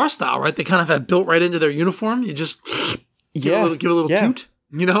Jem'Hadar style, right? They kind of have built right into their uniform. You just give a little toot,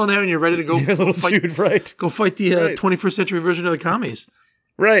 and then when you're ready to go, a little toot, right? Go fight the 21st century version of the commies.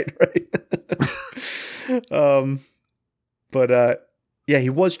 Right. But yeah, he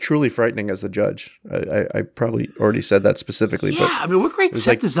was truly frightening as the judge. I probably already said that specifically. Yeah, but what great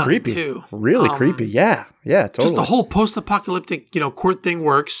set design creepy. too. Really creepy. Yeah, totally. Just the whole post-apocalyptic, court thing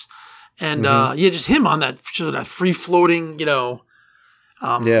works, and just him on that free floating,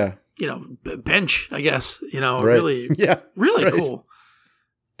 bench, I guess. Really, really cool.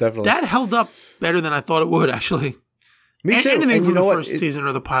 Definitely, that held up better than I thought it would. Actually, me too. Anything from the first season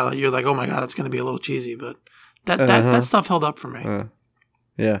or the pilot, you're like, oh my god, it's going to be a little cheesy, but that stuff held up for me.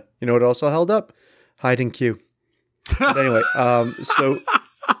 Yeah, you know what also held up? Hiding Q. But anyway, so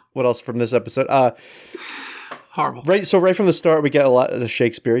what else from this episode? Horrible. Right. So right from the start, we get a lot of the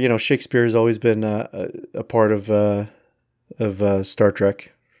Shakespeare. Shakespeare has always been a part of Star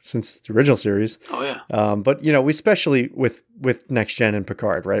Trek since the original series. Oh yeah. But we especially with Next Gen and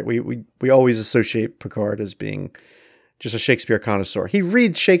Picard, right? We always associate Picard as being just a Shakespeare connoisseur. He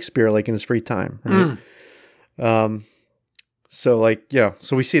reads Shakespeare like in his free time, right? So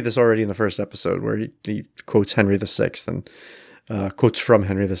so we see this already in the first episode where he quotes Henry VI and quotes from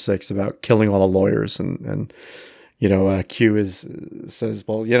Henry VI about killing all the lawyers and Q says,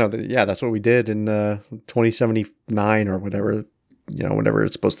 well, that's what we did in 2079 or whatever, whenever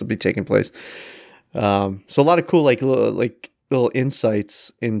it's supposed to be taking place. So a lot of cool little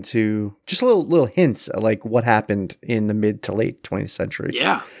insights into just little hints at like what happened in the mid to late 20th century.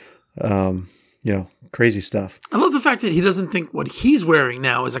 Yeah. Crazy stuff. I love the fact that he doesn't think what he's wearing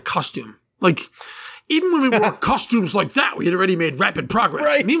now is a costume. Like, even when we wore costumes like that, we had already made rapid progress.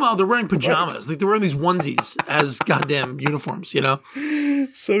 Right. Meanwhile, they're wearing pajamas. Like, they're wearing these onesies as goddamn uniforms,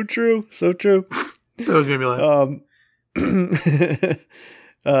 So true. That always made me laugh.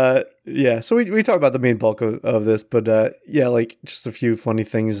 Yeah, so we talk about the main bulk of this, but just a few funny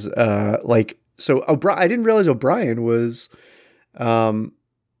things. I didn't realize O'Brien was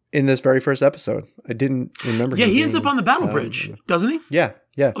in this very first episode. I didn't remember. Yeah, him he ends being- up on the battle bridge, doesn't he? Yeah,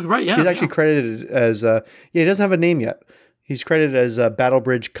 yeah. Oh, right, yeah. He's actually credited as. He doesn't have a name yet. He's credited as Battle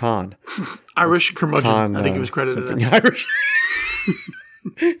Bridge Khan. Irish curmudgeon. Khan, I think he was credited as. Irish.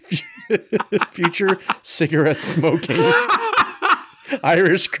 Future cigarette smoking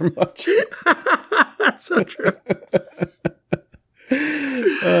Irish curmudgeon. That's so true.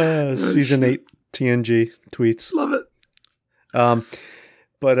 Season 8 TNG tweets. Love it.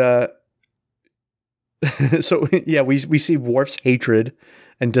 But so yeah, we see Worf's hatred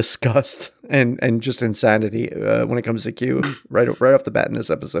and disgust and just insanity when it comes to Q right off the bat in this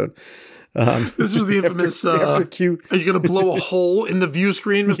episode. This was the infamous. after Q. Are you going to blow a hole in the view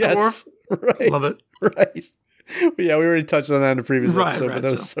screen, Mr. Yes, Worf? right. Love it. Right. Yeah, we already touched on that in the previous episode, but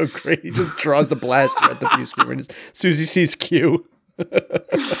that was so great. He just draws the blaster at the view screen as soon as he sees Q.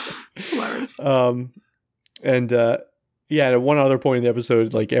 It's hilarious. And yeah, at one other point in the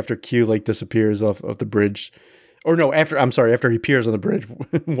episode, like after Q like disappears off of the bridge, or no, after he appears on the bridge,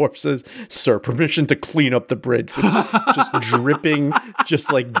 Worf says, "Sir, permission to clean up the bridge," with just dripping,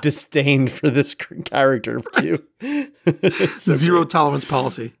 just like disdain for this character of Q. Zero tolerance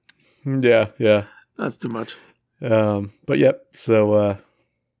policy. Yeah, yeah. That's too much. But yep. So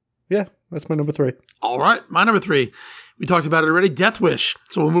yeah, that's my number 3. All right, my number 3. We talked about it already. Death Wish.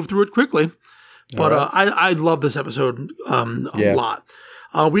 So we'll move through it quickly. But I love this episode a lot.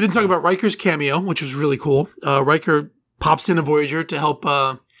 We didn't talk about Riker's cameo, which was really cool. Riker pops in a Voyager to help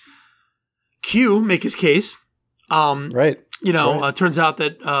Q make his case. Right. Turns out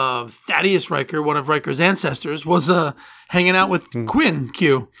that Thaddeus Riker, one of Riker's ancestors, was hanging out with Quinn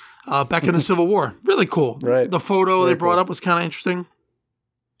Q back in the Civil War. Really cool. Right. The photo Very they brought cool. up was kind of interesting.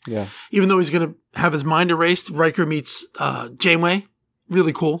 Yeah. Even though he's going to have his mind erased, Riker meets Janeway.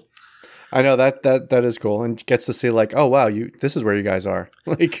 Really cool. I know that is cool, and gets to see like, oh wow, this is where you guys are.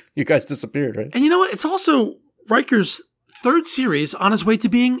 Like you guys disappeared, right? And you know what? It's also Riker's 3rd series on his way to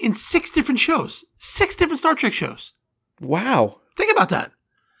being in 6 different shows, 6 different Star Trek shows. Wow, Think about that.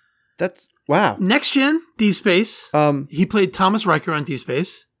 that's wow. Next Gen, Deep Space. He played Thomas Riker on Deep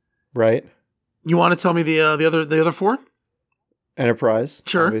Space. Right. You want to tell me the other 4? Enterprise.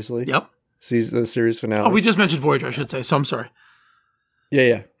 Sure. Obviously. Yep. Sees the series finale. Oh, we just mentioned Voyager, I should say. So I'm sorry.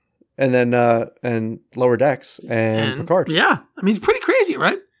 Yeah. And then and Lower Decks and Picard. Yeah, I mean, it's pretty crazy,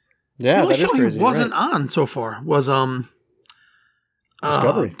 right? Yeah, the only that is show crazy. he wasn't right. on so far was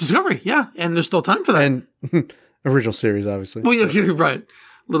Discovery. Discovery, yeah, and there's still time for that. And original series, obviously. Well, yeah, you're right.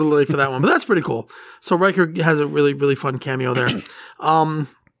 A little late for that one, but that's pretty cool. So Riker has a really, really fun cameo there.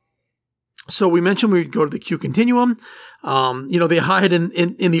 So we mentioned we go to the Q Continuum. They hide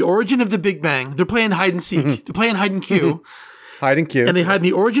in the origin of the Big Bang. They're playing hide and seek. They're playing hide and Q. Hide and Q. And they hide in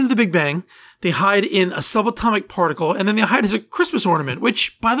the origin of the Big Bang. They hide in a subatomic particle, and then they hide as a Christmas ornament,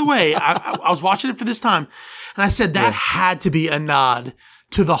 which, by the way, I was watching it for this time, and I said that had to be a nod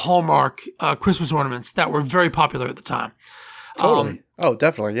to the Hallmark Christmas ornaments that were very popular at the time. Totally. Oh,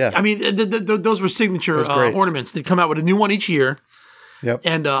 definitely, yeah. I mean, those were signature ornaments. They'd come out with a new one each year. Yep.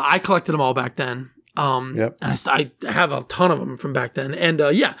 And I collected them all back then. Yep. I have a ton of them from back then. And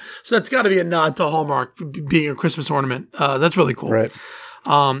so that's got to be a nod to Hallmark for being a Christmas ornament. That's really cool. Right.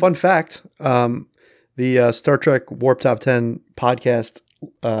 Fun fact, the Star Trek Warp Top 10 podcast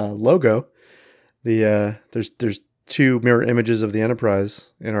logo, there's 2 mirror images of the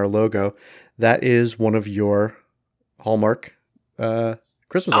Enterprise in our logo. That is one of your Hallmark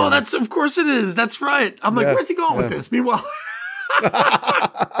Christmas ornaments. Of course it is. That's right. I'm like, where's he going with this? Meanwhile,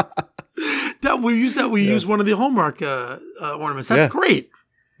 we use one of the Hallmark ornaments. That's great.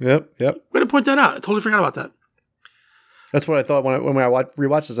 Yep. Way to point that out. I totally forgot about that. That's what I thought when I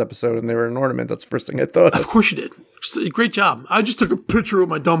rewatched this episode and they were an ornament. That's the first thing I thought of. Of course you did. Great job. I just took a picture with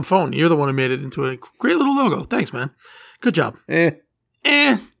my dumb phone. You're the one who made it into a great little logo. Thanks, man. Good job. That's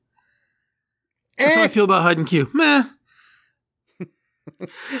how I feel about hide and Q. Meh.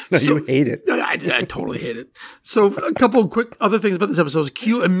 No, you hate it. I totally hate it. So a couple of quick other things about this episode is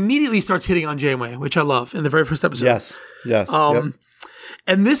Q immediately starts hitting on Janeway, which I love in the very first episode. Yes. Yep.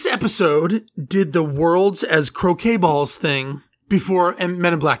 And this episode did the worlds as croquet balls thing before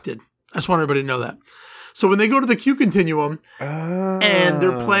Men in Black did. I just want everybody to know that. So when they go to the Q Continuum and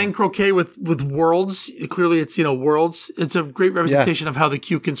they're playing croquet with worlds, clearly it's, worlds. It's a great representation of how the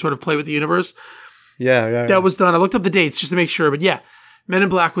Q can sort of play with the universe. Yeah. That was done. I looked up the dates just to make sure, but yeah. Men in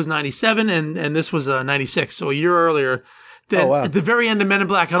Black was 97 and this was 96, so a year earlier. Then at the very end of Men in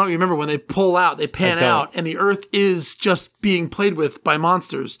Black, I don't remember when they pull out, they pan out, and the Earth is just being played with by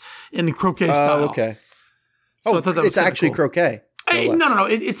monsters in croquet style. Okay. So I thought that was it's actually cool. croquet. No.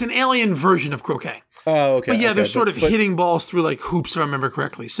 It's an alien version of croquet. Oh, okay. But yeah, they're okay, sort of but- hitting balls through like hoops, if I remember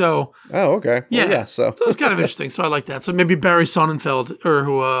correctly. So Oh, okay. Well, yeah, So it's kind of interesting. So I like that. So maybe Barry Sonnenfeld or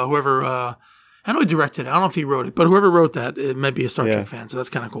whoever. I know he directed it. I don't know if he wrote it, but whoever wrote that, it might be a Star Trek fan. So that's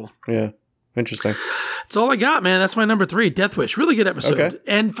kind of cool. yeah, interesting. That's all I got, man. That's my number 3, Death Wish. Really good episode. Okay.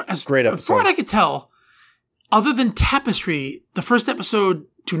 And Great as far episode. as I could tell, other than Tapestry, the first episode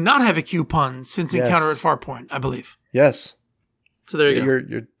to not have a Q pun since Yes. Encounter at Farpoint, I believe. Yes, So there you go.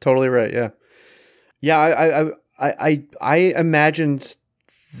 you're totally right. Yeah, yeah. I imagined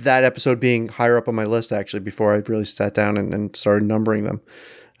that episode being higher up on my list actually before I really sat down and started numbering them.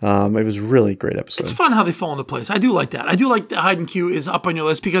 It was really a great episode. It's fun how they fall into place. I do like that. I do like that Hide and Q is up on your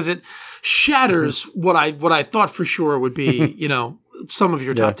list because it shatters what I thought for sure would be, some of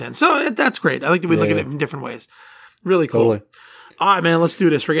your top 10. So that's great. I like that we look at it in different ways. Really cool. Totally. All right, man, let's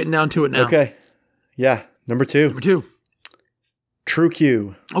do this. We're getting down to it now. Okay. Yeah. Number 2, Number 2. True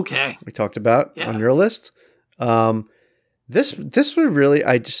Q. Okay. We talked about on your list. This was really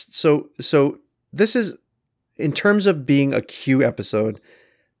so this is in terms of being a Q episode.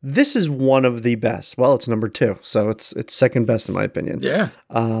 This is one of the best. Well, it's number 2, so it's second best in my opinion. Yeah.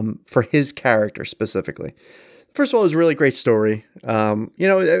 For his character specifically. First of all, it was a really great story.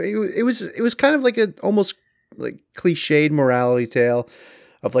 It was kind of like a almost like cliched morality tale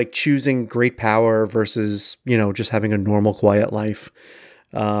of like choosing great power versus, just having a normal quiet life.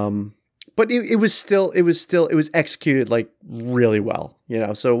 But it was executed like really well,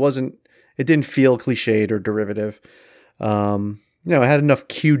 so it didn't feel cliched or derivative. It had enough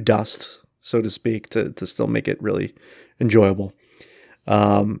Q dust, so to speak, to still make it really enjoyable.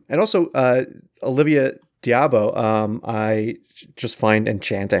 And also, Olivia Diabo, I just find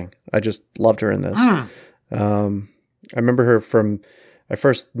enchanting. I just loved her in this. I remember her I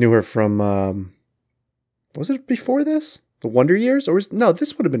first knew her from, was it before this? The Wonder Years?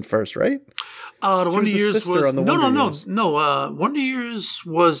 This would have been first, right? The Wonder was the Years sister was on the Wonder Years. no. Wonder Years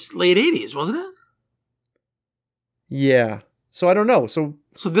was late 80s, wasn't it? Yeah. So I don't know. So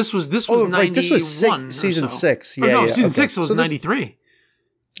this was 91. right, this was season 6. Yeah, Yeah, season okay. 6 was 93.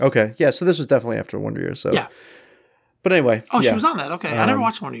 Okay, yeah. So this was definitely after Wonder Years. So Yeah. But anyway. Oh, yeah. she was on that. Okay, I never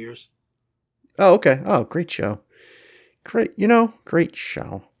watched Wonder Years. Oh, okay. Oh, great show. Great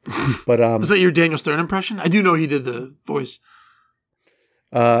show. But Is that your Daniel Stern impression? I do know he did the voice.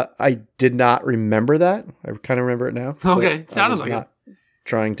 I did not remember that. I kind of remember it now. Okay, but sounded I was like not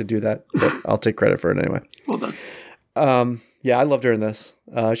trying to do that, but I'll take credit for it anyway. Well done. Yeah, I loved her in this.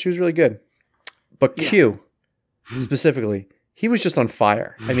 She was really good. But Q, specifically, he was just on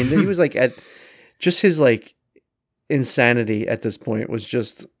fire. I mean, he was like at just his like insanity at this point was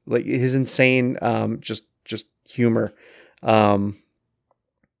just like his insane just humor.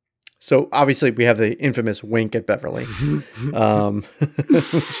 So obviously we have the infamous wink at Beverly, which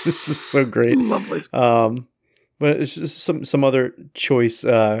is so great. Lovely. But it's just some other choice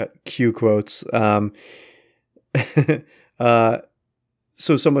Q quotes.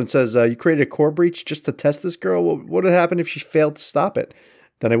 So someone says, you created a core breach just to test this girl? What would have happened if she failed to stop it?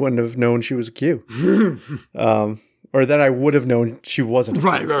 Then I wouldn't have known she was a Q. Or then I would have known she wasn't a Q.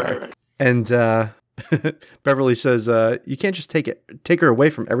 Right. And Beverly says, you can't just take her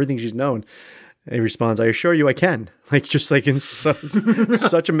away from everything she's known. And he responds, I assure you I can. Like, just like in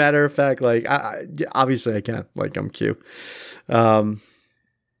such a matter of fact, like, obviously I can. Like, I'm Q. One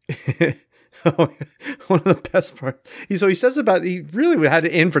of the best parts. He says he really had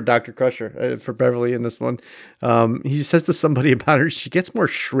it in for Dr. Crusher, for Beverly in this one. He says to somebody about her, she gets more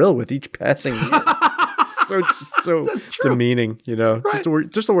shrill with each passing year. So demeaning, Right.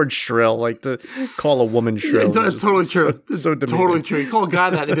 Just the word shrill, like to call a woman shrill. That's totally true. So demeaning. Totally true. You call a guy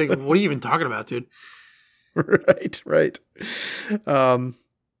that, and be like, what are you even talking about, dude? Right.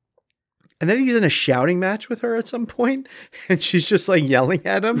 And then he's in a shouting match with her at some point, and she's just like yelling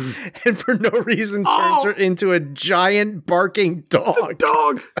at him, and for no reason turns her into a giant barking dog. The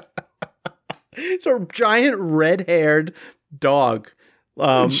dog. It's a giant red-haired dog.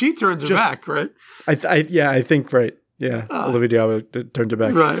 And she turns her back, right? I think right. Yeah, Olivia Diabo turns her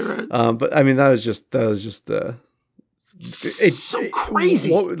back. Right. But I mean, that was just it's so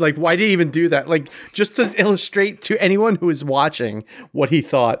crazy. Like, why did he even do that? Like, just to illustrate to anyone who is watching what he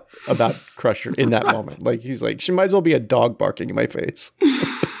thought about Crusher in that moment. Like, he's like, she might as well be a dog barking in my face.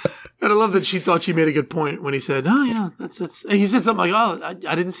 And I love that she thought she made a good point when he said, "Oh yeah, that's." And he said something like, "Oh,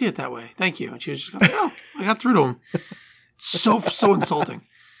 I didn't see it that way. Thank you." And she was just like, "Oh, I got through to him." So insulting.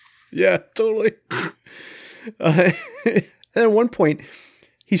 Yeah, totally. And at one point,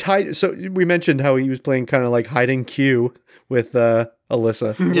 he's hiding. So we mentioned how he was playing kind of like hiding Q with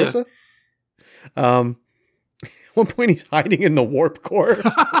Alyssa. Yeah. Alyssa? one point he's hiding in the warp core.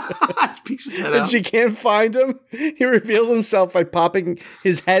 Peeks his head And out. she can't find him. He reveals himself by popping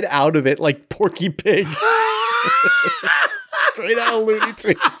his head out of it like Porky Pig. Straight out of Looney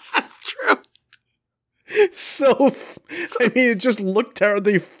Tunes. That's true. I mean, it just looked terrible.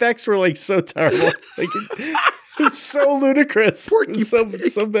 The effects were like so terrible. Like it's so ludicrous. Porky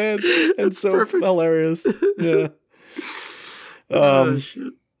Pig. So bad and so perfect. hilarious. Yeah. Oh,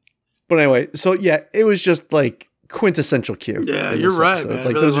 shit. But anyway, so yeah, it was just like quintessential Q. Yeah, in you're this right, episode. man. It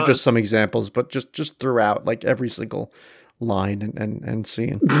Like really those are was. just some examples, but just throughout, like every single line and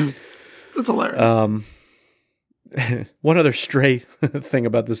scene. That's hilarious. One other stray thing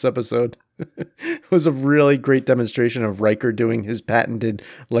about this episode was a really great demonstration of Riker doing his patented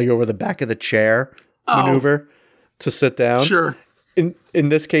leg over the back of the chair maneuver to sit down. Sure. In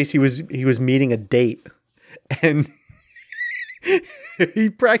this case, he was meeting a date, and he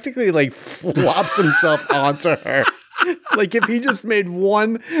practically like flops himself onto her. Like if he just made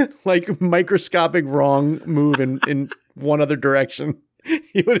one like microscopic wrong move in one other direction,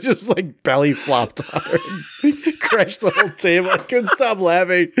 he would have just like belly flopped on her and crashed the whole table. I couldn't stop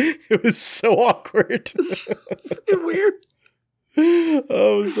laughing. It was so awkward. Fucking weird.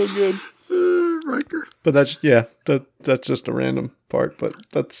 Oh, it was so good. Riker. But that's just a random part. But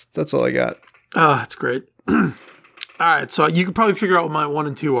that's all I got. Oh, that's great. All right, so you could probably figure out what my 1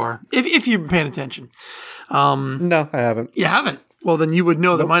 and 2 are if you've been paying attention. No, I haven't. You haven't? Well, then you would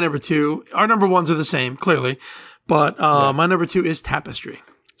know that my number 2, our number 1s are the same, clearly. But my number 2 is Tapestry.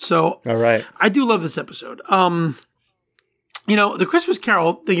 So All right. I do love this episode. The Christmas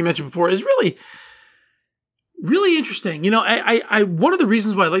Carol that you mentioned before is really, really interesting. I one of the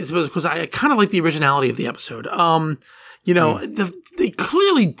reasons why I like this episode is because I kind of like the originality of the episode. They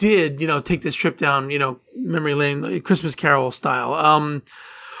clearly did, take this trip down, memory lane, like Christmas Carol style.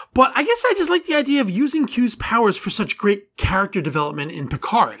 But I guess I just like the idea of using Q's powers for such great character development in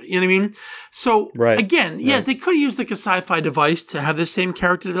Picard. You know what I mean? So, again, they could have used like a sci-fi device to have this same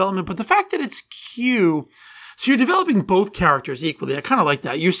character development, but the fact that it's Q, so you're developing both characters equally. I kind of like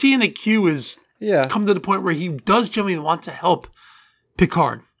that. You're seeing that Q is come to the point where he does genuinely want to help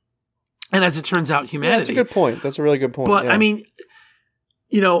Picard. And as it turns out, humanity. Yeah, that's a good point. That's a really good point. But I mean,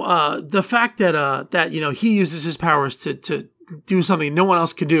 the fact that he uses his powers to do something no one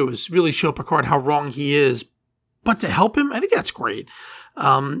else could do is really show Picard how wrong he is. But to help him, I think that's great.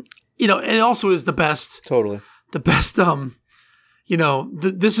 And it also is the best. Totally. The best.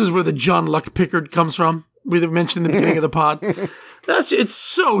 This is where the John Luck Pickard comes from. We mentioned in the beginning of the pod. It's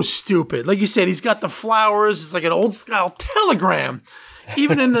so stupid. Like you said, he's got the flowers. It's like an old style telegram.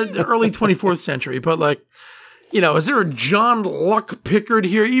 Even in the early 24th century. But is there a John Luck Pickard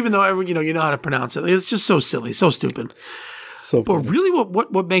here? Even though, you know how to pronounce it. It's just so silly, so stupid. So but really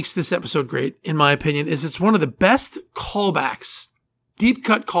what makes this episode great, in my opinion, is it's one of the best callbacks, deep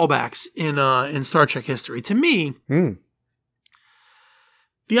cut callbacks in Star Trek history. To me,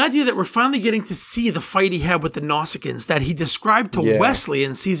 the idea that we're finally getting to see the fight he had with the Nausicaans that he described to Wesley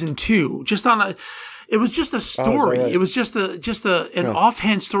in season 2, it was just a story. Right? It was just an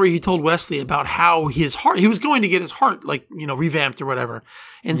offhand story he told Wesley about how his heart, he was going to get his heart revamped or whatever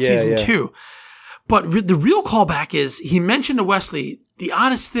in season 2. But the real callback is he mentioned to Wesley, the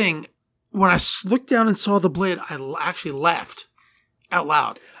oddest thing, when I looked down and saw the blade, I actually laughed out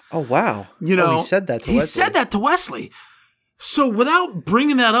loud. Oh, wow. He said that to Wesley. He said that to Wesley. So without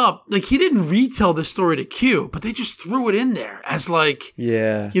bringing that up, he didn't retell the story to Q, but they just threw it in there as when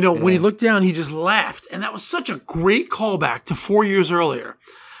he looked down, he just laughed. And that was such a great callback to 4 years earlier.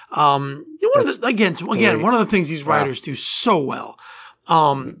 One of the things these writers do so well.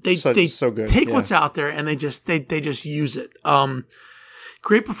 They so good. take what's out there and they just use it.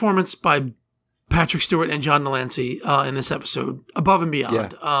 Great performance by Patrick Stewart and John Delancey in this episode, above and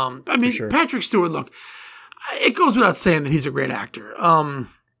beyond. Sure. Patrick Stewart, look, it goes without saying that he's a great actor. But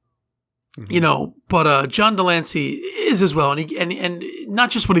John Delancey is as well, and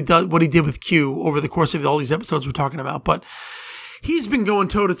not just what he did with Q over the course of all these episodes we're talking about, but he's been going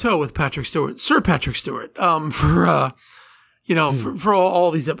toe to toe with Patrick Stewart, Sir Patrick Stewart, for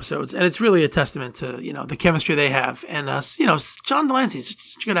all these episodes, and it's really a testament to the chemistry they have. And John Delancey's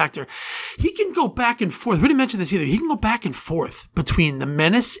such a good actor. He can go back and forth. We didn't mention this either. He can go back and forth between the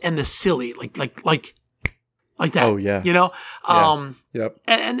menace and the silly, like that. Oh yeah. Yep.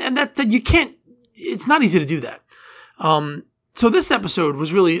 And that you can't. It's not easy to do that. So this episode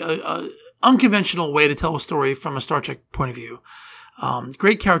was really a unconventional way to tell a story from a Star Trek point of view.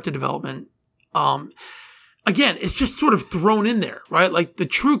 Great character development. Again, it's just sort of thrown in there, right? Like the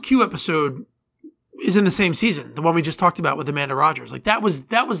True Q episode is in the same season, the one we just talked about with Amanda Rogers. Like that was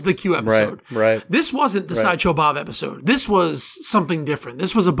the Q episode. Right. This wasn't the Sideshow Bob episode. This was something different.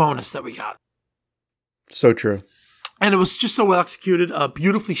 This was a bonus that we got. So true. And it was just so well executed,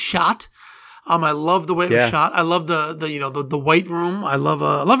 beautifully shot. I love the way it was shot. I love the white room. I love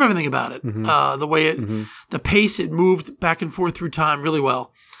everything about it. The way the pace it moved back and forth through time really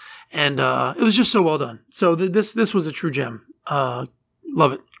well, and it was just so well done. So this was a true gem.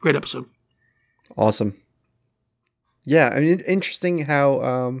 Love it. Great episode. Awesome. Yeah, I mean, interesting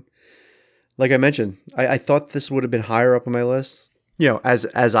how, like I mentioned, I thought this would have been higher up on my list. You know,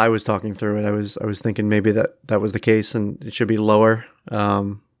 as I was talking through it, I was thinking maybe that was the case and it should be lower.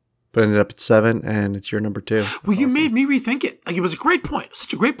 But ended up at 7, and it's your number 2. Well, you made me rethink it. Like, it was a great point. It was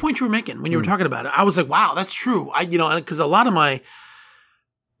such a great point you were making when you were talking about it. I was like, wow, that's true. Because a lot of my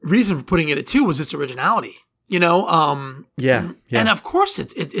reason for putting it at 2 was its originality. Yeah. And of course,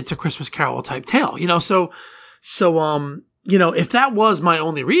 it's a Christmas Carol type tale. So if that was my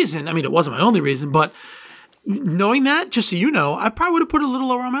only reason, I mean, it wasn't my only reason, but knowing that, just so you know, I probably would have put it a little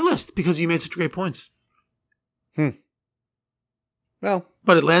lower on my list because you made such great points. Well,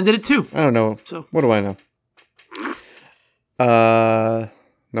 but it landed at 2. I don't know. So what do I know?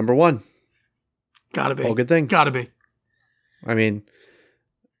 Number 1. Gotta be. All good things. Gotta be. I mean,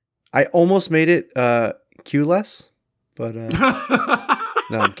 I almost made it Q-less, but no,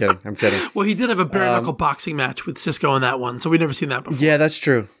 I'm kidding. Well, he did have a bare knuckle boxing match with Cisco in that one, so we've never seen that before. Yeah, that's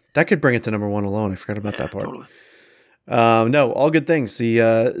true. That could bring it to number 1 alone. I forgot about that part. Totally. No, All Good Things.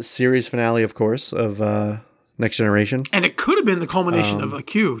 The series finale, of course, of Next Generation. And it could have been the culmination of a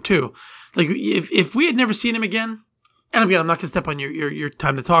Q, too. Like, if we had never seen him again, and again, I'm not going to step on your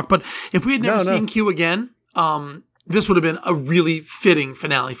time to talk, but if we had never seen Q again, this would have been a really fitting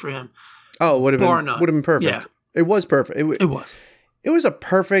finale for him. Oh, it would have been perfect. Yeah. It was perfect. It was. It was a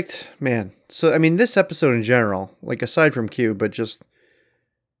perfect, man. So, I mean, this episode in general, like aside from Q, but just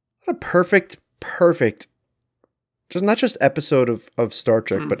what a perfect, just not just episode of Star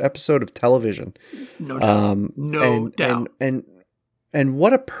Trek, but episode of television. No doubt. No doubt. And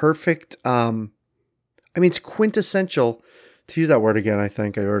what a perfect, I mean, it's quintessential, to use that word again, I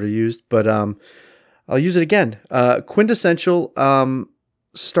think I already used, but I'll use it again. Quintessential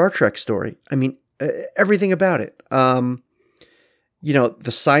Star Trek story. I mean, everything about it. The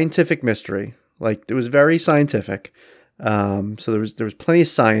scientific mystery, like it was very scientific. So there was plenty of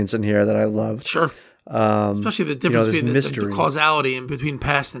science in here that I loved. Sure. Especially the difference between the causality in between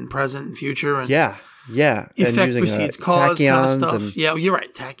past and present and future. And yeah. Effect precedes cause kind of stuff. Yeah, you're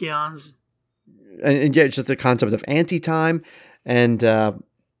right. Tachyons. And yeah, just the concept of anti-time and so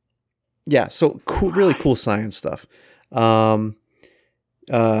cool, really cool science stuff. The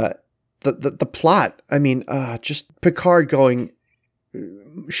plot, I mean, just Picard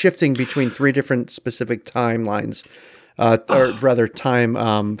shifting between 3 different specific timelines, or rather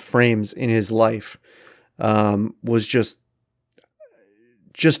time frames in his life, was just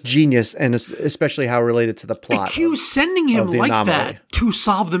genius, and especially how related to the plot. The Q sending him like that to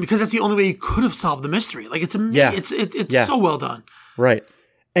solve them, because that's the only way he could have solved the mystery. Like it's it's so well done. Right.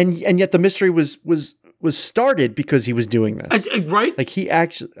 And yet the mystery was started because he was doing this. Right? Like he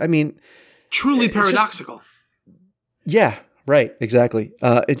actually, I mean, truly paradoxical. Yeah, right, exactly.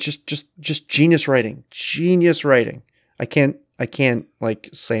 It's just genius writing. Genius writing. I can't like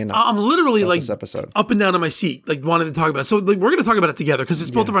say enough. I'm literally like this episode. Up and down in my seat, like wanting to talk about it. So like, we're going to talk about it together because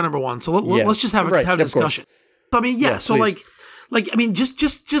it's both of our number 1. So let's just have a discussion. So, I mean, so please. like I mean, just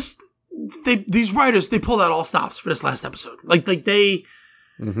these writers, they pulled out all stops for this last episode. Like they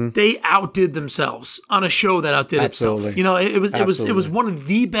outdid themselves on a show that outdid itself. It was one of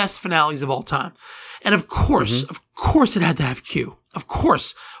the best finales of all time. And of course it had to have Q. Of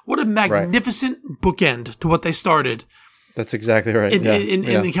course. What a magnificent bookend to what they started. That's exactly right. In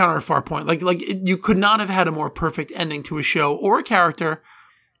Encounter at Farpoint. You could not have had a more perfect ending to a show or a character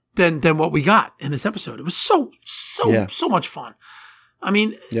than what we got in this episode. It was so much fun. I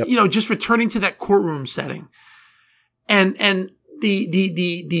mean, just returning to that courtroom setting and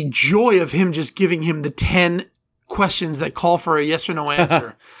the joy of him just giving him the 10 questions that call for a yes or no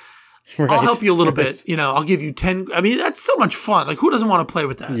answer. Right. I'll help you a little bit. I'll give you 10. I mean, that's so much fun. Like, who doesn't want to play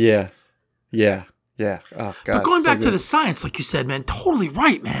with that? Yeah. Oh, God. But going back to the science, like you said, man, totally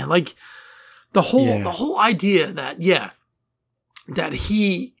right, man. Like the whole idea that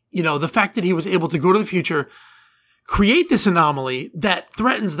he, the fact that he was able to go to the future, create this anomaly that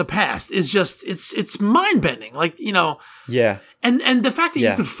threatens the past is just, it's mind bending. Like, Yeah. And the fact that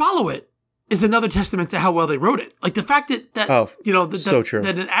you could follow it is another testament to how well they wrote it. Like the fact that so true.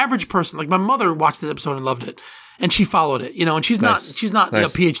 that an average person, like my mother watched this episode and loved it, and she followed it, and she's not a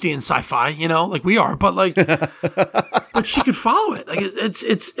PhD in sci-fi, like we are, but like, but she could follow it. Like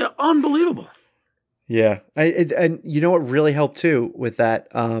it's unbelievable. Yeah, and you know what really helped too with that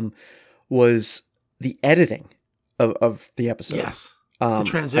was the editing of the episode. Yes. The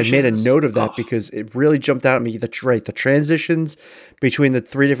transitions. I made a note of that because it really jumped out at me. The transitions between the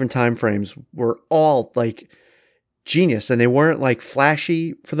 3 different time frames were all like genius, and they weren't like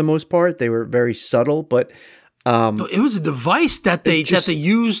flashy for the most part. They were very subtle, but it was a device that they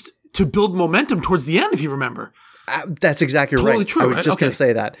used to build momentum towards the end. If you remember, that's exactly totally right. True, I was just going to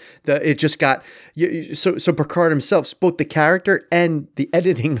say that it just got so Picard himself, both the character and the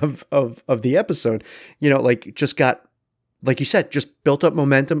editing of the episode, like just got. Like you said, just built up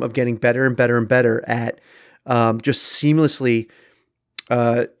momentum of getting better and better and better at just seamlessly,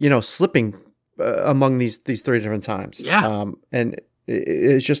 slipping among these 3 different times. Yeah, and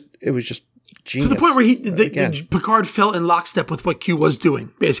it was just genius. To the point where Picard fell in lockstep with what Q was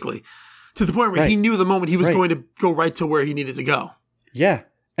doing, basically. To the point where he knew the moment he was going to go right to where he needed to go. Yeah.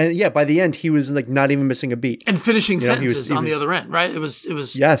 And by the end, he was like not even missing a beat. And finishing sentences on the other end, right? It was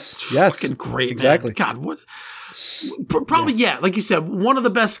yes, fucking great, exactly. Man. God, what... Probably, like you said, one of the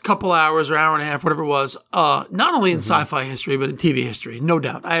best couple hours or hour and a half, whatever it was, not only in sci-fi history, but in TV history, no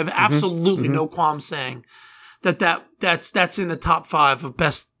doubt. I have absolutely no qualms saying that's in the top 5 of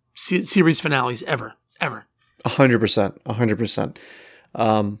best series finales ever. 100%.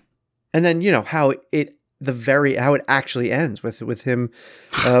 And then, how it actually ends with him,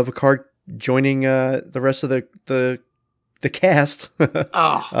 Picard joining the rest of the cast,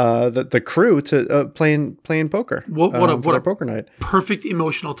 the crew to playing poker. What a poker night! Perfect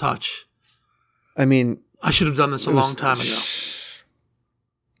emotional touch. I mean, I should have done this a long time ago.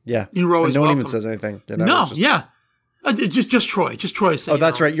 Yeah, you were always no one welcome. even says anything. Just Troy. Just Troy saying. Oh,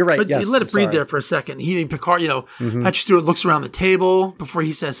 that's right. You're right. But yes, let it breathe there for a second. He and Picard. Patrick Stewart looks around the table before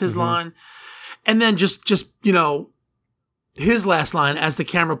he says his line, and then just his last line as the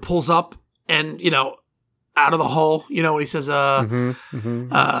camera pulls up and out of the hull, when he says, sky's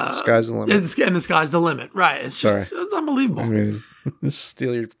the limit. And the sky's the limit. Right. It's just it's unbelievable. I mean,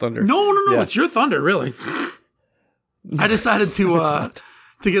 steal your thunder. No. Yeah. It's your thunder, really. I decided to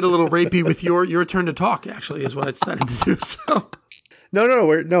get a little rapey with your turn to talk, actually, is what I decided to do. So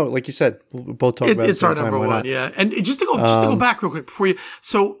No, like you said, we'll both talk about it. It's our number one, yeah. And just to go back real quick before you,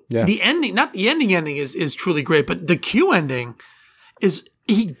 so the ending, not the ending is truly great, but the Q ending is,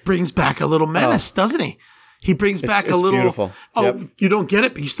 he brings back a little menace, doesn't he? He brings back a little, beautiful. You don't get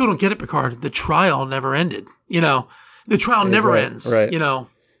it, but you still don't get it, Picard. The trial never ended, the trial never ends, right.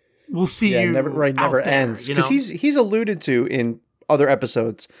 We'll see you never ends. Because he's alluded to in other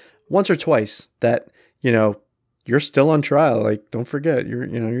episodes once or twice that, you're still on trial. Like, don't forget,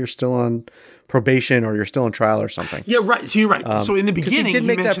 you're still on probation or you're still on trial or something. Yeah, right. So you're right. So in the beginning, he did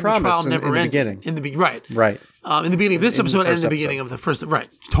make that promise. The trial never ended. Beginning. In the right. In the beginning of this episode and in the beginning of the first. Right.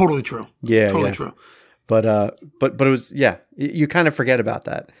 Totally true. Yeah. Totally true. But it was, you kind of forget about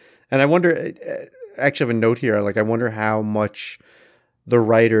that. And I wonder, I actually have a note here. Like, I wonder how much the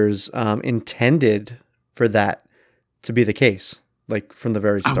writers intended for that to be the case, like from the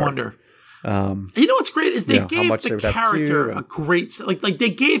very start. I wonder. What's great is they gave the character a great, like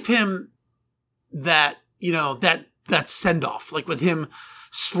they gave him that, that send off, like with him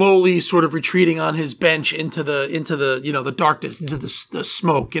slowly sort of retreating on his bench into the the darkness, into the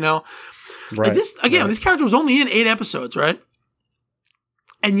smoke, Right. Like this character was only in 8 episodes, right?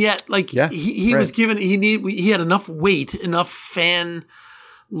 And yet, he was given, he had enough weight, enough fan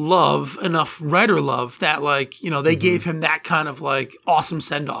love, enough writer love that they gave him that kind of awesome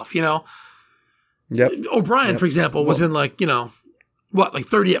send off, Yep. O'Brien, for example, was in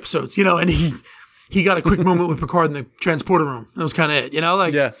 30 episodes, and he got a quick moment with Picard in the transporter room. That was kind of it,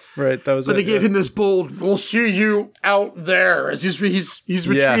 yeah, right. That was. But they gave him this bold, "We'll see you out there," as he's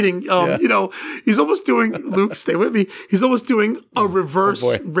retreating. He's almost doing, Luke, stay with me. He's almost doing a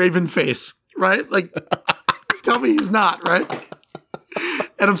reverse Raven face, right? Like, tell me he's not, right?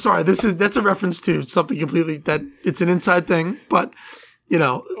 And I'm sorry, that's a reference to something completely that it's an inside thing, but. Am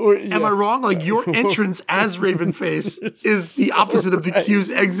I wrong? Like, your entrance as Ravenface is the opposite of the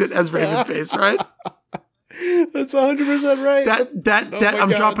Q's exit as Ravenface, right? That's 100% right.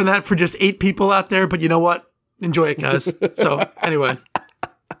 I'm dropping that for just 8 people out there, but you know what? Enjoy it, guys. So, anyway.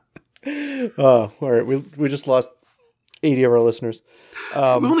 Oh, all right. We just lost 80 of our listeners. We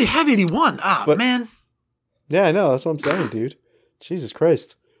only have 81. Man. Yeah, I know. That's what I'm saying, dude. Jesus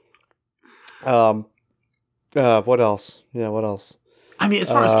Christ. What else? Yeah, what else? I mean, as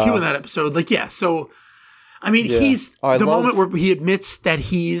far as Q in that episode, like, yeah. So, I mean, he's the moment where he admits that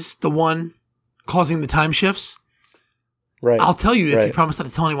he's the one causing the time shifts. Right. I'll tell you if you promise not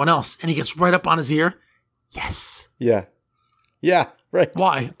to tell anyone else. And he gets right up on his ear. Yes. Yeah. Yeah. Right.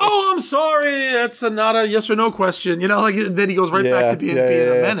 Why? Oh, I'm sorry. That's not a yes or no question. You know, like then he goes right back to being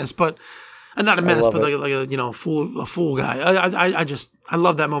a menace, but not a menace, but like a fool guy. I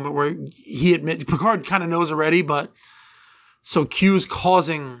love that moment where he admits Picard kind of knows already, but so Q's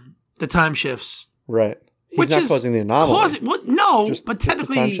causing the time shifts. Right. He's not causing the anomaly. But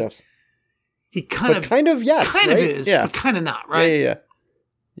technically he kind of is, but kind of not, right?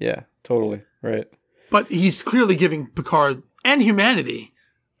 Yeah, totally. Right. But he's clearly giving Picard and humanity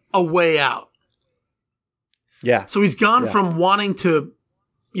a way out. Yeah. So he's gone from wanting to,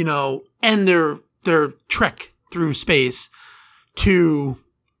 end their trek through space to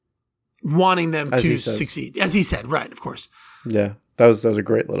wanting them to succeed. As he said, right, of course. Yeah. That was a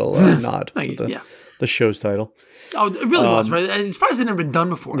great little nod to the show's title. Oh, it really was, right? It's probably never been done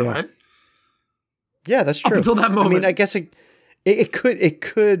before, right? Yeah, that's true. Up until that moment. I mean, I guess it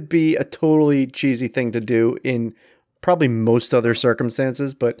could be a totally cheesy thing to do in probably most other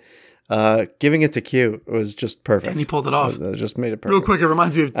circumstances, but giving it to Q was just perfect. And he pulled it off. It just made it perfect. Real quick, it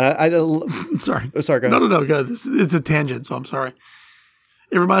reminds me of... Sorry. Sorry, go ahead. No, go ahead. It's a tangent, so I'm sorry.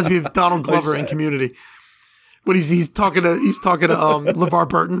 It reminds me of Donald Glover in Community. When he's talking to LeVar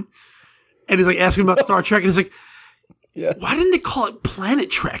Burton, and he's like asking about Star Trek, and he's like, why didn't they call it Planet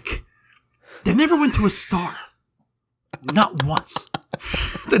Trek? They never went to a star. Not once.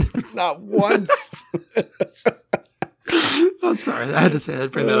 Not once. I'm sorry. I had to say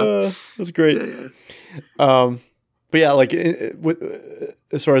that. Bring that up. That's great. Yeah. But yeah, like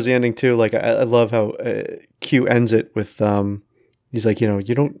as far as the ending too, like I love how Q ends it with he's like, you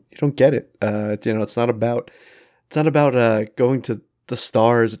don't get it. It's not about going to the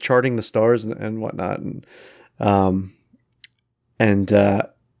stars, charting the stars and whatnot, and I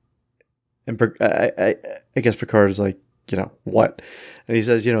guess Picard is like, what? And he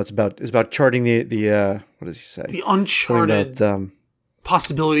says, it's about charting the what does he say? The uncharted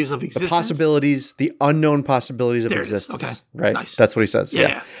possibilities of existence. The unknown possibilities of existence. Okay. Right. Nice. That's what he says.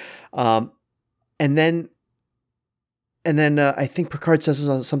 Yeah. And then I think Picard says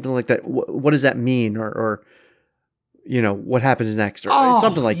something like that. What does that mean? Or what happens next? Or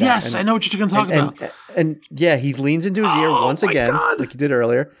something like that. Yes, I know what you're talking about. And he leans into his ear once again, like he did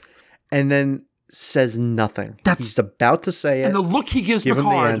earlier, and then says nothing. He's about to say it. And the look he gives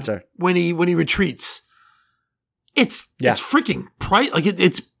Picard when he retreats, it's freaking like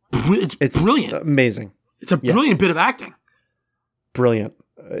it's brilliant. Amazing. It's a brilliant bit of acting. Brilliant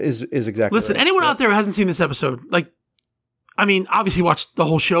is exactly. Listen, anyone out there who hasn't seen this episode, obviously watch the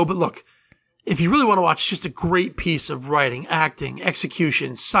whole show, but look, if you really want to watch, it's just a great piece of writing, acting,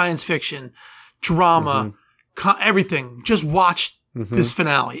 execution, science fiction, drama, everything. Just watch this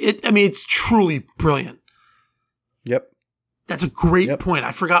finale. It's truly brilliant. Yep. That's a great point.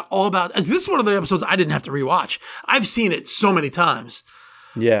 I forgot all about this. Is one of the episodes I didn't have to rewatch. I've seen it so many times.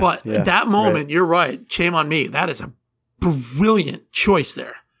 Yeah. But at that moment, you're right. Shame on me. That is a brilliant choice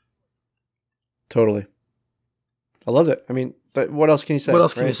there. Totally. I loved it. But what else can you say? What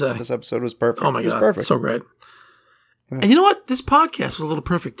else can you say? This episode was perfect. Oh my God. Perfect. So great. Yeah. And you know what? This podcast was a little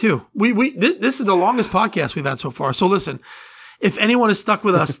perfect too. This is the longest podcast we've had so far. So listen, if anyone has stuck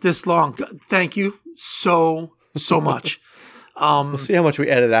with us this long, thank you so much. We'll see how much we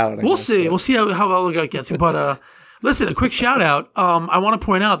edit out. We'll see how well it gets. But listen, a quick shout out. I want to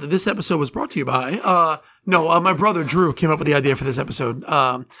point out that this episode was brought to you by my brother Drew came up with the idea for this episode.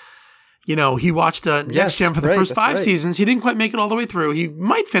 He watched Next Gen for the first 5 seasons. He didn't quite make it all the way through. He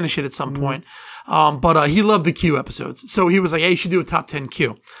might finish it at some point. But he loved the Q episodes. So he was like, hey, you should do a top 10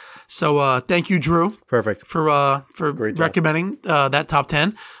 Q. So thank you, Drew. Perfect. For recommending that top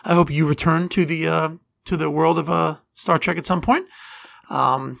 10. I hope you return to the world of Star Trek at some point.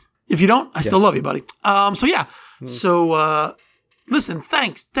 If you don't, I still love you, buddy. So listen,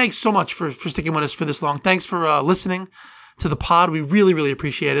 thanks so much for sticking with us for this long. Thanks for listening to the pod. We really, really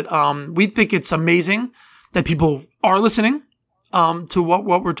appreciate it. We think it's amazing that people are listening to what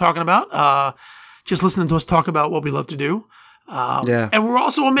we're talking about. Just listening to us talk about what we love to do. And we're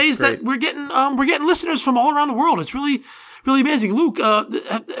also amazed that we're getting listeners from all around the world. It's really, really amazing. Luke,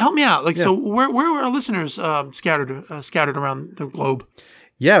 help me out. So where are our listeners scattered around the globe?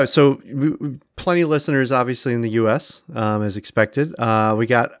 Yeah, so plenty of listeners, obviously, in the U.S., as expected. We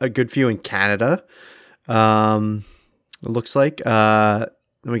got a good few in Canada, it looks like. Then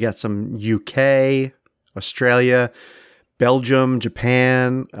we got some UK, Australia, Belgium,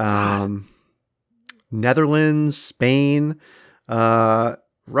 Japan, Netherlands, Spain,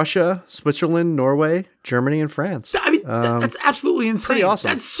 Russia, Switzerland, Norway, Germany, and France. I mean, that's absolutely insane. Pretty awesome.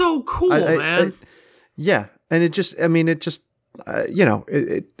 That's so cool, man. Yeah, and it just you know,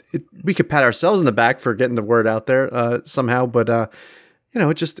 we could pat ourselves in the back for getting the word out there somehow, but you know,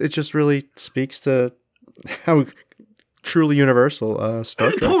 it just really speaks to how truly universal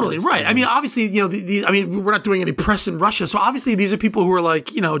Star Trek totally is. right. I mean, obviously, you know, I mean, we're not doing any press in Russia, so obviously these are people who are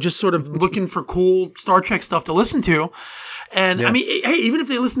like, you know, just sort of looking for cool Star Trek stuff to listen to. And I mean, hey, even if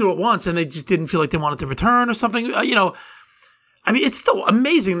they listened to it once and they just didn't feel like they wanted to return or something, you know, I mean, it's still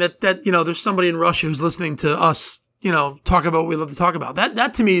amazing that you know, there's somebody in Russia who's listening to us, you know, talk about what we love to talk about.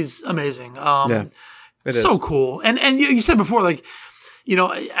 That to me is amazing. It is. Cool. And you said before, like, you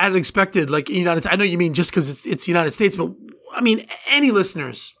know, as expected, like I know you mean just because it's United States, but I mean, any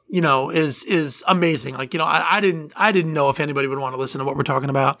listeners, you know, is amazing. Like, you know, I didn't know if anybody would want to listen to what we're talking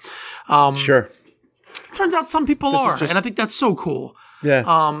about. Sure. Turns out some people are, and I think that's so cool. Yeah.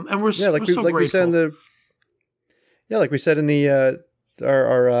 And we're so grateful. We said in the, like we said in the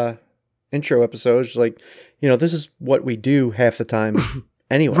our intro episodes, like, you know, this is what we do half the time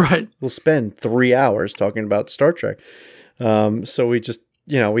anyway. Right. We'll spend 3 hours talking about Star Trek. So we just,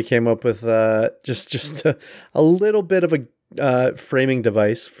 you know, we came up with just a little bit of a framing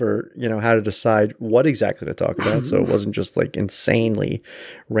device for, you know, how to decide what exactly to talk about. So it wasn't just like insanely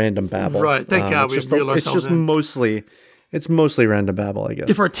random babble. Right. Thank God we reeled ourselves in. It's mostly random babble, I guess.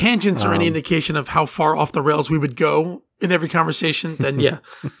 If our tangents are any indication of how far off the rails we would go in every conversation, then yeah.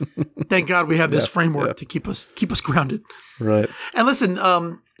 Thank God we have this framework to keep us grounded. Right. And listen,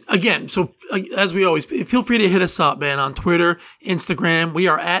 again, so as we always, feel free to hit us up, man, on Twitter, Instagram. We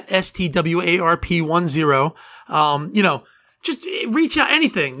are at STWARP10. You know, just reach out,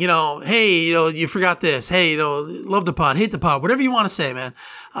 anything, you know, hey, you know, you forgot this. Hey, you know, love the pod, hate the pod, whatever you want to say, man.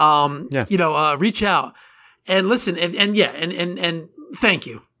 You know, reach out and listen and thank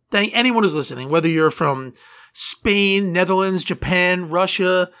you. Thank anyone who's listening, whether you're from Spain, Netherlands, Japan,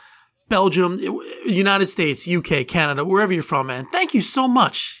 Russia, Belgium, United States, UK, Canada, wherever you're from, man. Thank you so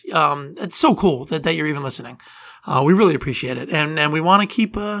much. It's so cool that you're even listening. We really appreciate it. And we want to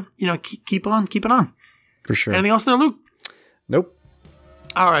keep on keeping on. For sure. Anything else there, Luke? Nope.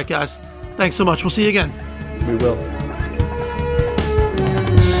 All right, guys. Thanks so much. We'll see you again. We will.